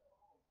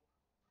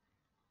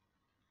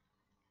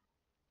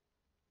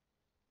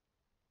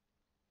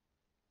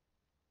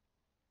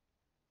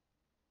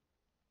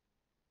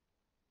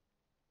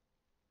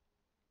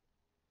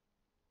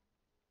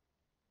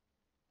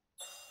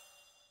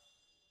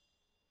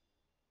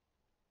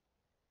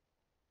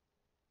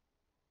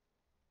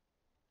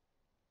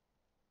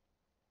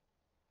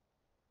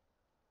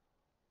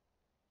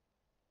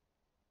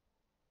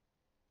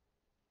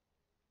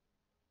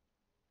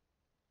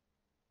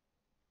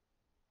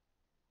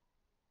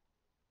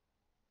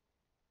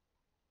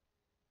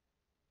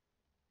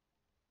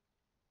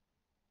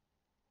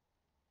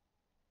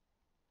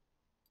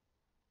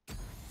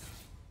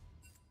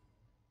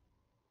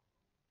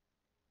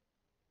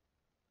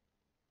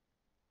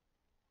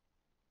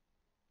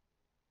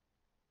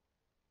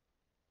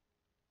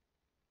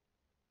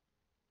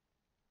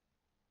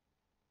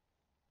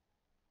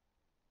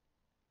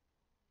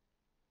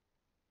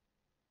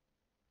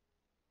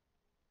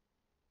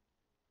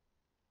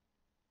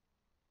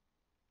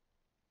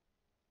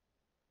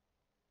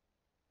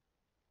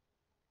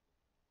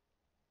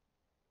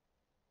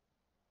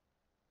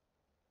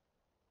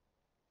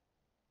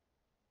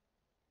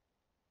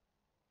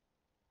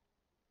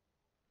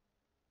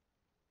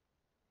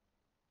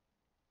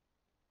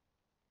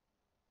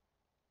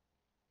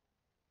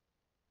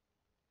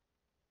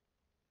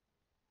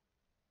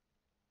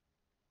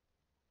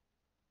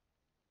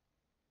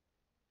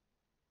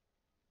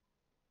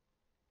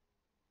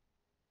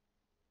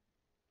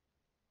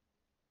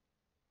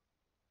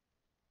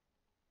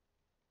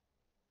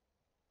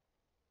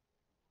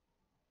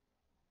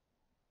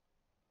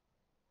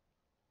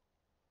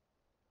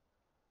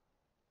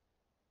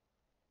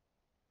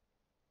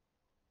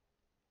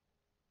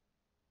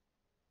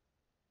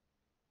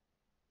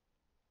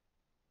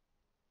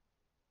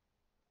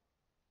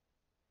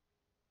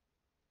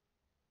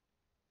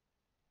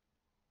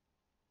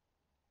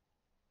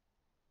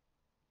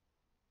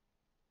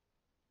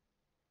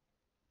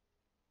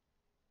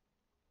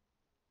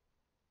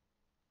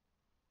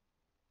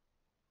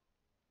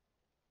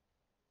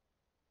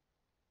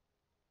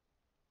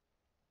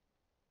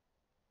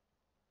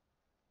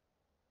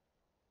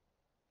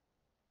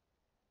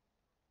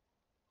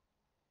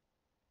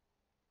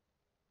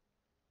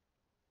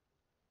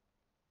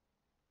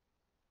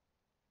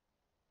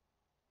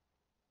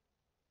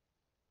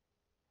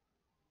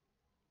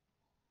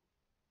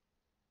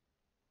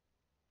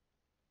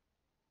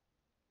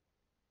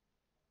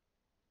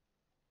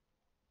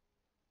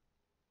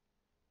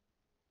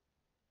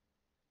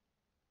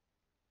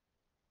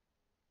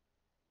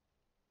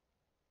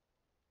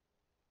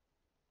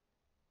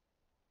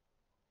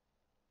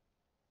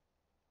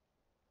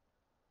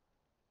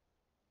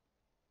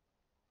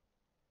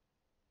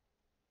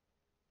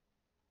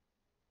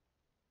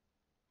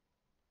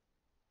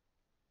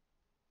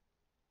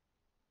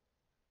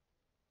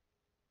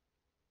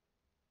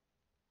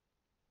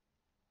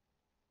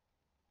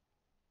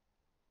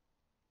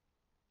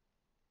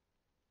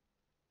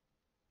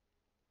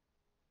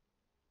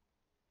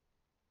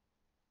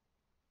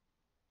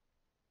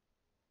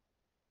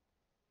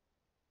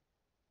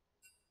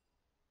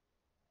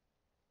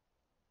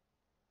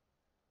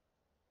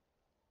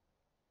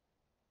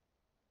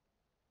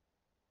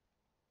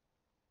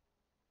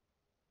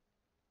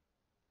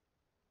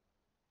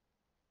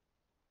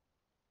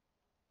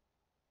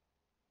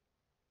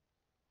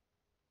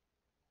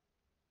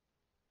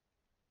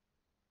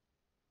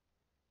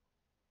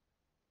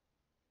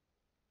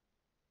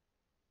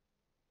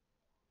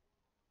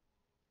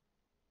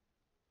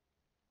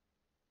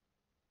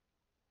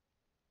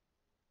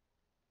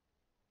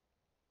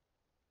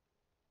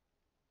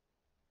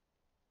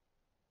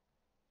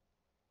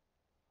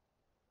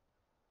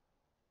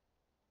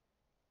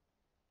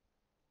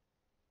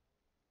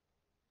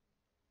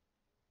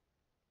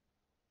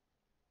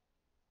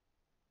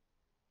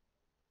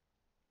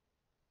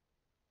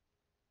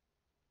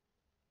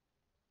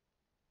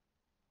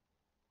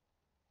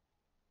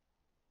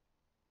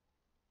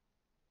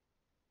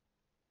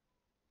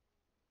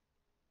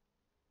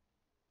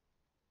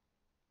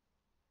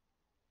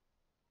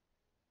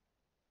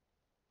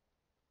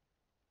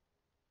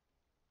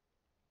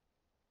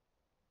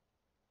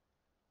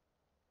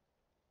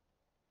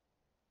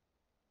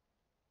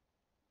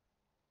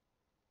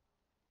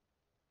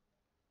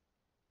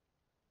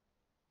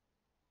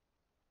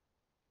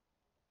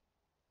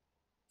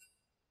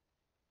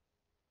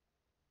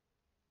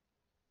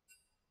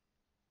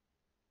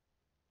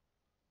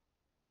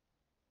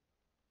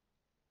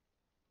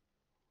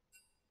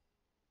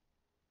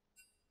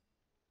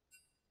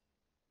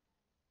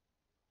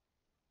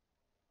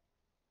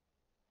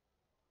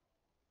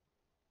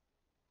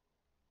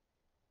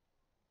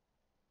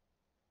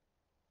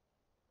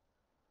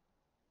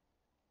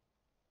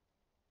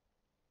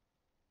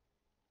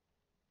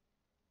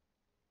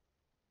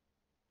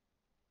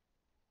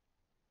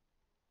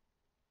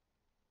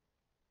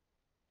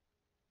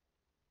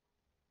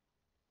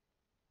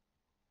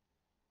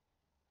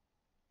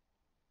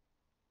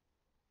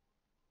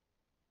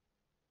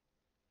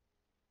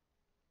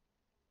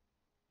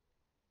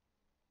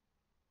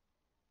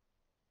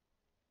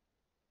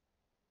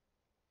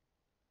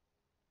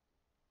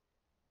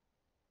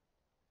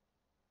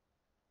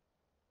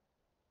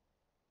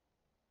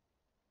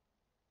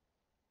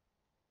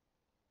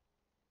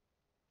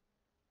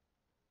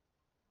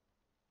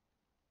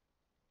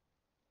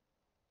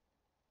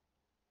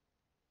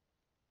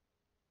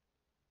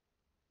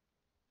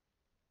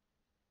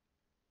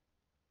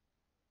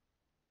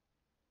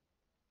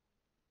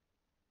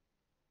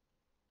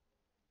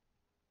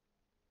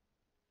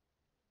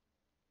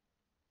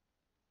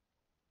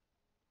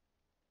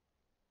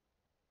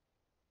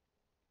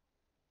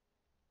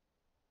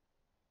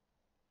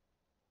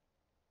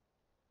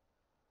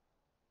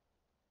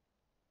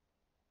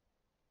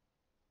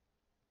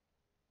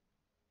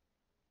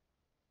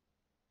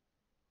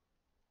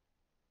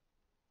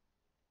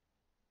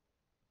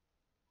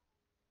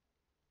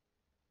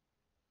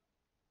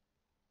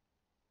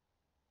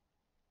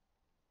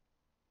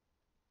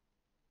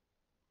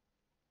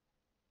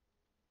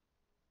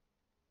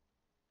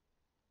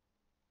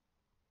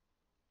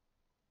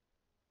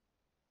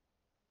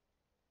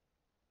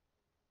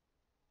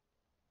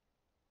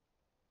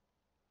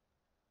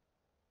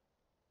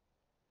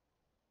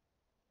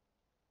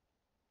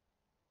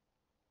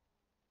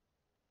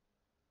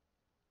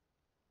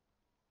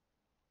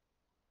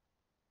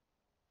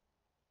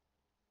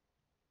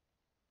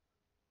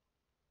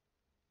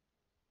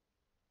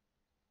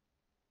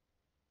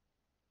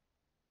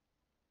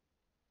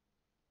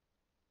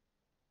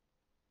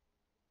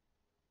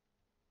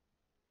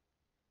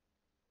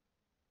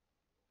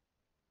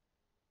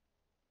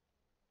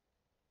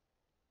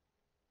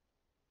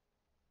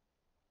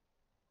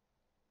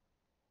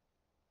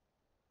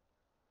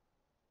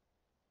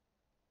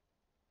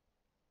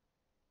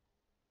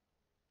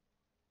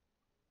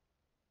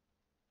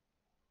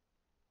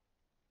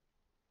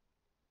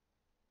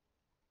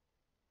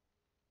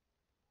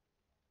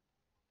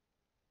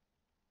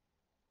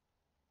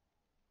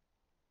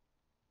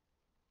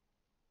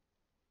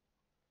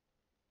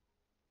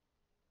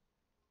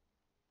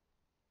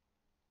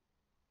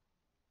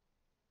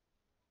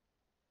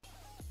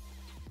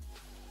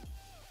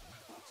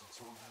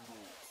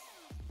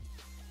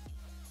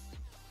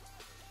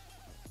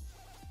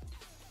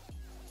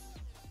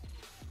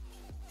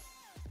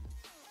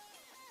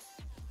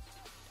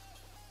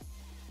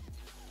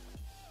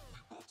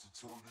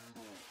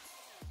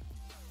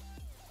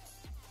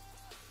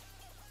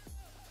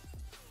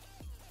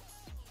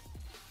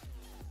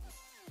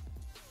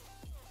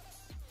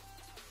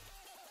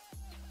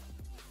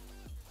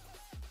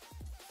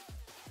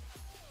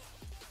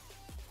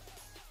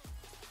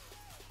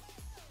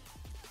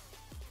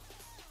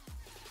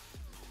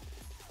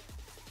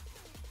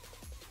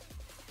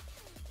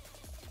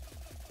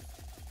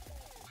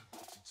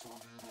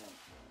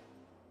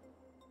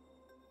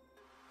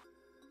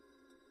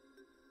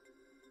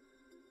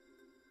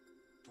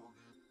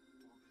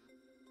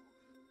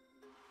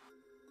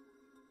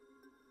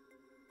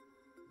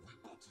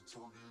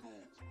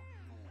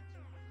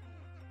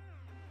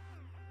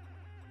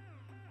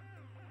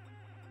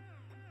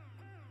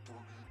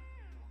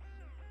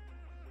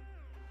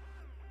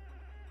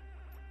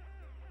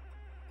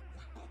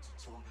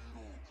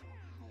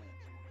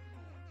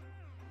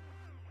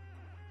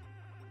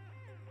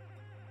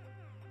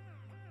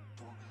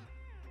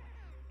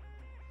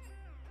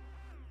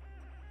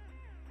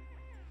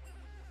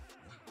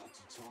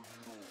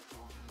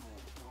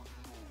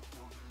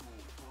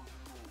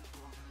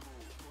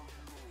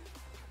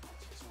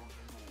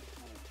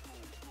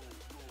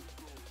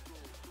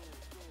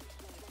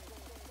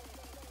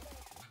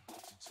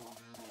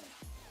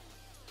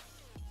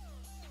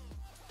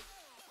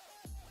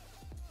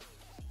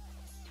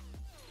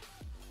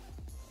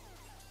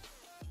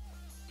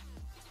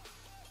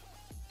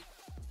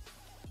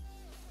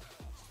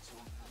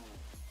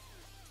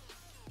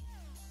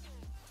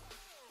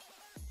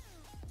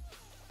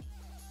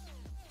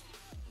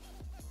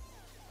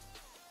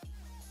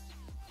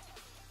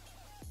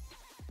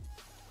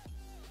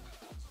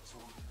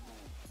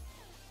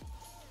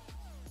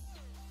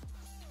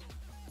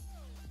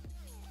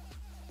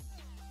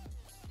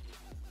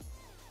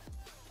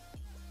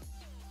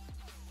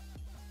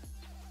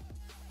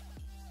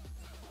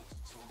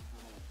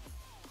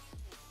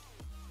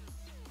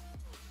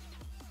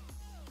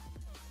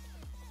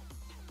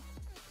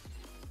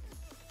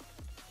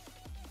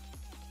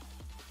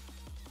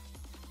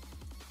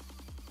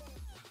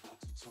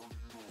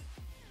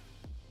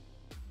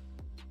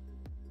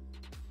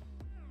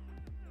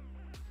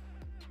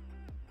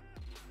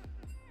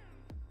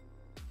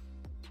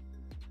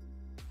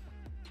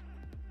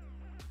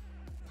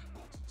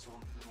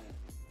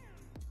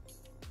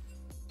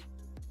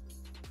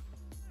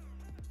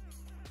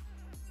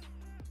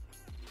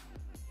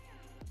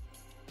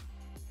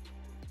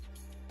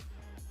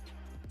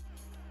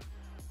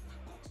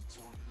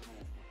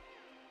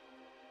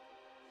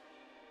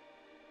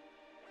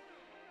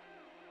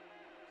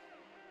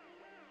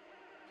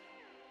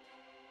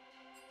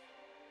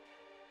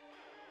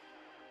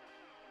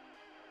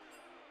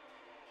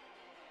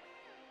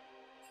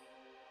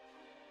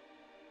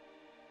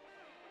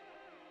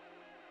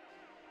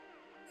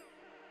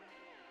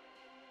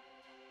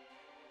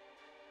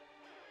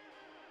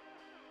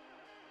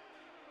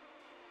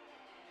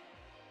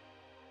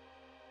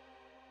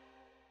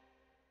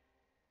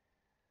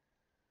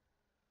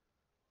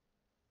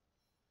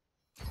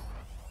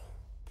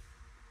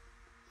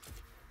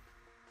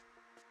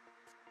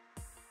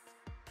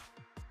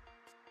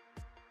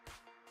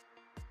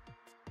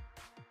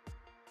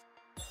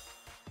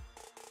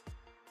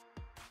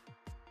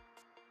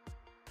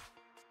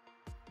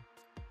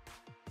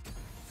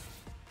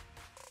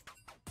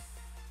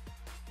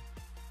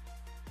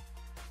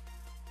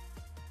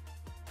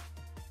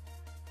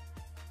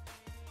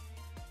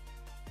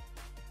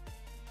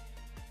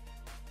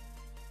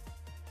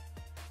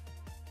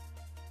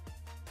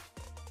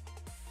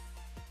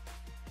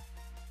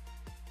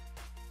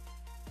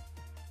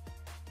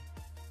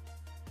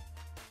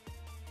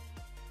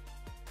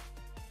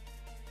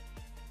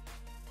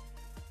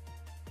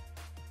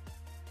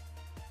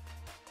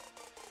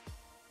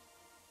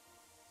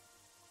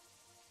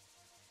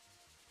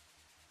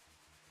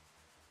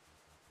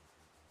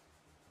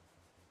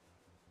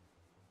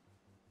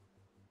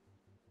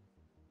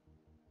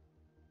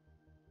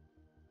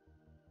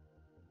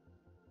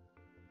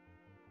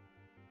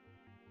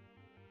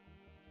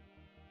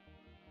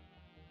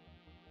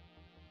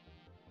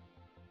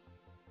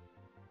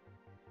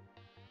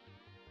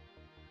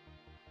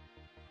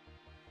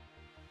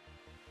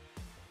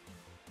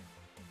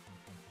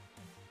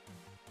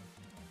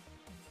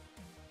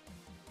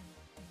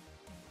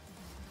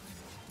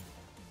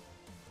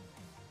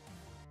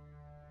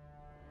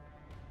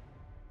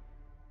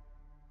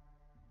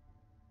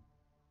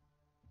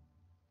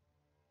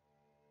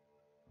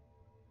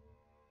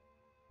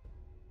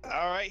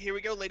 All right, here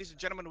we go, ladies and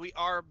gentlemen. We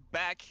are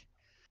back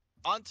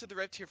onto the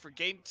Rift here for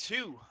Game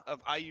 2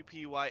 of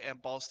IUPUI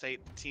and Ball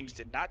State. The teams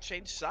did not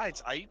change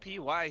sides.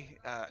 IUPUI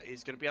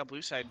is going to be on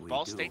blue side.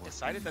 Ball State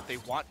decided that they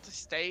want to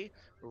stay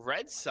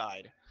red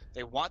side.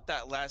 They want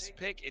that last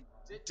pick. It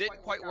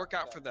didn't quite work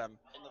out for them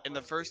in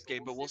the first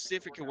game, but we'll see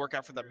if it can work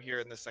out for them here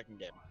in the second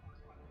game.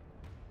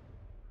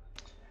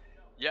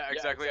 Yeah,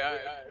 exactly.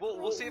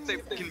 We'll see if they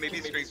can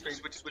maybe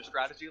switch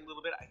strategy a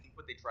little bit. I think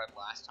what they tried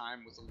last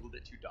time was a little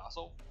bit too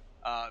docile.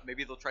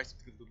 Maybe they'll try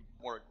something a little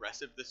bit more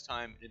aggressive this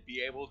time and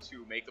be able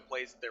to make the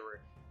plays that they were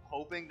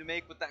hoping to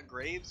make with that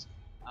Graves.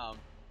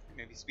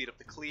 Maybe speed up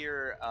the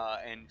clear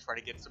and try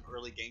to get some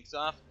early ganks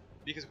off.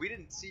 Because we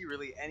didn't see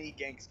really any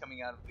ganks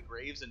coming out of the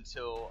Graves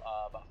until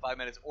about 5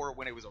 minutes, or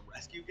when it was a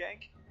rescue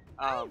gank.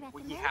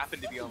 When he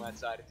happened to be on that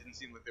side, it didn't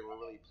seem like they were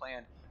really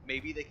planned.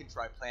 Maybe they can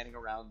try planning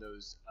around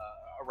those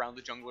around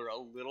the jungler a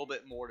little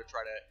bit more to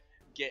try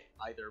to get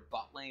either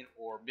bot lane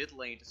or mid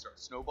lane to start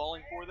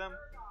snowballing for them,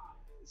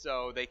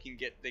 so they can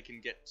get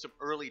some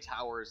early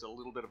towers, a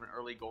little bit of an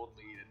early gold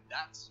lead, and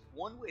that's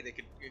one way they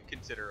could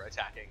consider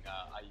attacking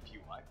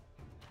IUPUI.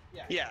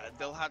 Yeah,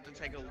 they'll have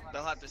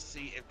to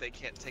see if they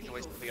can't take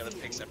away some of the other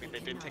picks. I mean, they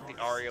did take the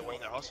Aria away.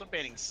 They're also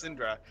banning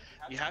Syndra.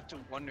 You have to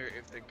wonder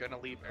if they're gonna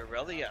leave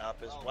Irelia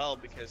up as well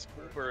because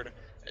Coolbird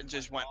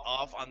just went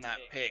off on that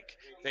pick.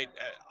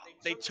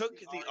 They took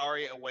the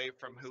Aria away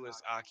from who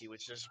is Aki,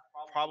 which is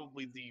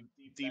probably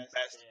the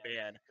best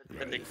ban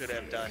that they could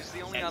have done. Because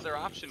the only And other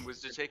option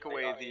was to take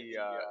away the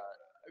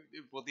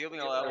well, the only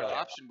other Irelia.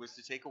 option was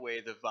to take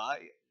away the Vi.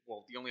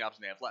 Well, the only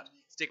option they have left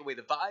is to take away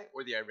the Vi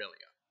or the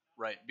Irelia,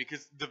 right?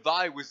 Because the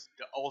Vi was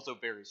also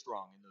very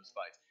strong in those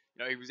fights.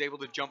 You know, he was able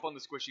to jump on the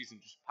squishies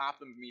and just pop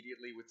them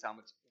immediately with how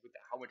much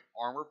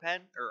armor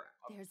pen or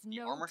There's the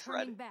no armor shred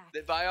turning back.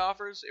 that Vi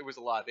offers. It was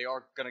a lot. They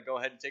are gonna go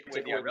ahead and take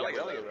away the Irelia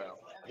though.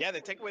 Yeah,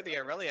 they take away the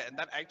Irelia, and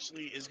that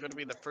actually is going to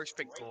be the first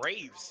pick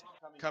Graves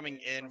coming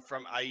in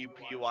from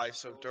IUPUI.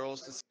 So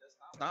Durls does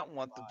not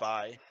want the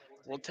buy.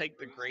 We'll take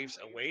the Graves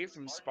away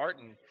from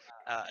Spartan.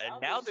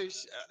 And now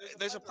there's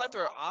a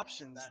plethora of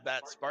options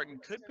that Spartan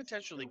could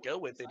potentially go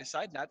with. They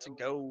decide not to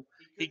go.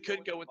 He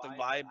could go with the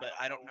Vi, but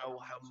I don't know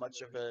how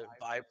much of a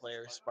Vi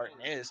player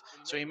Spartan is.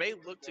 So he may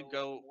look to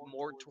go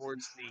more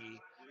towards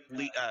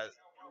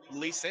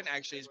Lee Sin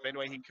actually has been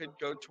away. He could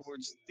go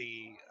towards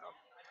the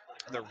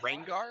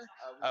Rengar.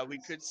 We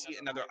could see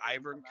another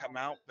Ivern come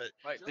out, but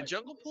Right. the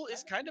jungle pool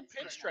is kind of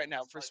pinched right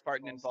now for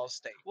Spartan and Ball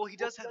State. Well, he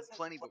does have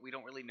plenty, but we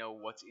don't really know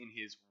what's in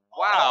his.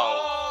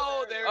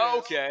 Oh, there it is.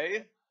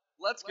 Okay,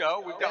 let's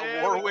go. We've got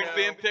There we Warwick go.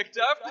 being picked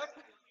up.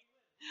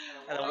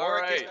 And All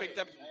Warwick is right. picked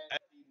up.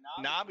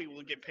 Nabi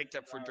will get picked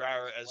up for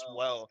Drower as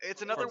well.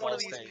 It's another for one of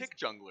Ball these State. pick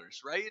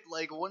junglers, right?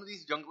 Like one of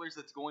these junglers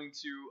that's going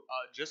to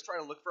just try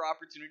to look for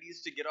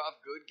opportunities to get off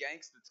good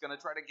ganks. That's going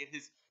to try to get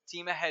his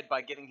team ahead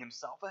by getting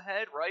himself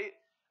ahead, right?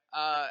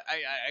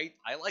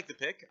 I like the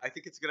pick. I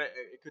think it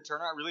could turn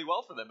out really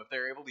well for them if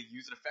they're able to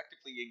use it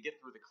effectively and get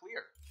through the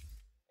clear.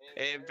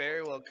 It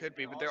very well could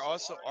be, but there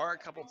also are a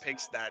couple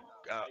picks that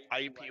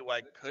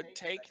IUPUI could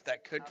take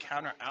that could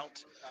counter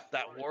out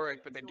that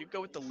Warwick, but they do go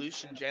with the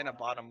Lucian Janna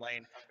bottom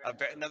lane,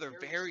 another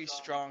very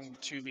strong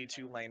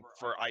 2v2 lane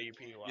for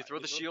IUPUI. You throw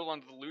the shield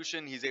onto the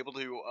Lucian, he's able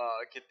to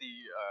get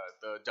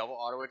the double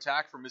auto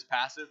attack from his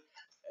passive.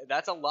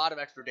 That's a lot of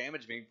extra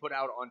damage being put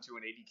out onto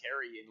an AD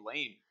carry in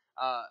lane.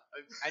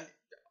 And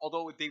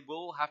although they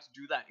will have to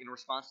do that in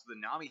response to the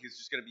Nami, who's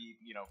just going to be,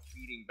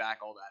 feeding back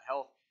all that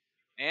health.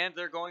 And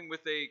they're going with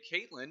a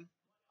Caitlyn,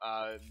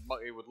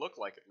 it would look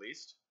like at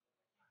least.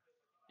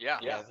 Yeah.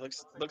 Yeah, it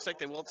looks like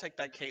they will take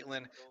that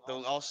Caitlyn.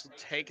 They'll also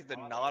take the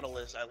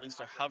Nautilus, at least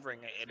they're hovering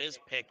it. It is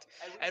picked.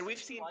 And we've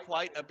seen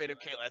quite a bit of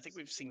Caitlyn. I think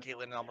we've seen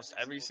Caitlyn in almost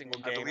every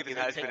single game. I believe it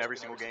either has been picked- every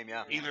single game,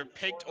 yeah. Either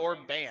picked or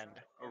banned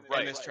in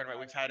Right. this tournament.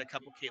 We've had a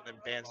couple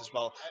Caitlyn bans as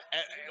well.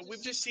 And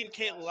we've just seen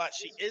Caitlyn a lot.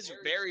 She is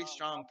very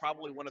strong,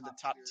 probably one of the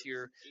top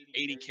tier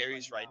 80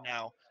 carries right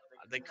now.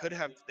 They could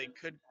have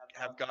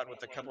gone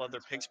with a couple other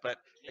picks, but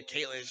the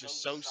Caitlyn is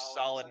just so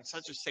solid and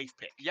such a safe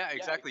pick. Yeah,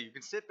 exactly. You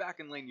can sit back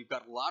in lane. You've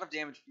got a lot of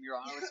damage from your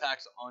auto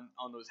attacks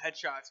on those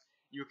headshots.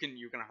 You can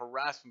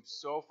harass from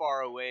so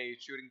far away,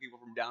 shooting people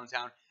from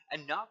downtown,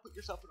 and not put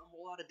yourself in a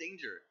whole lot of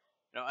danger.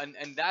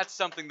 And that's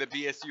something that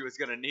BSU is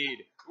going to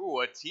need.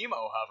 Ooh, a Teemo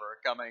hover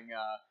coming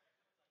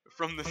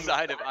from the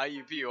side of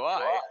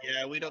IUPUI.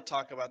 Yeah, we don't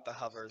talk about the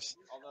hovers.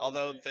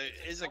 Although there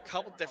is a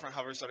couple different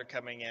hovers that are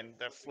coming in.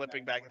 They're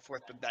flipping back and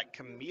forth, but that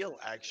Camille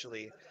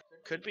actually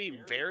could be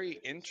very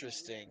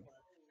interesting.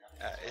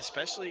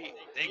 Especially,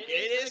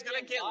 it is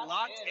going to get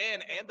locked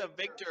in, and the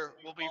Victor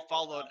will be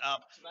followed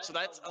up. So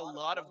that's a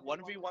lot of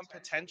 1v1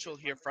 potential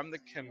here from the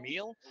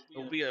Camille. It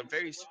will be a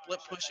very split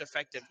push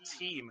effective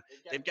team.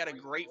 They've got a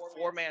great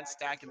 4-man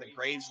stack in the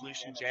Graves,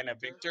 Lucian, Janna,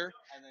 Victor,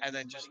 and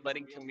then just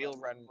letting Camille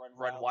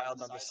run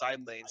wild on the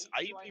side lanes.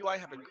 IUPUI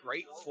have a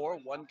great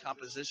 4-1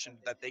 composition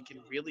that they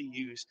can really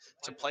use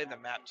to play the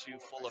map to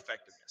full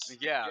effectiveness.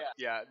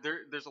 Yeah.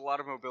 There's a lot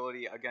of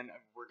mobility. Again,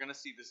 we're going to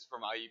see this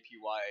from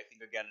IUPUI, I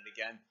think, again and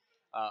again.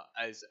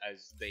 As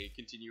they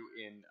continue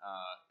in,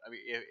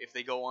 if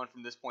they go on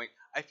from this point,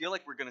 I feel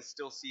like we're going to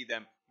still see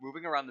them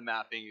moving around the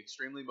map, being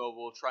extremely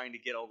mobile, trying to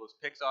get all those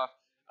picks off.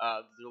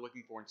 They're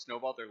looking for and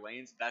snowball their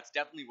lanes. That's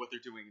definitely what they're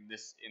doing in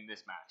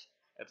this match,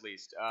 at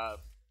least.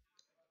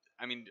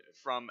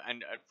 From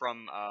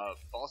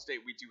Ball State,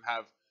 we do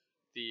have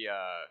the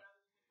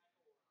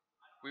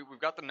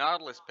we've got the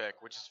Nautilus pick,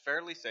 which is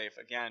fairly safe.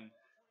 Again,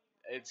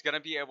 it's going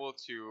to be able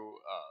to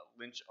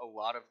lynch a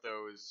lot of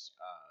those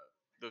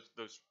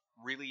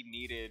really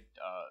needed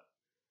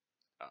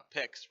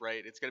picks,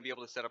 right? It's going to be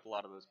able to set up a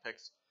lot of those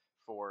picks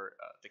for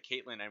the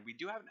Caitlyn, and we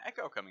do have an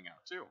Echo coming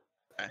out too.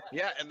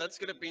 Yeah, and that's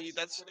gonna be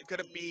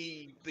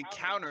the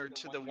counter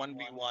to the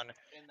 1v1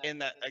 in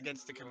that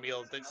against the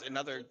Camille. That's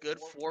another good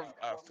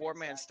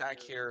 4-man stack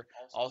here,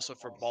 also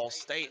for Ball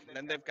State. And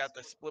then they've got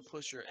the split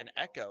pusher and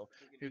Echo,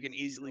 who can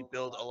easily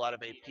build a lot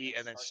of AP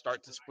and then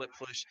start to split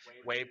push,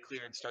 wave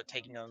clear, and start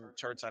taking on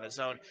turrets on his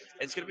own.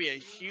 It's gonna be a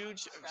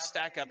huge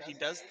stack up. He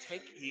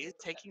is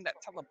taking that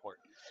teleport,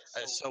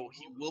 so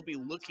he will be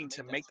looking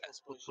to make that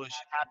split push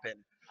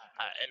happen.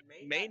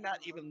 it may not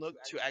even look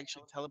to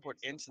actually teleport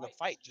into the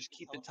fight. Just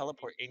keep the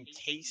teleport in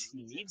case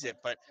he needs it,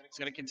 but it's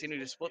going to continue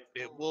to split.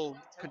 It will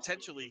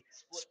potentially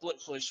split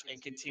push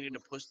and continue to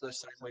push those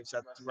sideways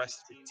up the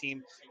rest of the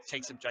team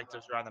takes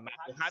objectives around the map.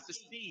 We'll have to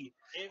see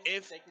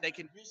if they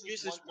can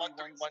use this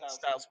 1-3-1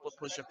 style split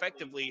push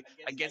effectively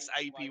against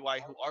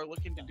IUPUI, who are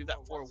looking to do that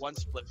 4-1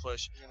 split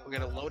push. We're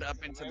going to load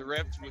up into the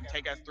Rift. We'll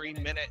take a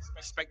 3-minute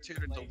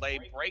spectator delay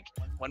break.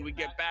 When we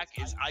get back,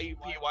 is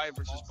IUPUI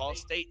versus Ball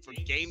State for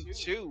game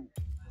 2.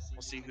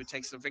 We'll see who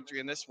takes the victory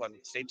in this one.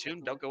 Stay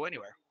tuned. Don't go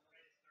anywhere.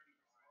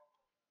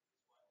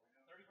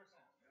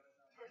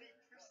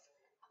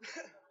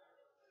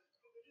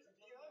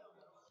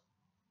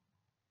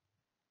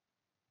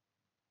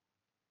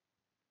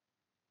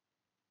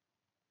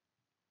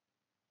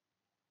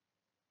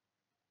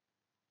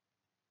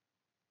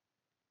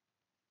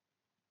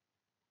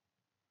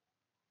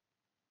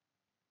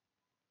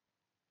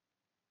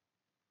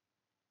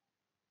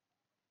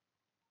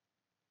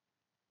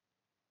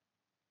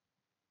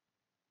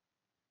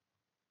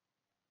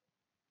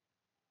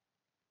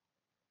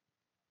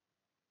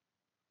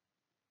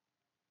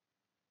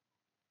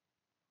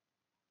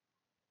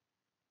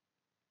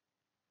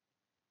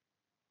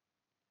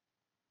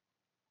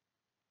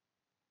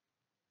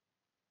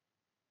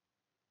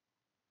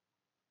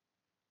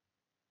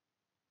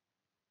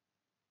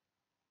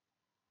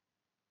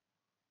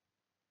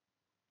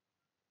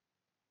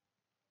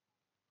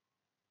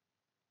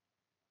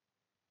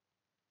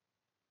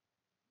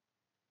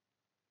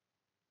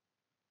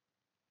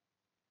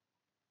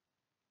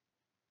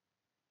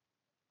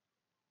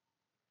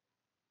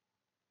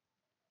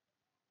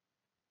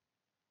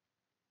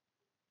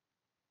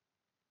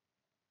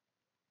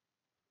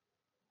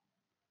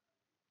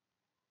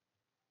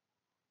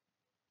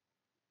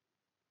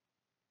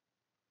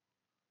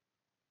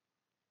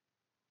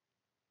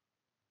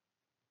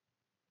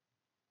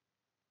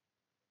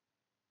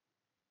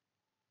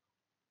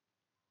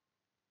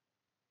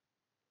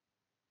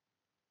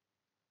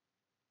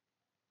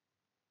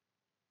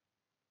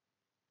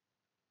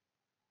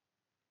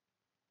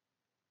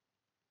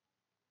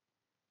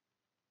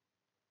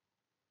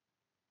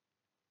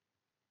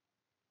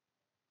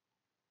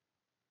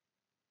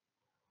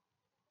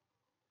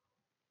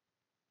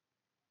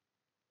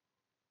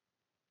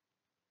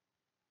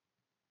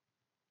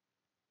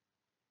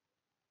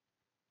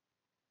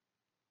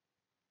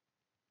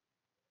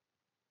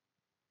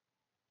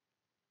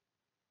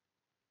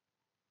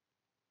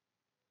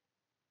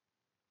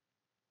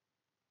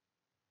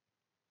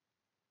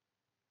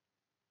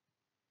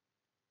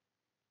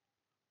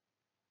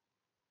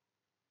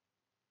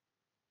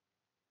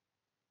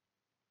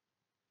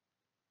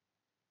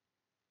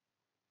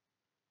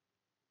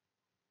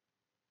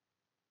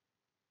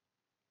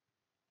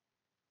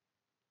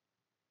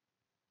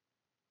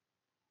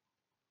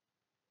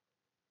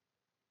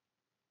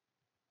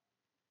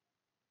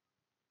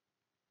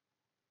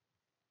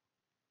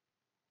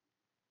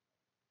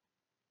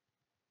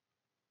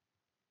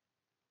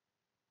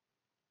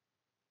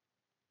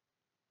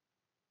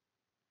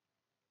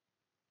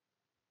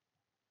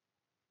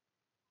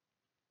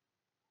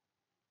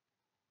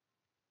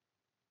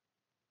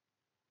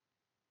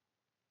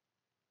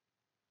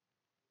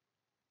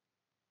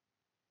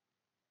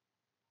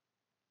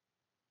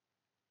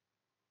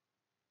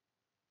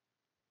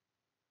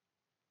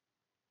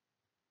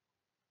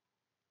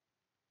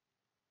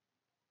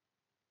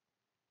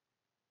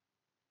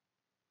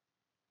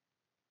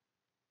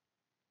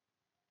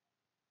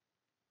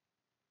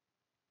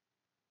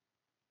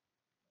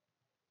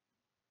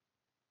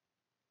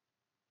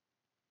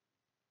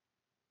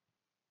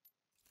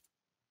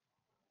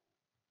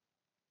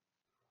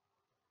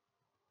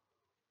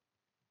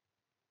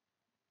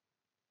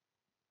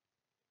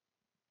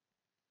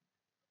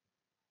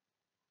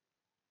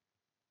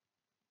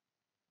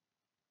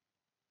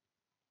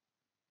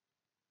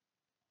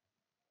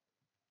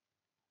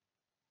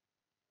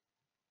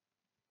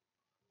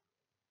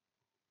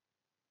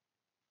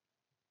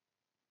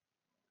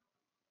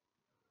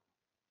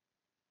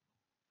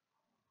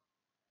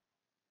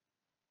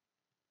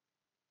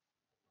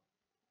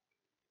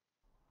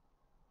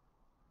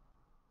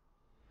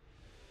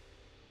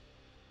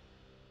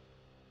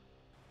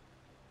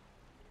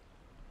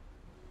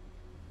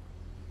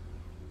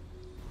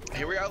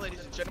 Here we are,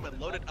 ladies and gentlemen,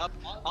 loaded up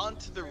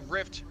onto the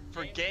Rift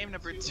for game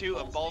number 2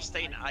 of Ball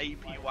State and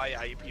IUPUI.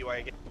 IUPUI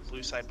against the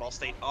blue side, Ball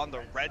State on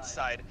the red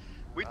side.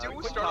 We do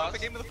Quick start off pause. the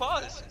game with a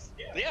pause.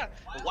 Yeah,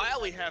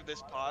 while we have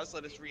this pause,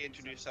 let us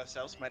reintroduce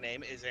ourselves. My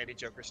name is Andy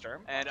Joker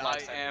Sturm. And I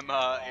alongside- am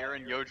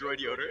Aaron Yodroid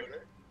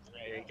Yoder.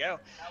 There you go.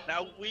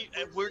 Now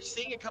we're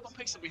seeing a couple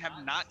picks that we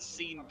have not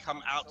seen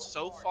come out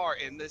so far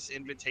in this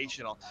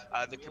invitational.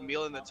 The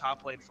Camille in the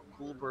top lane for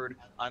Coolbird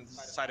on the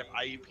side of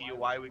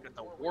IUPUI. We got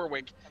the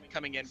Warwick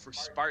coming in for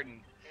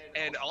Spartan.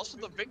 and also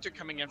the Victor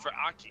coming in for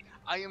Aki.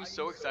 I am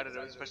so excited,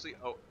 especially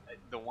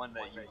the one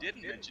that you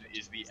didn't mention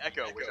is the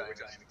Echo, which I'm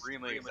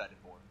extremely excited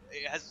for.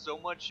 It has so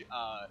much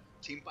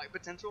team fight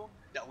potential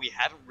that we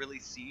haven't really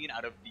seen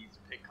out of these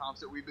pick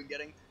comps that we've been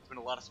getting. It's been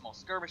a lot of small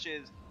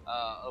skirmishes,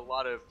 a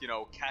lot of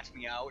catch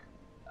me out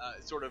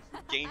sort of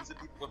games that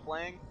people are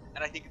playing,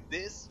 and I think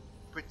this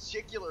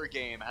particular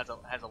game has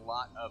a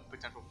lot of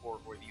potential for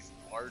these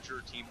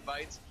larger team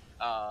fights.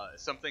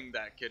 Something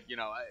that could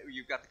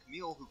you've got the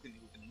Camille who can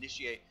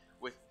initiate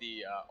with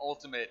the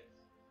ultimate.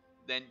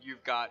 Then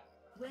you've got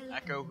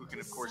Echo, who can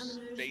of course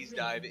phase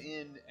dive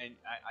in, and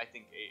I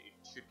think it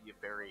should be a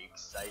very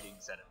exciting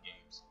set of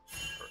games.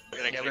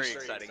 Very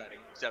exciting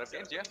set of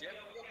games,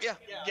 Yeah.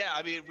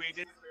 I mean,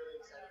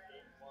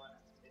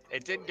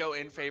 it did go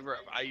in favor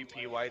of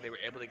IUPUI. They were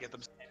able to get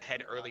them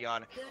ahead early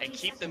on and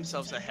keep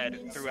themselves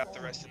ahead throughout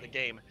the rest of the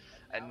game.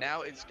 And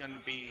now it's going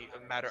to be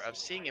a matter of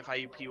seeing if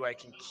IUPUI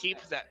can keep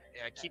that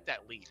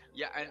lead.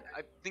 Yeah, and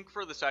I think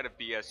for the side of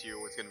BSU,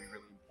 what's going to be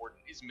really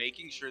important is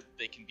making sure that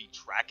they can be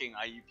tracking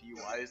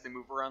IUPUI as they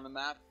move around the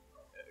map,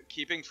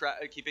 keeping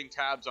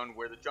tabs on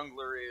where the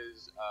jungler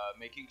is,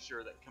 making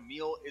sure that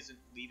Camille isn't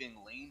leaving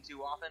lane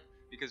too often,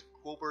 because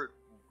Coolbert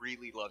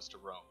really loves to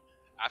roam.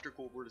 After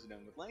Coolbert is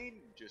done with lane,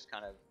 just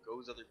kind of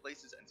goes other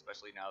places, and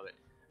especially now that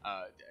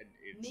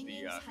it's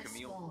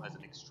Camille who has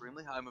an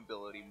extremely high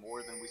mobility,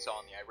 more than we saw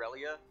in the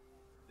Irelia.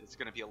 It's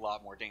going to be a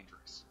lot more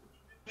dangerous.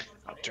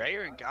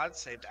 Dreyer and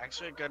Godsaved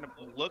actually are going to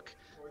look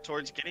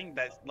towards getting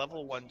that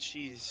level 1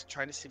 cheese,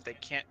 trying to see if they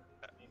can't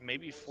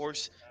maybe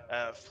force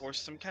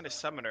some kind of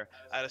summoner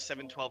out of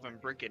 712 and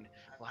Bricken.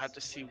 We'll have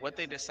to see what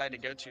they decide to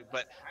go to,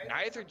 but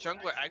neither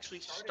jungler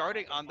actually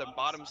starting on the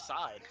bottom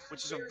side,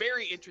 which is a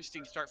very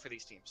interesting start for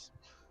these teams.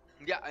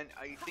 Yeah, and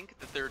I think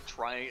that they're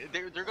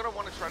going to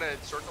want to try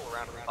to circle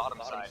around on the bottom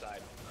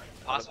side.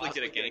 Possibly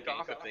get a gank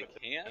off if they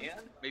can.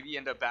 Maybe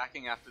end up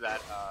backing after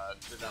that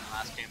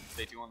last game that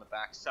they do on the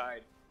back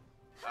side.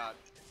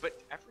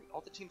 But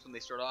all the teams when they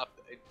start off,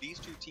 these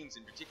two teams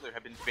in particular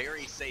have been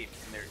very safe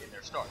in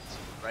their starts,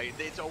 right?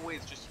 It's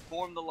always just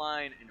form the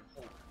line and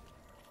hold.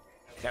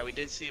 Yeah, we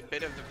did see a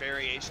bit of the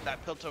variation.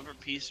 That Piltover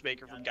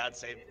Peacemaker from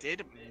Godsave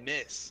did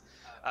miss.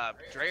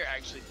 Dreyer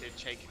actually did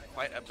take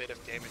quite a bit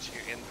of damage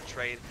here in the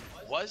trade.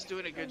 Was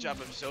doing a good job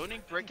of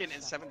zoning Bricken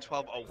and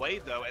 712 away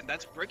though, and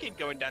that's Bricken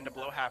going down to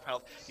below half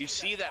health. You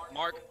see that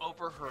mark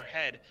over her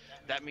head.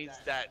 That means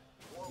that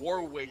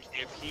Warwick,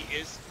 if he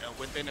is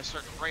within a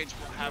certain range,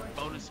 will have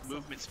bonus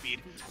movement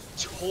speed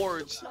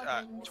towards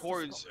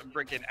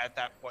Bricken at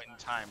that point in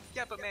time.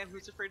 Yeah, but man,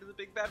 who's afraid of the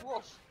big bad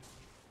wolf?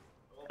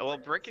 Well,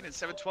 Bricken and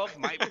 712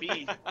 might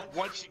be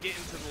once you get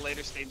into the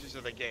later stages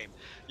of the game.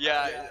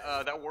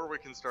 Yeah, that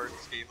Warwick can start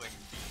scaling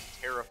and be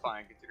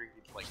terrifying, considering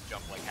he can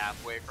jump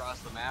halfway across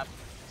the map.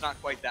 It's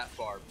not quite that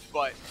far,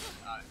 but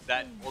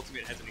that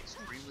ultimate has an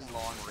extremely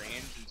long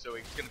range, and so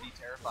it's going to be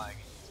terrifying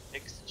in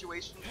these pick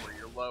situations where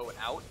you're low and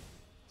out.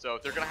 So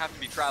they're going to have to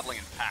be traveling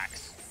in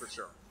packs, for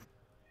sure.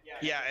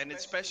 Yeah, and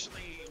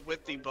especially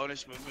with the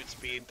bonus movement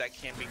speed that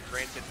can be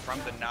granted from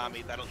the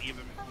Nami, that'll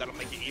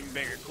make it even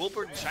bigger.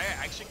 Coolbird and Shia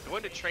actually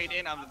going to trade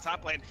in on the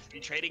top lane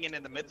and trading in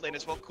the mid lane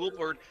as well.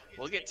 Coolbird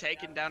will get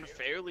taken down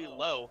fairly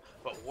low,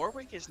 but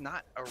Warwick is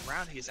not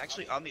around. He's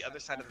actually on the other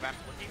side of the map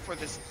looking for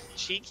this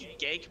cheeky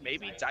gank,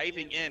 maybe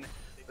diving in.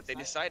 But he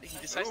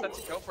decides not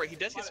to go for it. He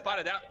does get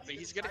spotted out, but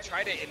he's going to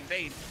try to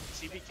invade,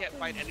 see if he can't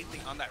find anything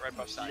on that red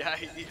buff side. Yeah,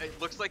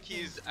 it looks like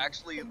he's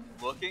actually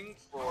looking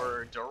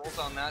for Durls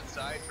on that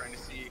side, trying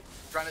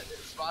to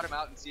spot him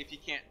out and see if he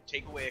can't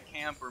take away a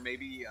camp or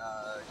maybe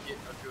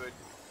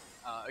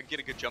get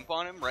a good jump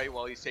on him right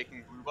while he's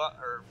taking blue buff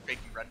or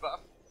taking red buff.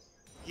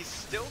 He's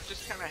still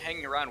just kind of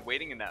hanging around,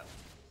 waiting in that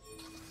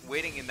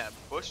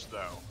bush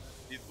though.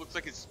 He looks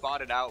like he's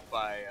spotted out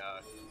by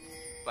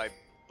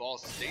Ball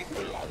State.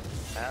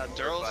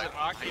 Durls and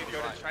Aki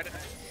go to try to,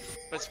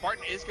 but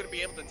Spartan is going to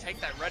be able to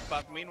take that red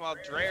buff. Meanwhile,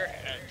 Dreyer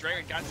and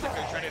Godsave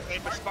are trying to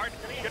invade, but Spartan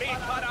going to get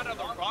caught out on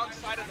the wrong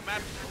side of the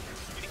map.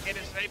 Get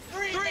his name.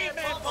 Three-man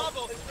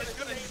bubble is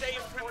going to save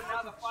him from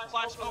the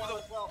flash over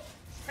the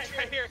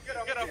Dreyer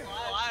going to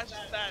flash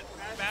that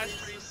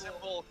mastery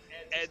symbol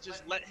and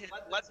just let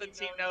the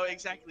team know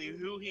exactly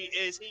who he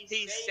is.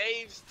 He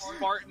saves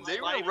Spartan's life.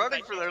 They were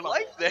running for their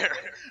life there.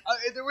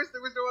 There was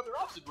no other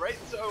option, right?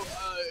 So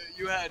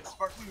you had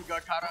Spartan who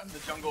got caught out in the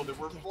jungle. There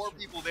were 4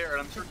 people there,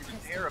 and I'm sure he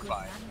was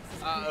terrified.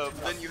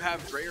 Then you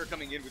have Dreyer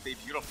coming in with a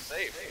beautiful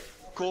save.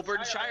 Coolbird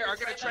and Shire are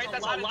going to trade.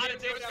 That's a lot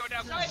of damage going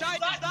down. Shire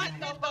does not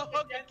know the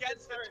hook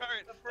against the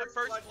turret. The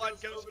first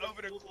blood goes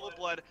over to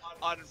Coolblood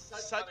on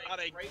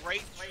a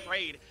great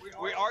trade.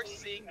 We are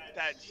seeing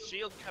that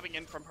shield coming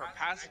in from her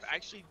passive,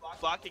 actually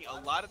blocking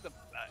a lot of the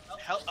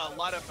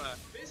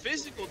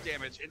physical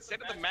damage instead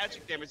of the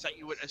magic damage that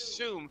you would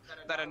assume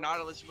that a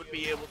Nautilus would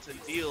be able to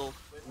deal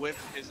with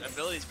his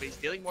abilities. But he's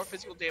dealing more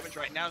physical damage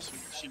right now, so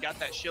she got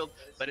that shield,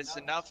 but it's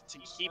enough to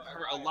keep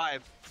her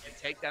alive and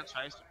take down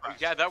Shire's surprise.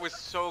 Yeah, that was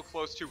so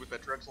close too with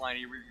that Dredge line.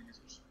 He was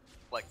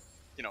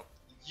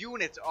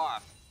units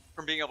off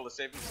from being able to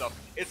save himself.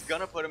 It's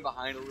gonna put him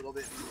behind a little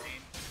bit in the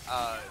lane.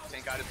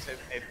 tank items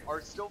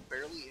are still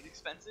fairly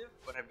inexpensive,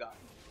 but have gotten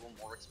a little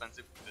more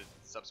expensive with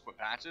the subsequent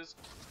patches.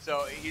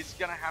 So he's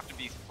gonna have to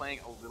be playing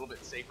a little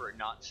bit safer and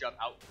not shove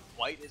out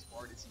quite as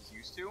hard as he's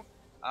used to.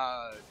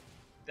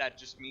 That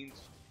just means,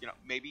 you know,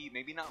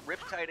 maybe not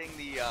riptighting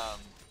the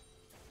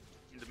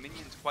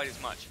minions quite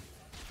as much.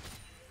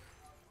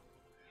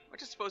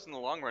 Which I suppose in the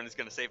long run is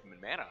going to save him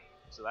in mana,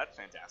 so that's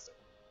fantastic.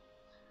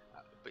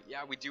 But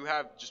yeah, we do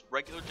have just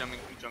regular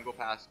jungle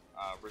pass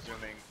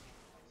resuming.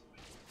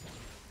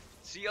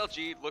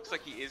 CLG looks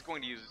like he is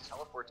going to use his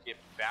teleport to get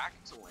back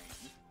to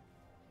lane,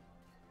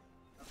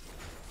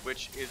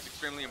 which is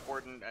extremely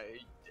important.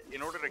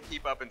 In order to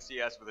keep up in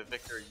CS with a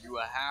Victor, you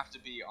have to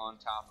be on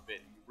top of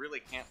it. You really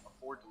can't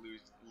afford to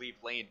leave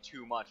lane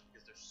too much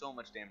because there's so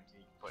much damage he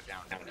can put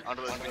down.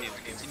 Under those minions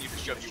to continue to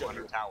shove you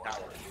under tower.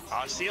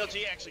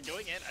 CLG actually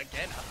going in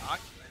again.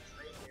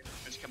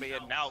 Is coming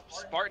in now.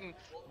 Spartan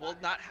will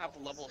not have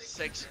level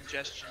 6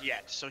 just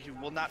yet, so he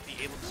will not be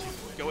able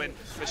to go in.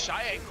 But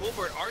Shia and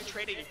Coolbert are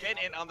trading again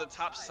in on the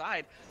top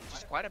side.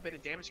 Just quite a bit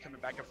of damage coming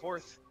back and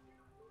forth.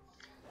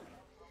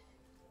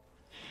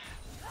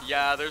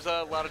 Yeah, there's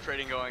a lot of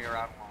trading going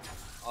around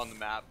on the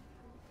map.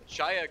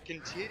 Shia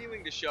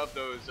continuing to shove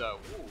those,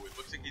 ooh, it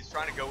looks like he's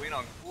trying to go in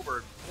on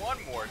Coolbert one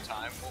more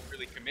time. Won't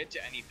really commit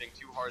to anything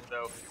too hard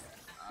though.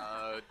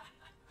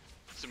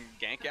 Some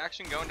gank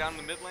action going down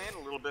the mid lane,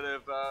 a little bit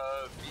of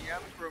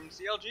VM from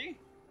CLG.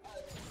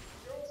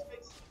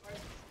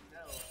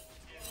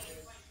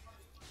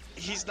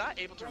 He's not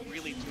able to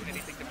really do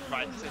anything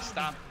to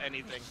stop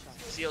anything.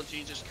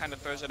 CLG just kind of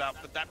throws it out,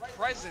 but that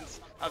presence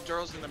of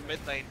Duros in the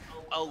mid lane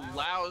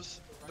allows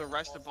the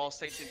rest of Ball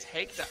State to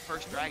take that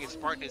first dragon.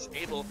 Spartan is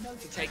able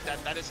to take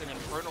that. That is an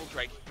Infernal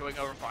Drake going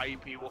over for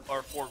IUP,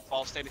 or for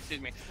Ball State,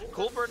 excuse me.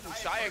 Coolbert and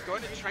Shia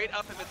going to trade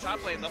up in the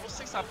top lane, level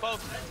 6 on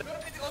both.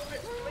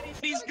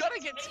 He's gonna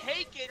get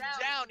taken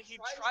down. He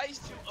tries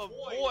to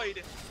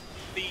avoid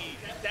the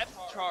depth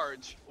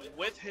charge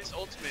with his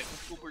ultimate,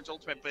 with Coolbert's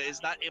ultimate, but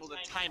is not able to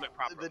time it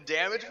properly. The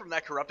damage from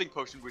that corrupting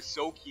potion was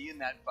so key in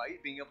that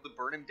fight, being able to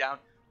burn him down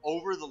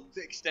over the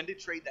extended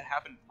trade that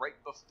happened right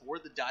before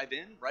the dive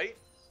in, right?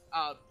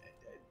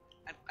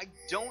 And I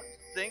don't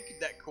think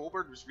that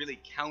Coolbert was really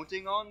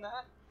counting on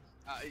that.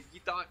 He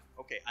thought,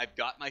 okay, I've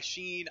got my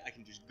Sheen, I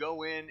can just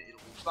go in, it'll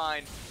be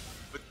fine.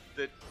 But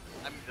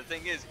the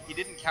thing is, he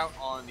didn't count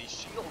on the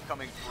shield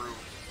coming through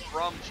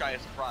from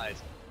Shia's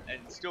Surprise and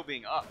still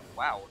being up.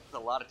 Wow,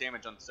 that's a lot of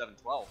damage on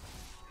 712.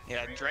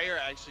 Yeah, Dreyer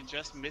actually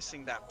just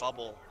missing that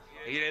bubble.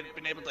 He hadn't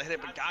been able to hit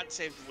it, but God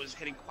Save was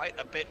hitting quite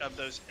a bit of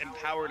those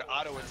empowered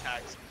auto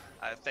attacks,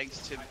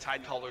 thanks to the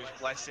Tidecaller's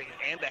blessing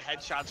and the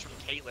headshots from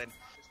Caitlyn,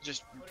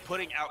 just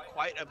putting out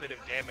quite a bit of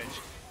damage,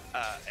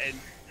 and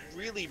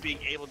really being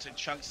able to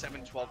chunk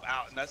 712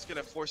 out, and that's going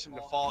to force him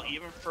to fall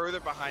even further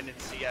behind in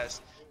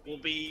CS. We'll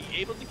be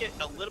able to get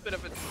a little bit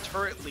of a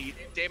turret lead,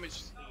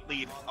 damage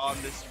lead on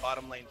this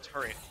bottom lane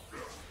turret.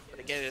 But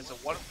again, it's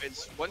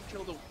one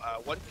kill to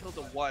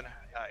one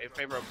in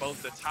favor of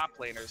both the top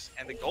laners,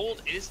 and the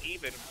gold is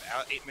even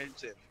 8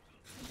 minutes in.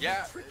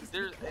 Yeah,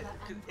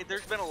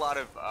 there's been a lot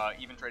of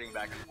even trading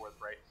back and forth,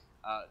 right?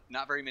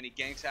 Not very many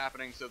ganks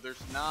happening, so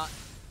there's not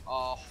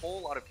a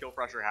whole lot of kill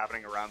pressure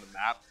happening around the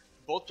map.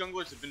 Both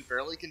junglers have been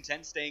fairly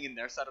content staying in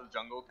their side of the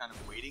jungle, kind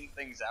of waiting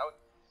things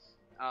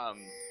out.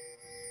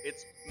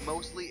 It's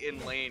mostly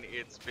in lane,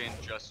 it's been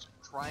just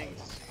trying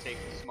to take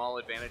small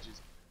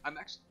advantages. I'm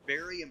actually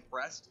very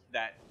impressed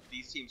that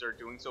these teams are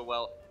doing so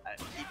well at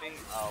keeping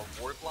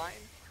a ward line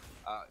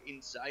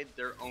inside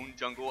their own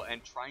jungle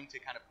and trying to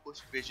kind of push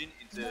vision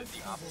into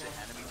the opposite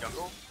enemy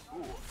jungle.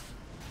 Ooh.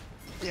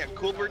 Yeah,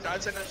 Coolbert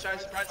dives in on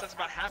Shia's Surprise, that's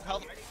about half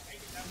health.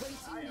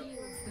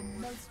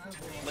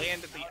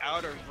 Land at the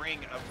outer ring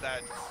of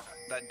that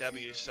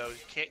W, so you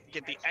can't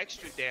get the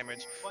extra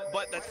damage,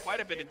 but that's quite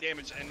a bit of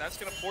damage, and that's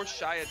going to force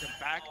Shia to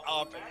back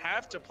up and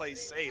have to play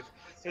safe.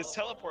 His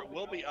teleport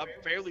will be up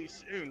fairly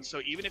soon,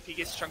 so even if he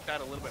gets chunked out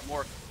a little bit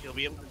more, he'll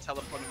be able to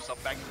teleport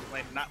himself back into the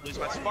lane and not lose.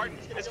 But Spartan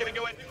is going to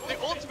go in. The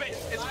ultimate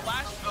is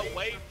flashed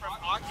away from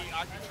Aki.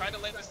 Aki trying to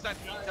land the stun.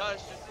 He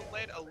does, just to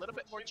land a little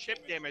bit more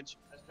chip damage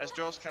as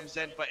Drills comes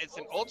in, but it's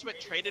an ultimate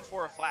traded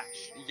for a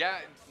flash. Yeah,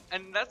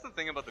 and that's the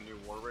thing about the new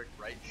Warwick,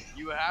 right?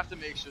 You have to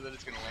make sure that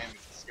it's going to land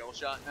with a skill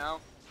shot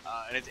now,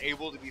 and it's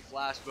able to be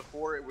flashed.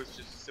 Before it was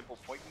just a simple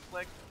point and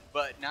click,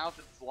 but now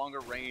that it's longer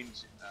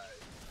range,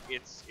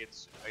 it's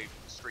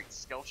a straight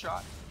skill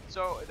shot.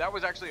 So that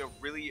was actually a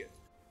really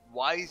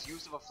wise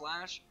use of a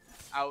flash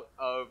out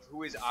of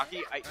who is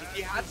Aki. If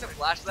he had to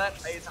flash that,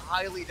 it's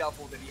highly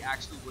doubtful that he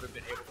actually would have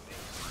been able to make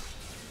it.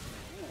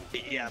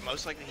 Yeah,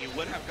 most likely he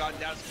would have gone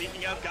down.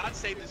 Speaking of, God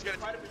Save is going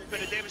to take a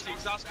bit of damage. The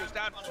exhaust goes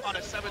down on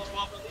a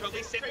 712 to at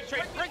least save the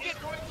trade. Bring it!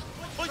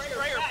 Push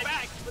Dreyer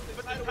back,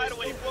 but the tidal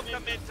wave will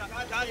come in.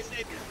 God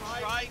Save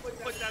trying to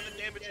put down the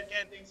damage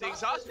again. The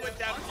exhaust went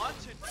down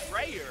onto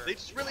Dreyer. They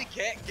just really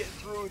can't get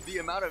through the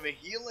amount of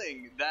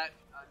healing that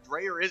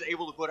Dreyer is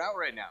able to put out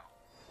right now.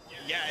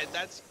 Yeah, and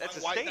that's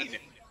insane.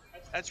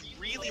 That's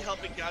really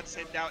helping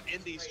Godsend out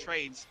in these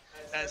trades.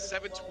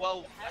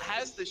 712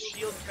 has the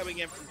shield coming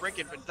in from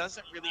Bricken, but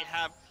doesn't really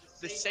have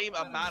the same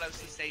amount of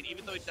sustain,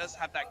 even though it does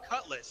have that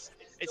cutlass.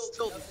 It's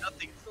still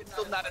nothing. It's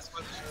still not as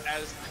much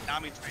as the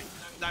Nami trade.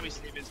 Nami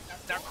save is.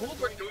 Now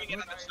Coolbert doing it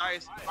on the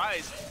Shire's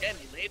Surprise, again,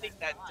 landing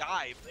that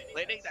dive,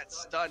 landing that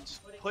stun,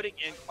 just putting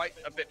in quite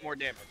a bit more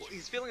damage. Well,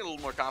 he's feeling a little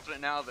more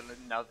confident now that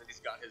he's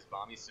got his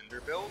Bomby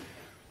Cinder build.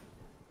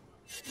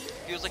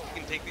 Feels like he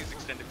can take these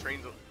extended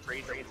trades a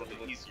little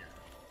bit easier.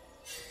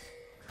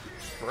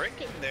 Brick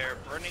in there,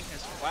 burning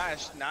his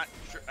flash,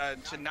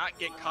 to not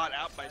get caught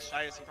out by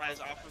Shire's Surprise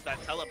off of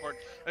that teleport.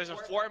 There's a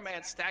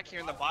 4-man stack here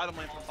in the bottom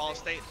lane for Ball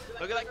State.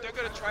 Looking like they're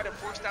going to try to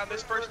force down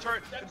this first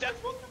turret.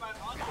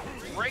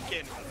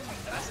 Brickin.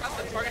 That's not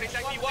the target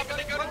exactly you want, but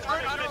they go to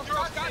turn on it.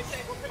 Duro's got it.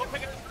 We'll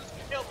pick up the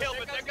first kill,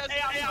 but there goes the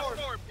Chaos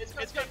Storm. It's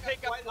going to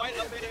pick up quite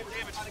a bit of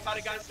damage. Thought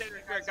it got saved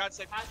fair.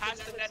 Godsend has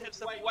to net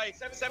himself away.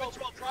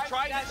 712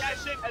 trying to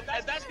dash in,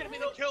 and that's going to be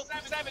the kill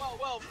from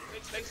 712.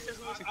 Thanks to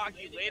who's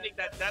Aki landing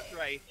that death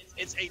ray.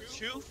 It's a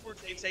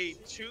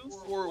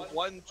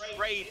 2-for-1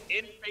 trade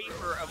in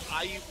favor of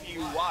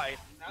IUPUI.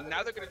 And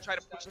now they're going to try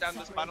to push down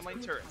this bottom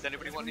lane turret. Does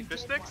anybody want any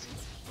fish sticks?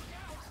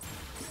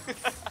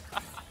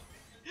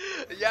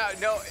 Yeah,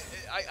 no,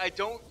 I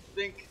don't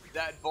think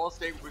that Ball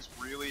State was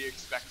really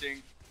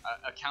expecting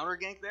a counter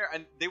gank there,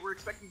 and they were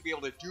expecting to be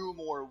able to do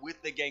more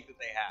with the gank that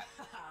they had.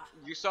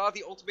 You saw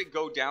the ultimate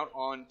go down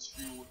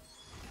onto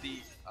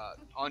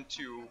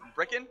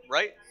Bricken,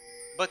 right?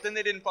 But then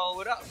they didn't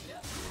follow it up.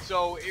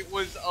 So it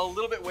was a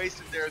little bit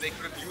wasted there. They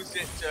could have used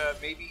it to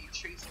maybe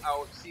chase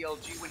out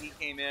CLG when he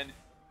came in,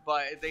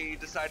 but they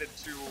decided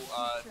to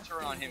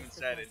turn on him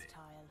instead.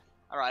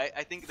 Alright,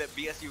 I think that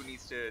BSU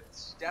needs to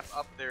step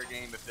up their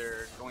game if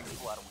they're going to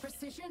pull out a win.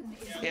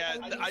 Yeah,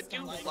 I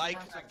do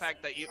like the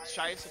fact that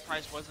Shire's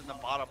Surprise was in the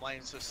bottom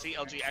lane, so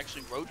CLG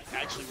actually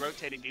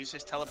rotated to use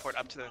his teleport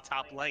up to the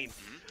top lane,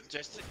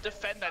 just to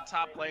defend that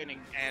top lane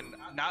and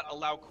not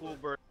allow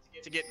Coolbird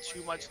to get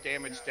too much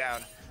damage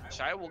down.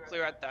 Shire will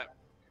clear out that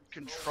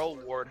control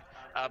ward,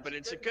 but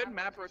it's a good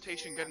map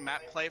rotation, good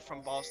map play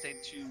from Ball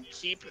State to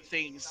keep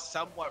things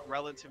somewhat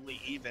relatively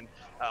even,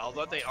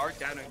 although they are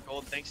down in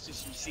gold thanks to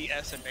some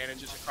CS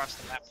advantages across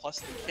the map, plus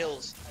the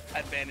kill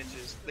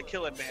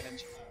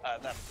advantage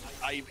that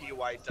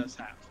IUPUI does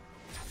have.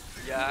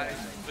 Yeah,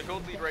 the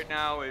gold lead right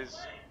now is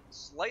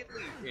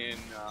slightly in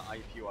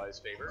IUPUI's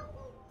favor.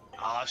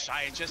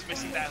 Shire just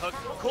missing that hook.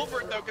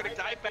 Coolbert though gonna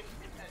dive back,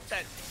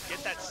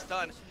 get that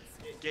stun,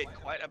 get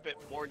quite a bit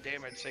more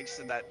damage thanks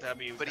to that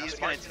W. But he's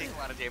going to take a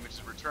lot of damage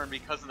in return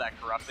because of that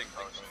corrupting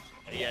potion.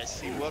 Yes,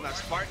 he will. Now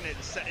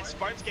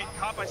Spartan's getting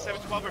caught by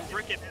 712 and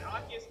Bricken.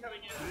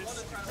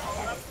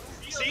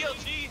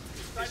 CLG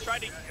is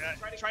trying to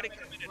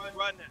come in and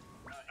run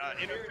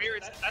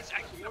interference. That's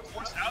actually going to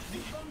force out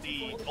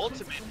the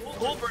ultimate.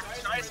 Coolbert and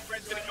Shire's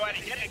Surprise going to go at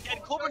it again.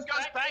 Coolbert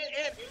goes back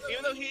in,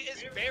 even though he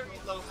is very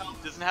low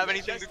health. Doesn't have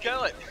anything to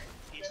kill it.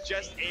 He's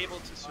just able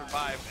to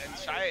survive, and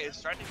Shire is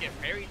starting to get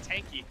very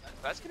tanky.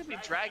 That's going to be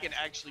Dragon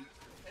actually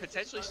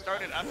potentially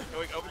started up and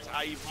going over to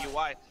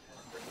IUPUI.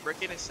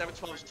 Bricken and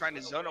 712 is trying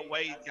to zone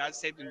away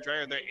Godsend and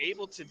Dreyer. They're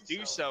able to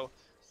do so.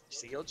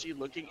 CLG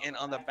looking in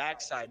on the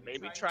backside,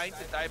 maybe trying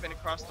to dive in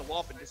across the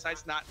wall, but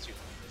decides not to.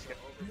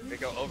 They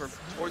go over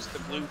towards the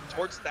blue,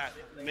 towards that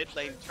mid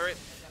lane turret,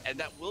 and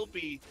that will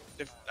be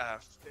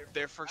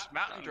their first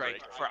mountain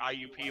drake for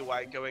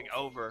IUPUI going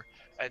over.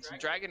 It's a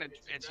dragon a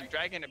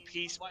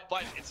piece,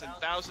 but it's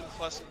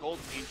 1,000+ gold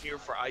lead here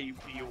for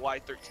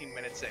IUPUI 13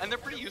 minutes in. And they're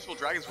pretty useful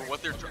dragons for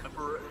what they're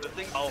for the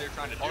things that they're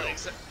trying to do.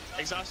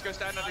 Exhaust goes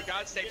down under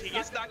Godsend. He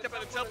gets knocked up by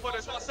the teleport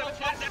as well. 7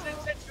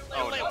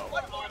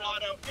 one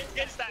auto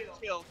gets that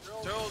kill.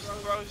 Jules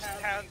throws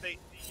down the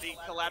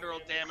collateral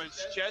damage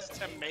just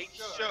to make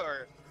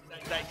sure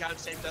that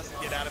Godsend doesn't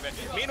get out of it.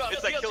 Meanwhile,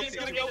 it's like CLG's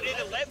going to go in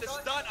and land the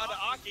stun onto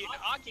Aki, and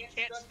Aki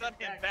can't stun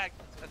him back.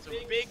 That's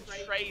a big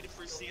trade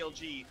for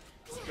CLG.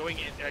 Going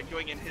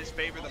in his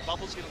favor. The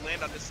bubble's going to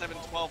land on the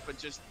 712, but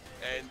just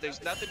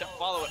there's nothing to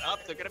follow it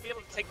up. They're going to be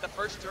able to take the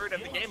first turret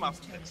of the game off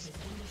of this.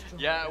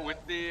 Yeah, with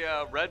the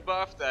red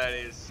buff that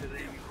is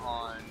sitting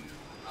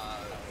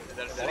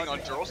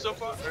on Joel so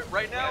far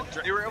right now,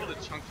 they were able to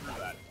chunk through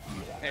that.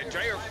 And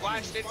Dreyer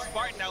flashed in.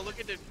 Spartan now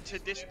looking to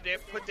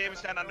put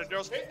damage down on the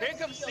Durls. Here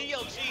comes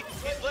CLG.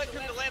 He's looking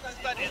to land the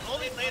stun. It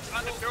only lands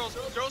on the Durls.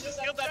 Durls is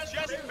healed up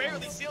just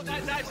barely.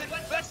 CLG dives in.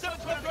 That's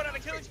 712 going on a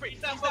killing spree.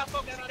 He's not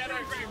focusing down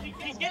on Dreyer.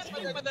 He gets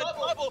him with a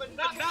double, but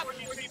not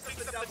before he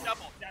picks up the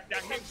double. Now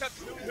here comes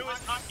who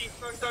is Aki.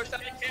 Throws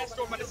down a can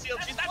storm on the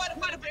CLG. That's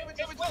quite a bit of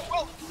damage as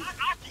well.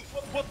 Aki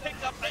will pick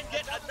up and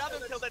get another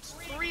kill. That's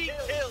 3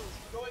 kills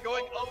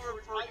going over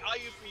for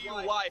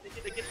IUPUI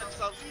to get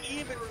themselves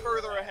even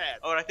further ahead.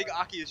 Oh, and I think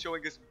Aki is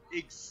showing us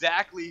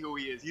exactly who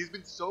he is. He's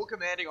been so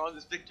commanding on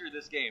this victory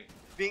this game.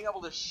 Being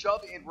able to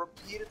shove in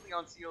repeatedly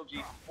on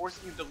CLG,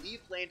 forcing him to leave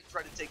lane to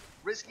try to take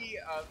risky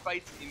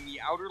fights in the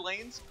outer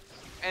lanes,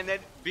 and then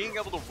being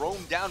able to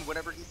roam down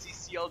whenever he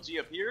sees CLG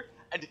appear,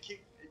 and to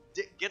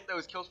get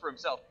those kills for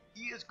himself.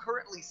 He is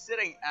currently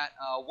sitting at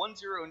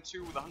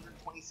 1-0-2 with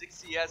 126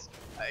 CS.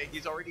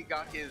 He's already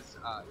got his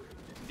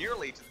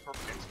nearly to the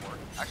perfect X score.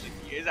 Actually,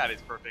 he is at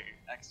his perfect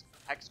X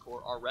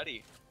score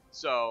already.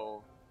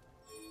 So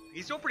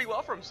he's doing pretty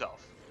well for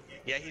himself.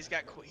 Yeah, he's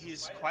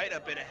quite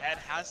a bit ahead.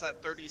 Has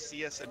that 30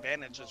 CS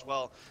advantage as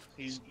well.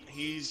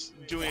 He's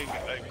doing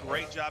a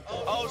great job.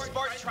 Oh,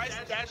 Spartan tries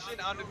to dash in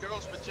onto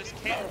girls, but just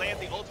can't land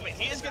the ultimate.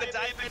 He is gonna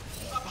dive in,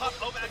 pop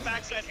over the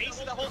backside. Ace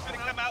in the hole's gonna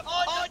come out.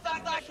 Oh, it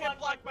does not get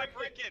blocked by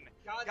Brickin.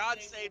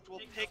 God Saved will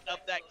pick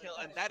up that kill,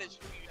 and that is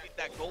who you need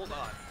that gold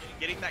on.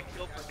 Getting that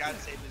kill for God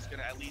Saved is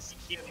gonna at least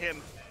keep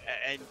him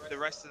and the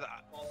rest of the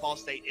Ball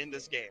State in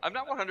this game. I'm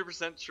not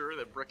 100% sure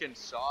that Brickin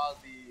saw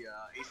the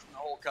ace in the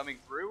hole coming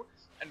through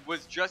and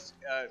was just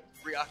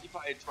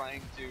preoccupied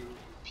trying to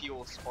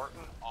peel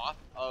Spartan off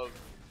of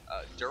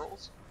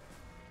Durls.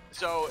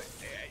 So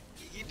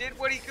he did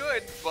what he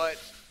could, but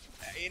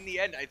in the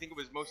end, I think it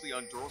was mostly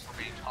on Durls for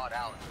being caught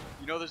out.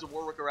 You know there's a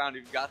Warwick around,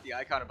 if you've got the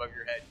icon above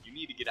your head, you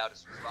need to get out as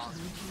soon as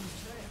possible.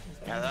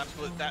 Yeah,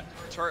 that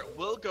turret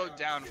will go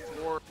down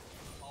for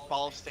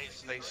Ball State,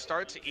 so they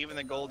start to even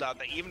the gold out.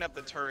 They even up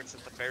the turrets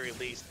at the very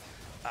least.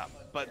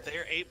 But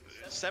they're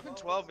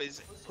 712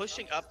 is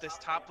pushing up this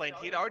top lane.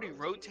 He'd already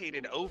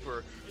rotated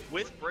over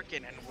with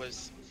Brickin and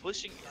was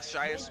pushing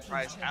Shy of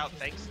Surprise out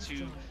thanks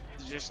to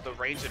just the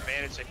range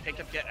advantage. They pick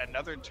up yet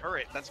another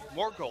turret. That's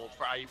more gold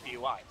for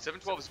IUPUI.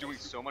 712 is doing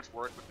so much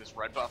work with this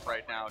red buff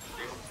right now.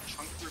 He's able to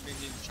chunk through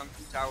minions, chunk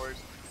through towers,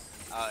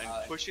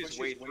 and push his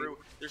way through.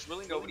 There's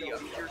really nobody up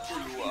here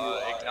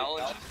to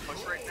acknowledge his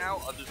push right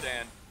now other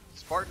than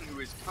Spartan, who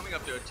is coming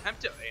up to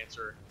attempt to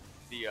answer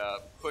the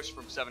push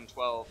from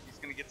 712. He's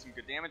going to get some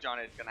good damage on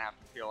it. Going to have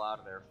to peel out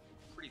of there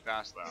pretty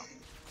fast, though.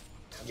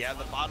 Yeah,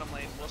 the bottom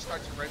lane will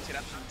start to rotate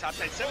up to the top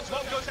side.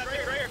 712 goes after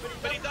Grayer,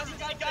 but he doesn't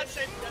see God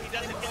Save. He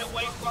doesn't get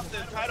away from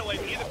the tidal wave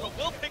either, but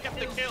will pick up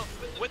the kill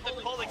with the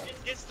culling.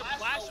 Gets the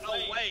flash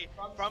away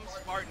from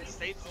Spartan,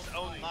 saves his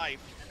own life.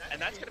 And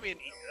that's going to be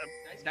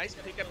a nice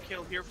pickup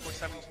kill here for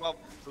 712.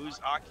 Who's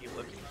Aki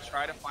looking to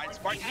try to find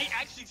Spartan. He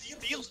actually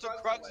steals the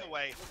Krugs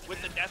away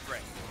with the death ray.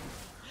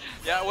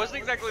 Yeah, it wasn't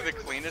exactly the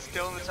cleanest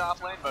kill in the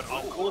top lane, but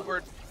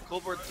Coolbird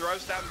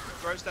throws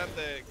down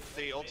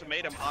the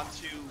ultimatum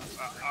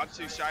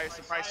onto Shy of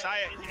Surprise. Shy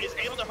is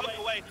able to hook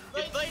away.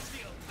 It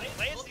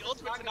lands the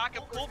ultimate to knock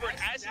up Coolbird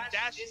as he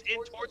dashes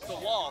in towards the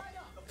wall.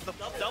 The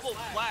double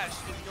flash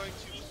is going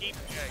to keep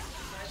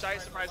Shy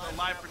of Surprise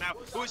alive for now.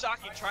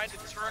 Uzaki trying to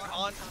turn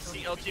on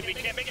CLG, but he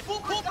can't make it.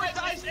 Coolbird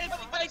dives in,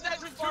 but he's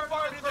actually too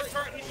far into the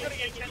turret. He's going to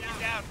get Kenny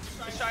down.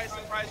 Shy of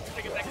Surprise to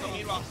pick up that kill.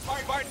 Meanwhile,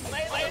 Spartan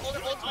lands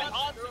the ultimate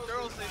onto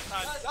Girls this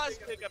time. Does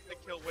pick up the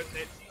kill with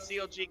it.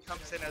 CLG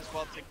comes in as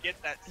well to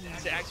get that,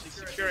 to actually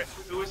secure it.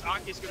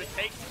 Uzaki is going to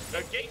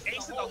get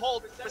Ace in the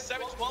hold, but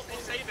 712 will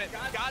save it.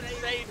 God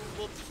Save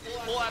will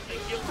pull out the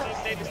heal to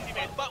save his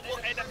teammate, but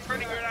will end up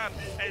turning around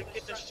and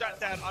get the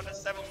shutdown on the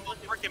 712.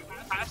 Frickin'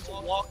 has to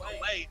walk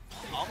away.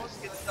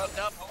 Almost gets stunned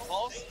up.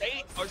 Ball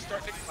State are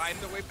starting to climb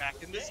their way back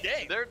in this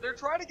game. They're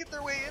trying to get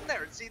their way in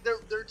there. See,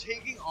 they're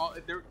taking all,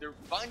 they're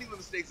finding the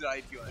mistakes that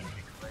I feel like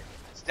right?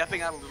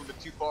 Stepping out a little bit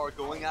too far,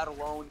 going out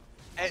alone,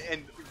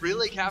 and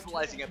really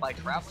capitalizing it by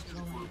traveling as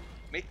a group,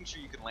 making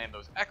sure you can land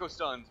those echo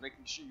stuns,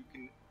 making sure you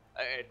can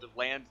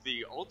land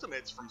the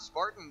ultimates from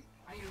Spartan,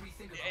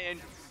 and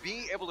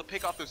being able to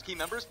pick off those key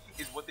members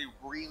is what they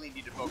really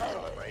need to focus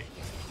on, right?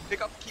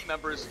 Pick up key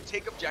members,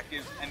 take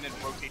objectives, and then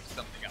rotate to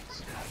something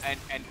else.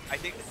 And I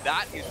think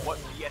that is what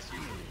BSU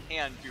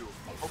can do.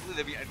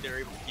 Hopefully they're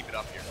able to keep it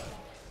up here.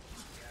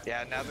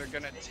 Yeah, now they're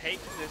going to take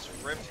this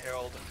Rift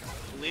Herald.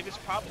 I believe it's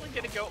probably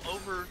going to go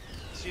over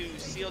to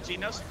CLG.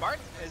 No,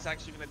 Spartan is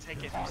actually going to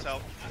take it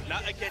himself.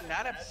 Not a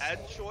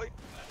bad choice.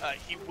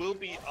 He will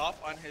be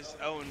off on his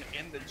own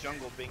in the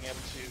jungle, being able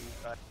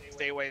to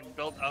stay away and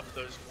build up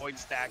those void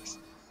stacks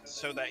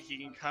so that he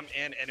can come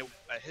in, and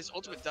his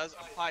ultimate does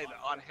apply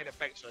the on-hit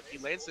effect. So if he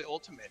lands the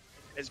ultimate,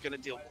 it's going to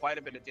deal quite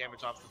a bit of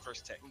damage off the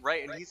first tick.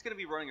 Right, and he's going to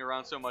be running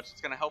around so much,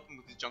 it's going to help him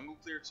with his jungle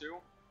clear too.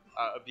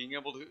 Being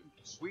able to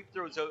sweep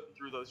through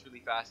those really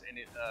fast, and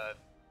it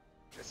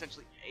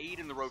essentially aid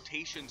in the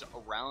rotations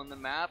around the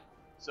map.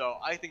 So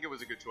I think it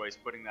was a good choice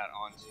putting that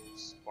onto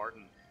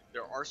Spartan.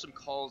 There are some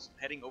calls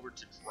heading over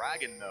to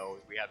Dragon though.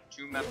 We have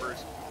two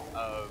members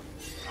of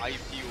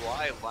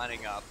IUPUI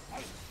lining up.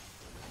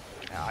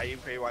 Now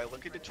IUPUI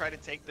looking to try to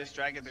take this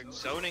Dragon. They're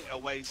zoning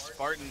away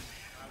Spartan.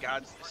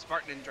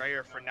 Spartan and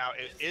Dreyer for now.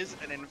 It is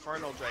an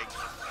Infernal Drake.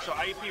 So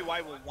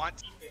IUPUI will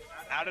want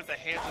out of the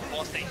hands of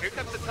Ball State. Here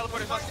comes the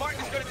teleporters on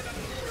Spartan.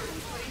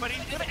 But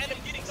he's going to end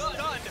up getting stunned.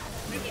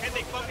 And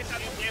they focus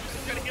on his damage.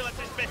 He's going to heal at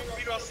this bit.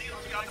 Meanwhile,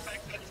 CLG on the back.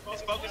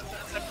 His focus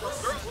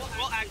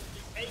will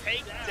actually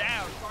take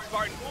down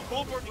Spartan.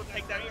 Coolbird will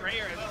take down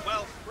Dreyer as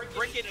well.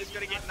 Brickin is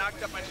going to get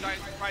knocked up by Shy of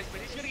Surprise,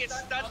 but he's going to get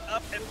stunned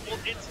up and pulled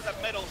into the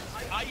middle.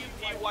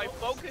 IUPUI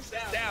focuses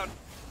down,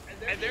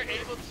 and they're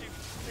able to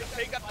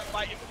pick up the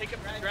fight and pick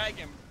up the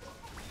Dragon.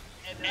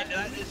 and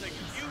that is a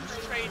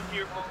huge trade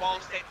here for Ball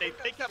State. They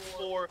pick up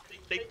 4,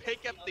 they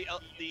pick up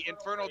the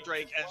Infernal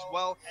Drake as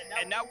well,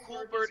 and now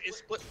Coolbird is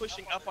split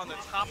pushing up on the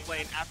top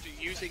lane after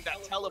using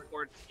that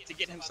teleport to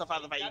get himself out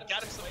of the fight. He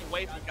got himself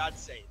away from God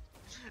Save.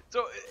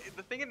 So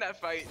the thing in that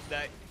fight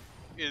that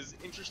is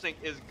interesting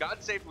is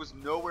God Saved was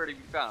nowhere to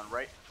be found,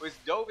 right? It was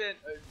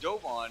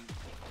dove on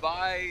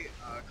by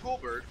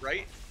Coolbird,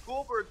 right?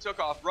 Coolbird took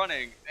off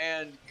running,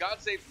 and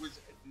God Saved was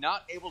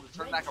not able to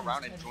turn back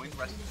around and join the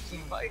rest of the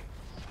team fight.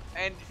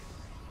 And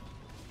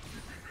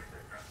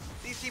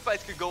these team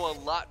fights could go a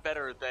lot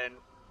better than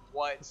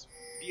what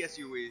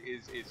BSU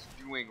is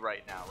doing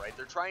right now, right?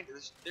 They're trying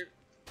to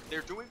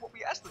they're doing what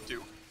we asked them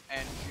to,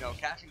 and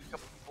catching a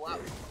couple people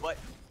out, but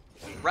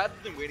rather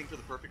than waiting for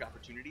the perfect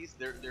opportunities,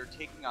 they're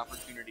taking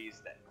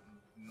opportunities that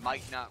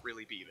might not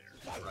really be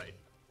there, right?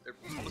 They're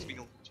almost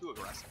being too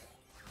aggressive.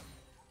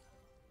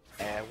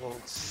 And we'll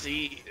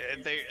see.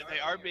 They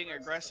are being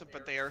aggressive,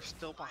 but they are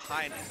still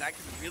behind, and that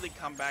can really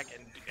come back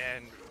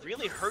and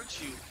really hurt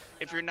you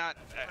if you're not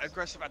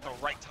aggressive at the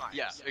right time.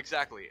 Yeah,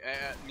 exactly.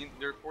 I mean,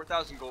 they're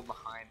 4,000 gold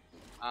behind,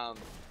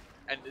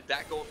 and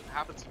that gold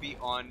happens to be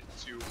on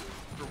to,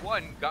 for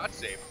one, God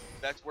Save.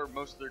 That's where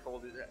most of their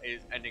gold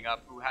is ending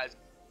up. Who has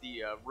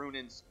the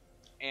Runins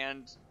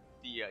and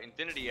the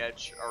Infinity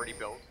Edge already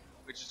built,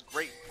 which is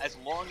great as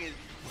long as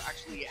you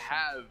actually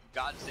have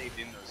God Saved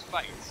in those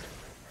fights.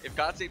 If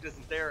God Saved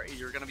isn't there,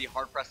 you're going to be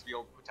hard pressed to be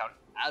able to put down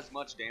as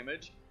much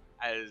damage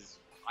as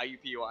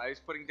IUPUI is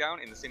putting down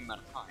in the same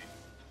amount of time.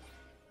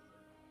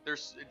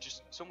 There's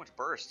just so much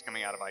burst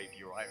coming out of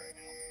IUPUI right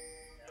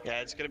now.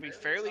 Yeah, it's going to be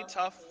fairly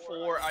tough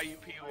for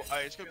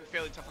IUPUI. It's going to be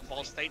fairly tough for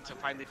Ball State to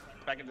find it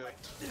back into it.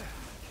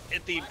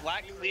 If the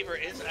Black Cleaver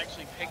is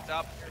actually picked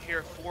up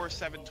here for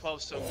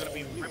 7-12, so going to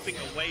be ripping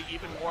away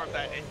even more of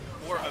that,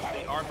 more of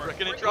the armor.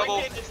 Ricken in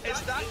trouble.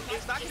 It's not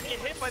going to get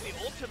hit by the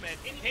ultimate.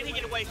 Can he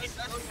get away? He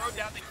does throw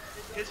down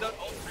his own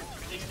ultimate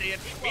to stay in.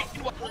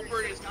 Meanwhile,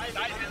 Wolford is going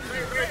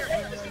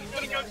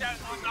to go down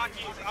to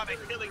Aki on a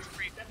killing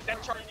spree.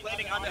 That charge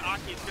landing onto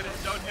Aki is going to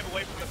zone him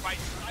away from the fight.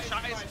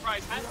 Shy is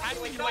surprised.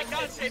 Actually,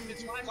 God Save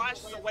is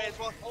flashing away as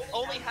well.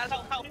 Only has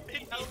about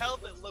 50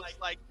 health, it looks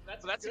like.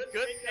 So that's a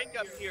good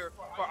pickup here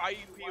for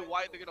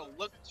IUPUI. They're going to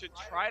look to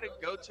try to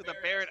go to the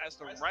Baron as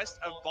the rest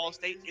of Ball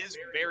State is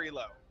very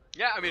low.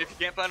 Yeah, I mean, if you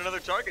can't find another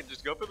target,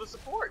 just go for the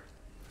support.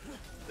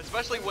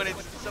 Especially when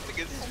it's something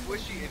as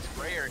squishy as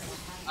rare.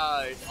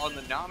 On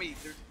the Nami,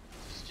 there's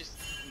just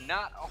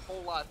not a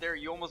whole lot there.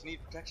 You almost need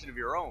protection of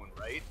your own,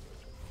 right?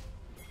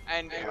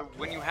 And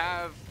when you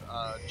have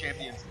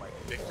champions like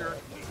Victor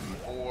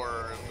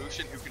or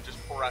Lucian who can just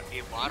pour out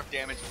a lot of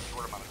damage in a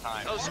short amount of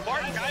time. Oh,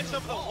 Spartan guys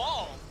over the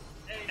wall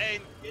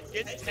and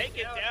gets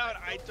taken down.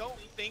 I don't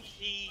think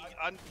he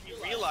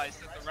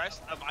realized that the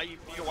rest of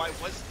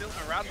IUPUI was still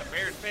around the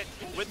Baron pit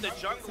with the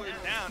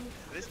junglers down.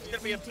 This is going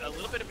to be a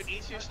little bit of an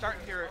easier start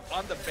here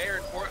on the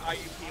Baron for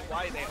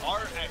IUPUI. They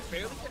are at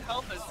fairly good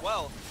health as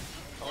well.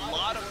 A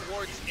lot of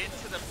wards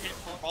into the pit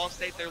for Ball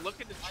State. They're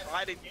looking to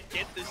try to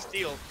get the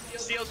steal.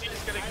 CLG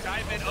is going to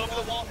dive in over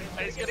the wall,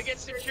 and he's going to get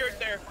secured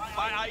there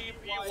by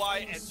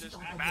IUPUI and just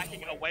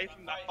backing away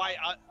from that fight.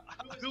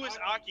 Who is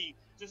Aki?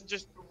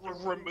 Just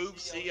remove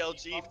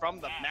CLG from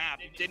the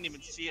map. You didn't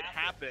even see it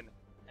happen.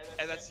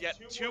 And that's yet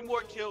 2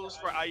 more kills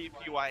for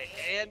IUPUI,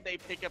 and they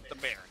pick up the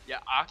Baron. Yeah,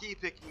 Aki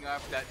picking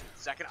up that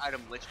second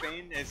item,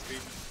 Lichbane, has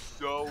been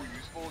so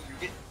useful.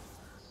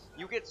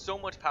 You get so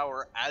much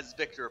power as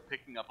Victor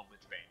picking up a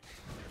Lichbane,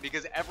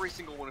 because every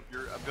single one of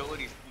your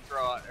abilities that you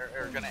throw out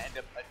are going to end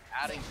up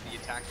adding to the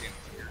attack damage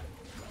here,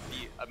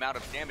 the amount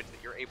of damage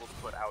that you're able to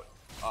put out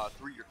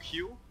through your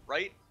Q,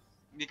 right?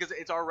 Because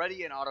it's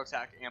already an auto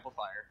attack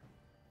amplifier,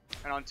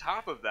 and on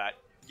top of that,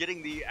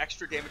 getting the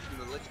extra damage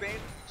from the Lichbane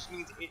just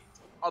means it's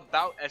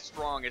about as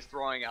strong as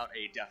throwing out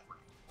a Death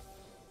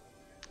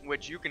Ring,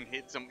 which you can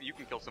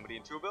kill somebody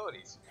in 2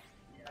 abilities.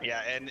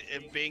 Yeah, and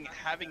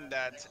having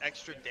that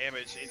extra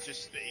damage,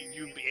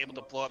 you'd be able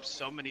to blow up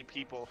so many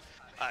people.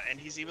 And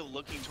he's even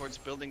looking towards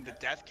building the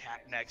Death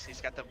Cap next.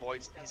 He's got the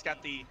Voids, he's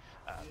got the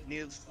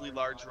needlessly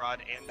large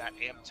rod and that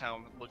Amp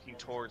Tome looking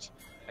towards,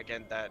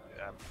 again, that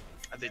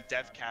the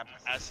Death Cap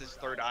as his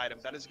 3rd item.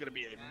 That is going to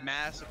be a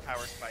massive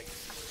power spike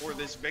for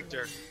this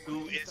Victor,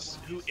 who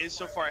is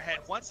so far ahead.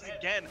 Once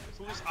again,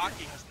 Who's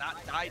Aki has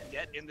not died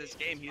yet in this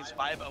game. He is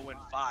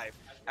 5-0-5,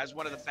 has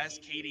one of the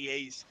best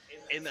KDAs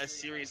in the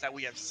series that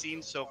we have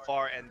seen so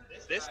far, and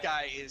this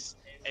guy is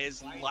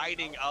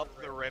lighting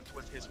up the Rift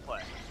with his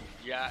play.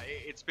 Yeah,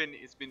 it's been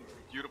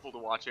beautiful to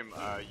watch him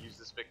use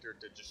this Victor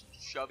to just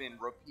shove in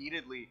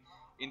repeatedly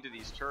into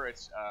these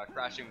turrets,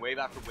 crashing wave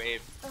after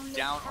wave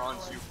down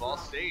onto Ball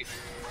State.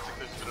 Looks like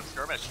there's a bit of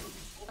skirmish.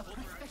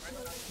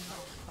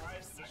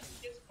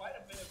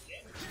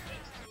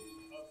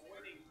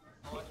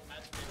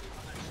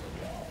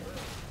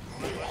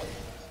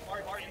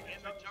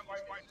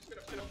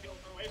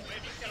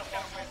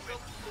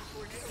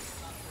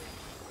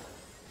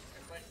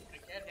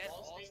 Again,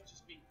 Ball State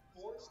just being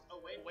forced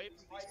away from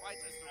these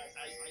fights as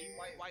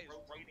IUPUI is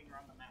raiding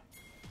around the map.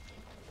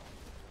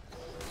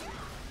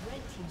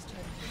 Red team's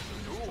turret has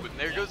been Ooh, destroyed. and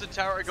there goes the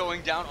tower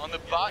going down on the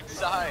bot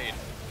side.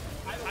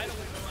 I don't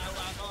know.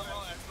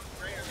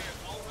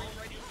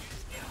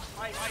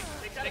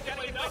 They gotta get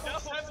a double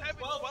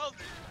 7-12.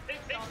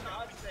 Takes on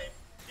Godsave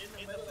in the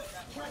middle of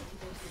that fight.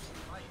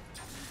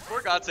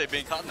 Poor Godsave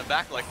being caught in the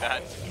back like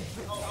that.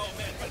 Oh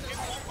man, but give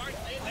one part,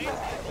 they is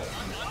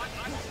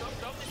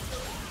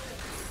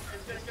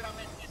gonna get on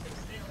it. It's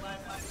gonna stay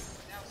alive.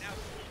 Now,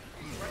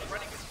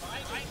 running is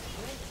fine. Red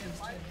team's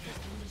turret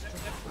has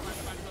been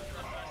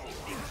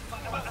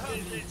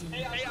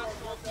destroyed. Chaos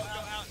will go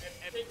out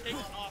and take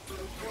off.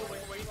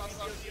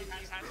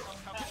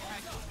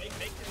 Wait,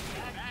 make it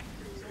back.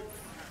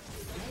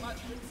 Red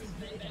team's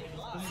inhibitor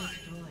has been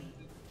destroyed.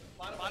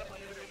 Bottom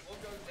inhibitor will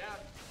go down.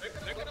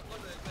 They're gonna put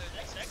the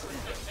next.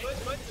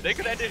 They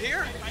could end it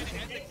here.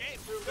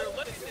 They're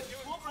looking to do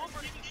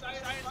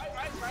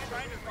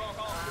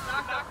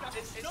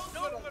it's still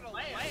gonna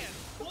land.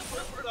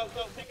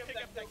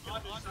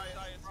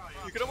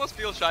 You could almost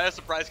feel Shia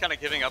surprise kind of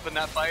giving up in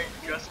that fight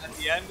just at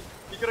the end.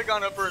 He could have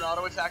gone up for an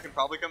auto attack and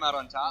probably come out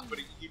on top, but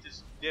he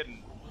just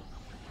didn't.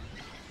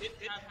 It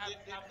have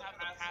the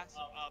passive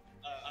up.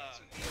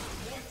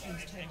 Red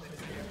team's turret has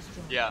been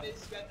destroyed. Yeah.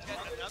 It's got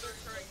another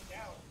turret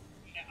down.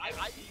 And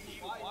IUPUI,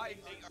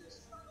 they are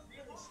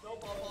really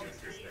snowballing this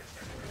game.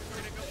 We're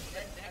gonna go to the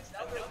next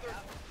another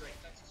break.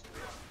 That's just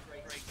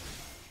great.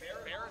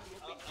 Baron will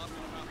be up in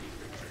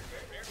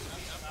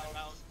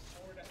about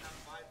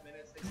 4.5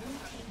 minutes. They still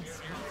have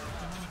Baron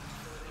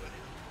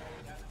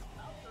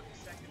about 30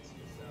 seconds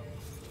or so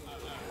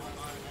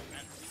on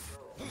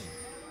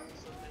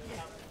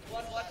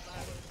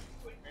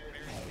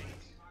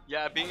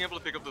Yeah, being able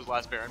to pick up those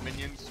last Baron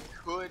minions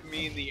could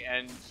mean the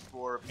end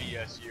for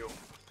BSU.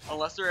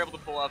 Unless they're able to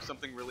pull off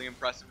something really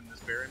impressive in this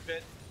Baron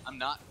pit, I'm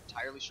not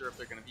entirely sure if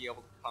they're going to be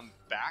able to come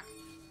back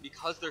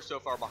because they're so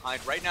far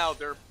behind. Right now,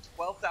 they're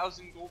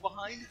 12,000 gold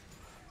behind,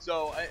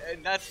 so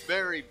and that's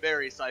very,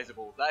 very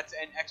sizable. That's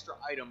an extra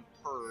item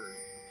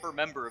per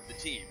member of the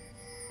team.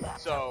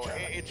 So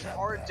it's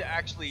hard to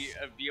actually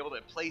be able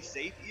to play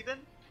safe even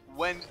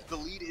when the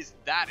lead is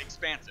that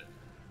expansive.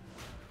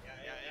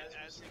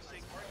 as we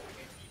say,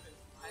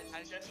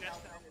 I just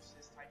finished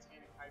this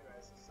Titanic Hydra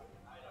as a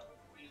second item.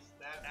 Is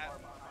that far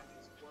behind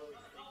his poorly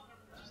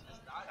just has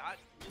not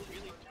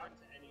really turned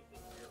to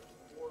anything here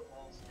for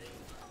Ball State,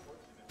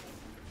 unfortunately.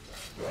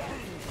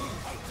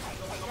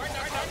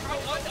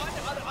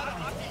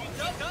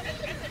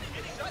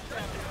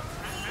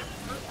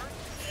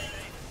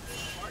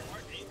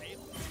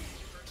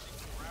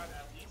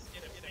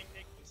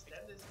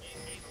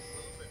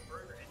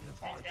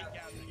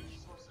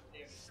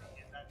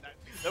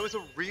 That was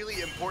a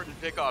really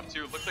important pickoff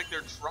too. Looks like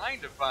they're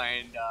trying to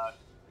find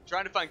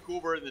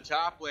Coolbird in the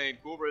top lane.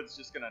 Coolbird's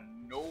just gonna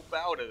nope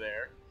out of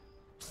there.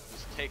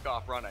 Just take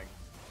off running.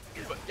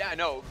 But yeah,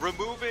 no,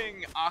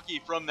 removing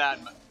Aki from that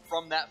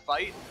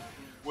fight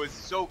was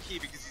so key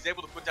because he's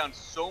able to put down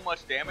so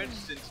much damage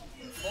since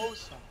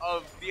most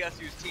of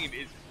BSU's team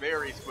is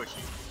very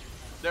squishy.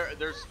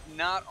 There's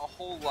not a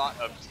whole lot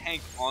of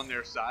tank on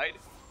their side.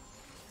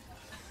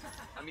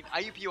 I mean,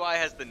 IUPUI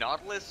has the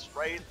Nautilus,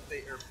 right?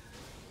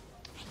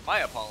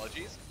 My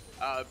apologies.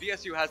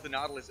 BSU has the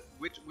Nautilus,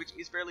 which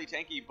is fairly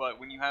tanky, but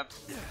when you have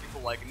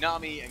people like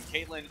Nami and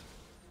Caitlyn,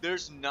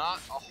 there's not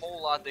a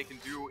whole lot they can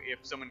do if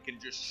someone can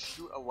just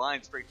shoot a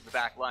line straight to the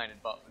back line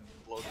and blow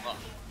them up.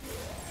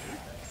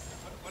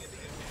 One thing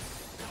is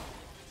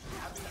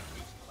having that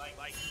reach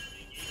like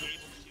being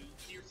able to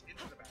pierce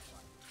into the back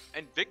line.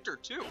 And Victor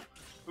too,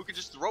 who can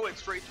just throw it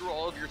straight through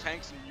all of your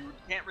tanks and you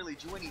can't really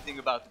do anything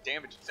about the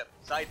damage except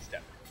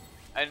sidestep.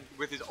 And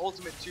with his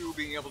ultimate too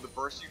being able to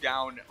burst you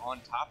down on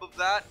top of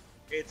that,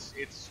 it's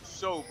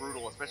so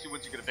brutal, especially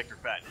once you get a Victor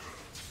fed.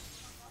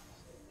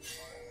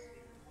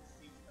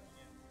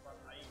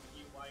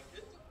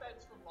 Good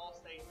defense from Ball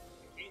State.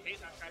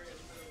 Case not trying to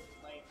move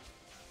the lane.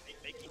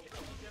 They keep it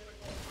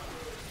difficult.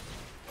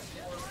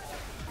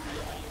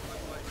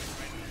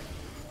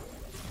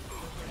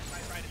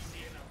 Try to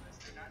see it on this.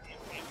 They're not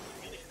able to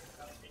really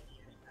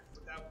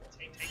without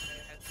taking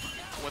their head.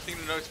 One thing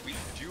to notice, we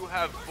do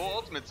have full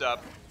ultimates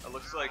up. It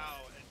looks like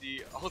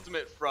the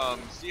ultimate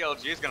from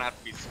CLG is going to have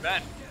to be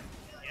spent.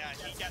 Yeah,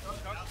 he got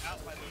knocked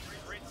out by those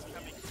crits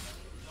coming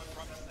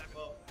from the 7.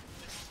 Well,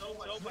 there's so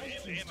much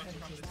damage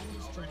from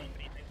this already.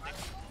 They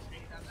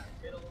take down that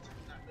middle tier.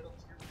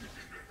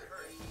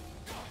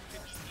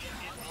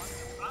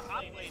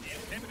 Top lane,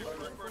 inhibitor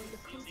for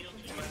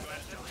CLG.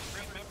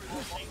 Remember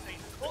the same thing.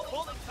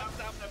 Holding comes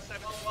out from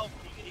 7-12.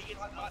 He gets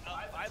caught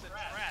up by the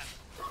trap,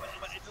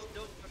 but it's still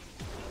going to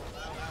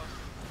allow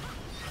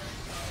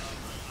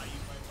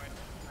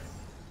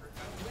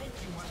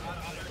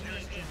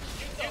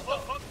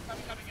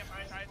coming in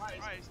by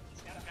Rise.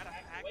 He's gotta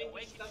hack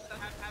away. He doesn't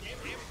have damage.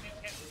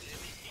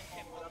 He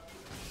can't put up.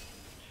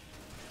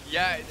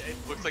 Yeah, it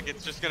looks like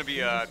it's just going to be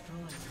a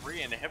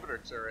free inhibitor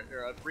turret,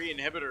 or a free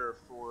inhibitor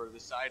for the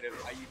side of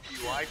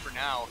IUPUI for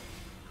now.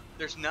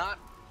 There's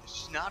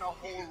just not a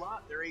whole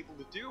lot they're able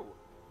to do.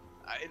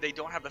 They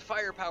don't have the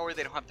firepower,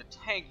 they don't have the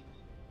tank.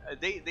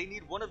 They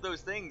need one of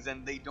those things,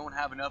 and they don't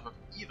have enough of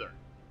either,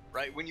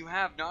 right? When you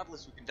have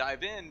Nautilus who can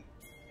dive in,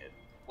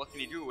 what can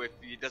he do if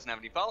he doesn't have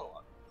any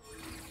follow-up?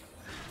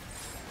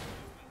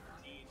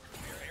 Indeed,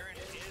 Baron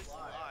is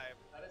live.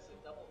 That is a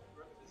double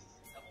grip. This is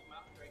a double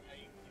mount right now.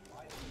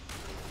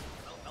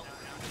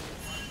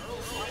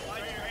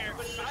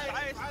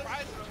 IUPUI.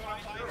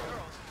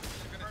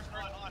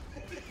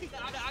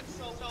 I'm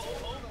so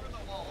over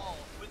the wall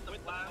with the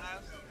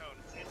blast cone.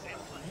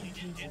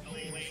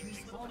 It's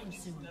spawning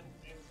soon.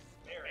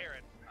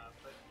 Baron.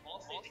 But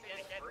also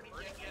again,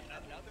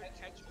 another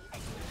catch.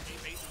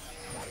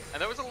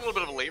 And that was a little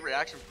bit of a late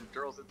reaction from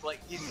Durls. It's like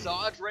he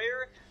saw a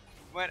Dreyer,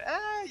 went,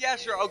 yeah,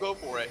 sure, I'll go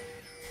for it.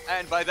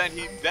 And by then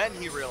he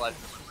realized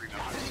there were 3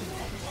 members.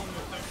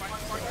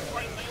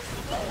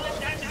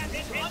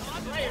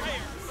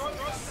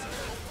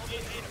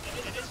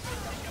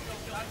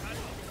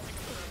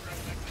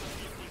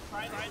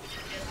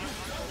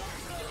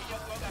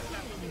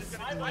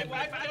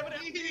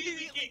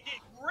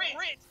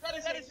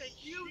 That is a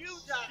huge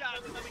shot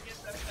coming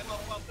against them.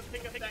 Well, to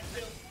pick up that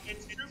kill,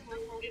 it's 3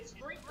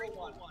 for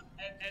 1.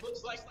 And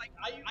looks like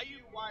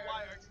IUPUI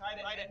are trying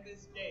to end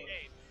this game.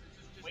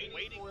 Just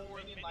waiting for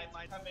minion lines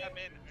to come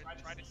in and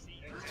try to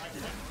see.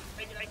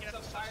 Taking up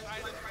some size,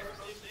 trying to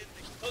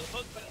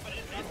hook, but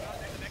it's not.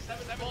 The next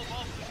 7 balls is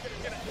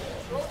gonna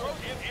throw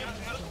him.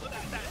 Look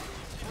at that.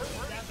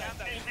 Burns down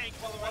that tank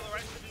while the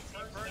rest of the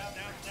team burns down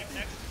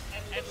next.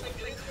 And it looks like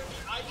this is going to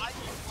be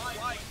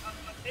IUPUI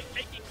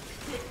taking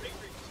 2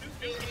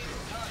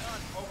 games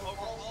done over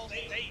all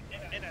state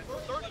in a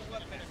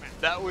 31-minute match.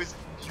 That was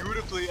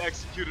beautifully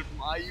executed from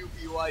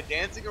IUPUI,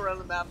 dancing around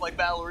the map like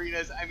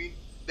ballerinas. I mean,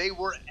 they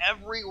were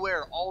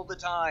everywhere all the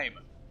time.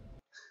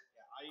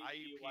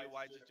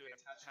 IUPUI just doing a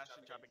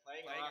fantastic job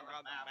playing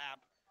around the map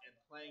and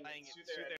playing it to their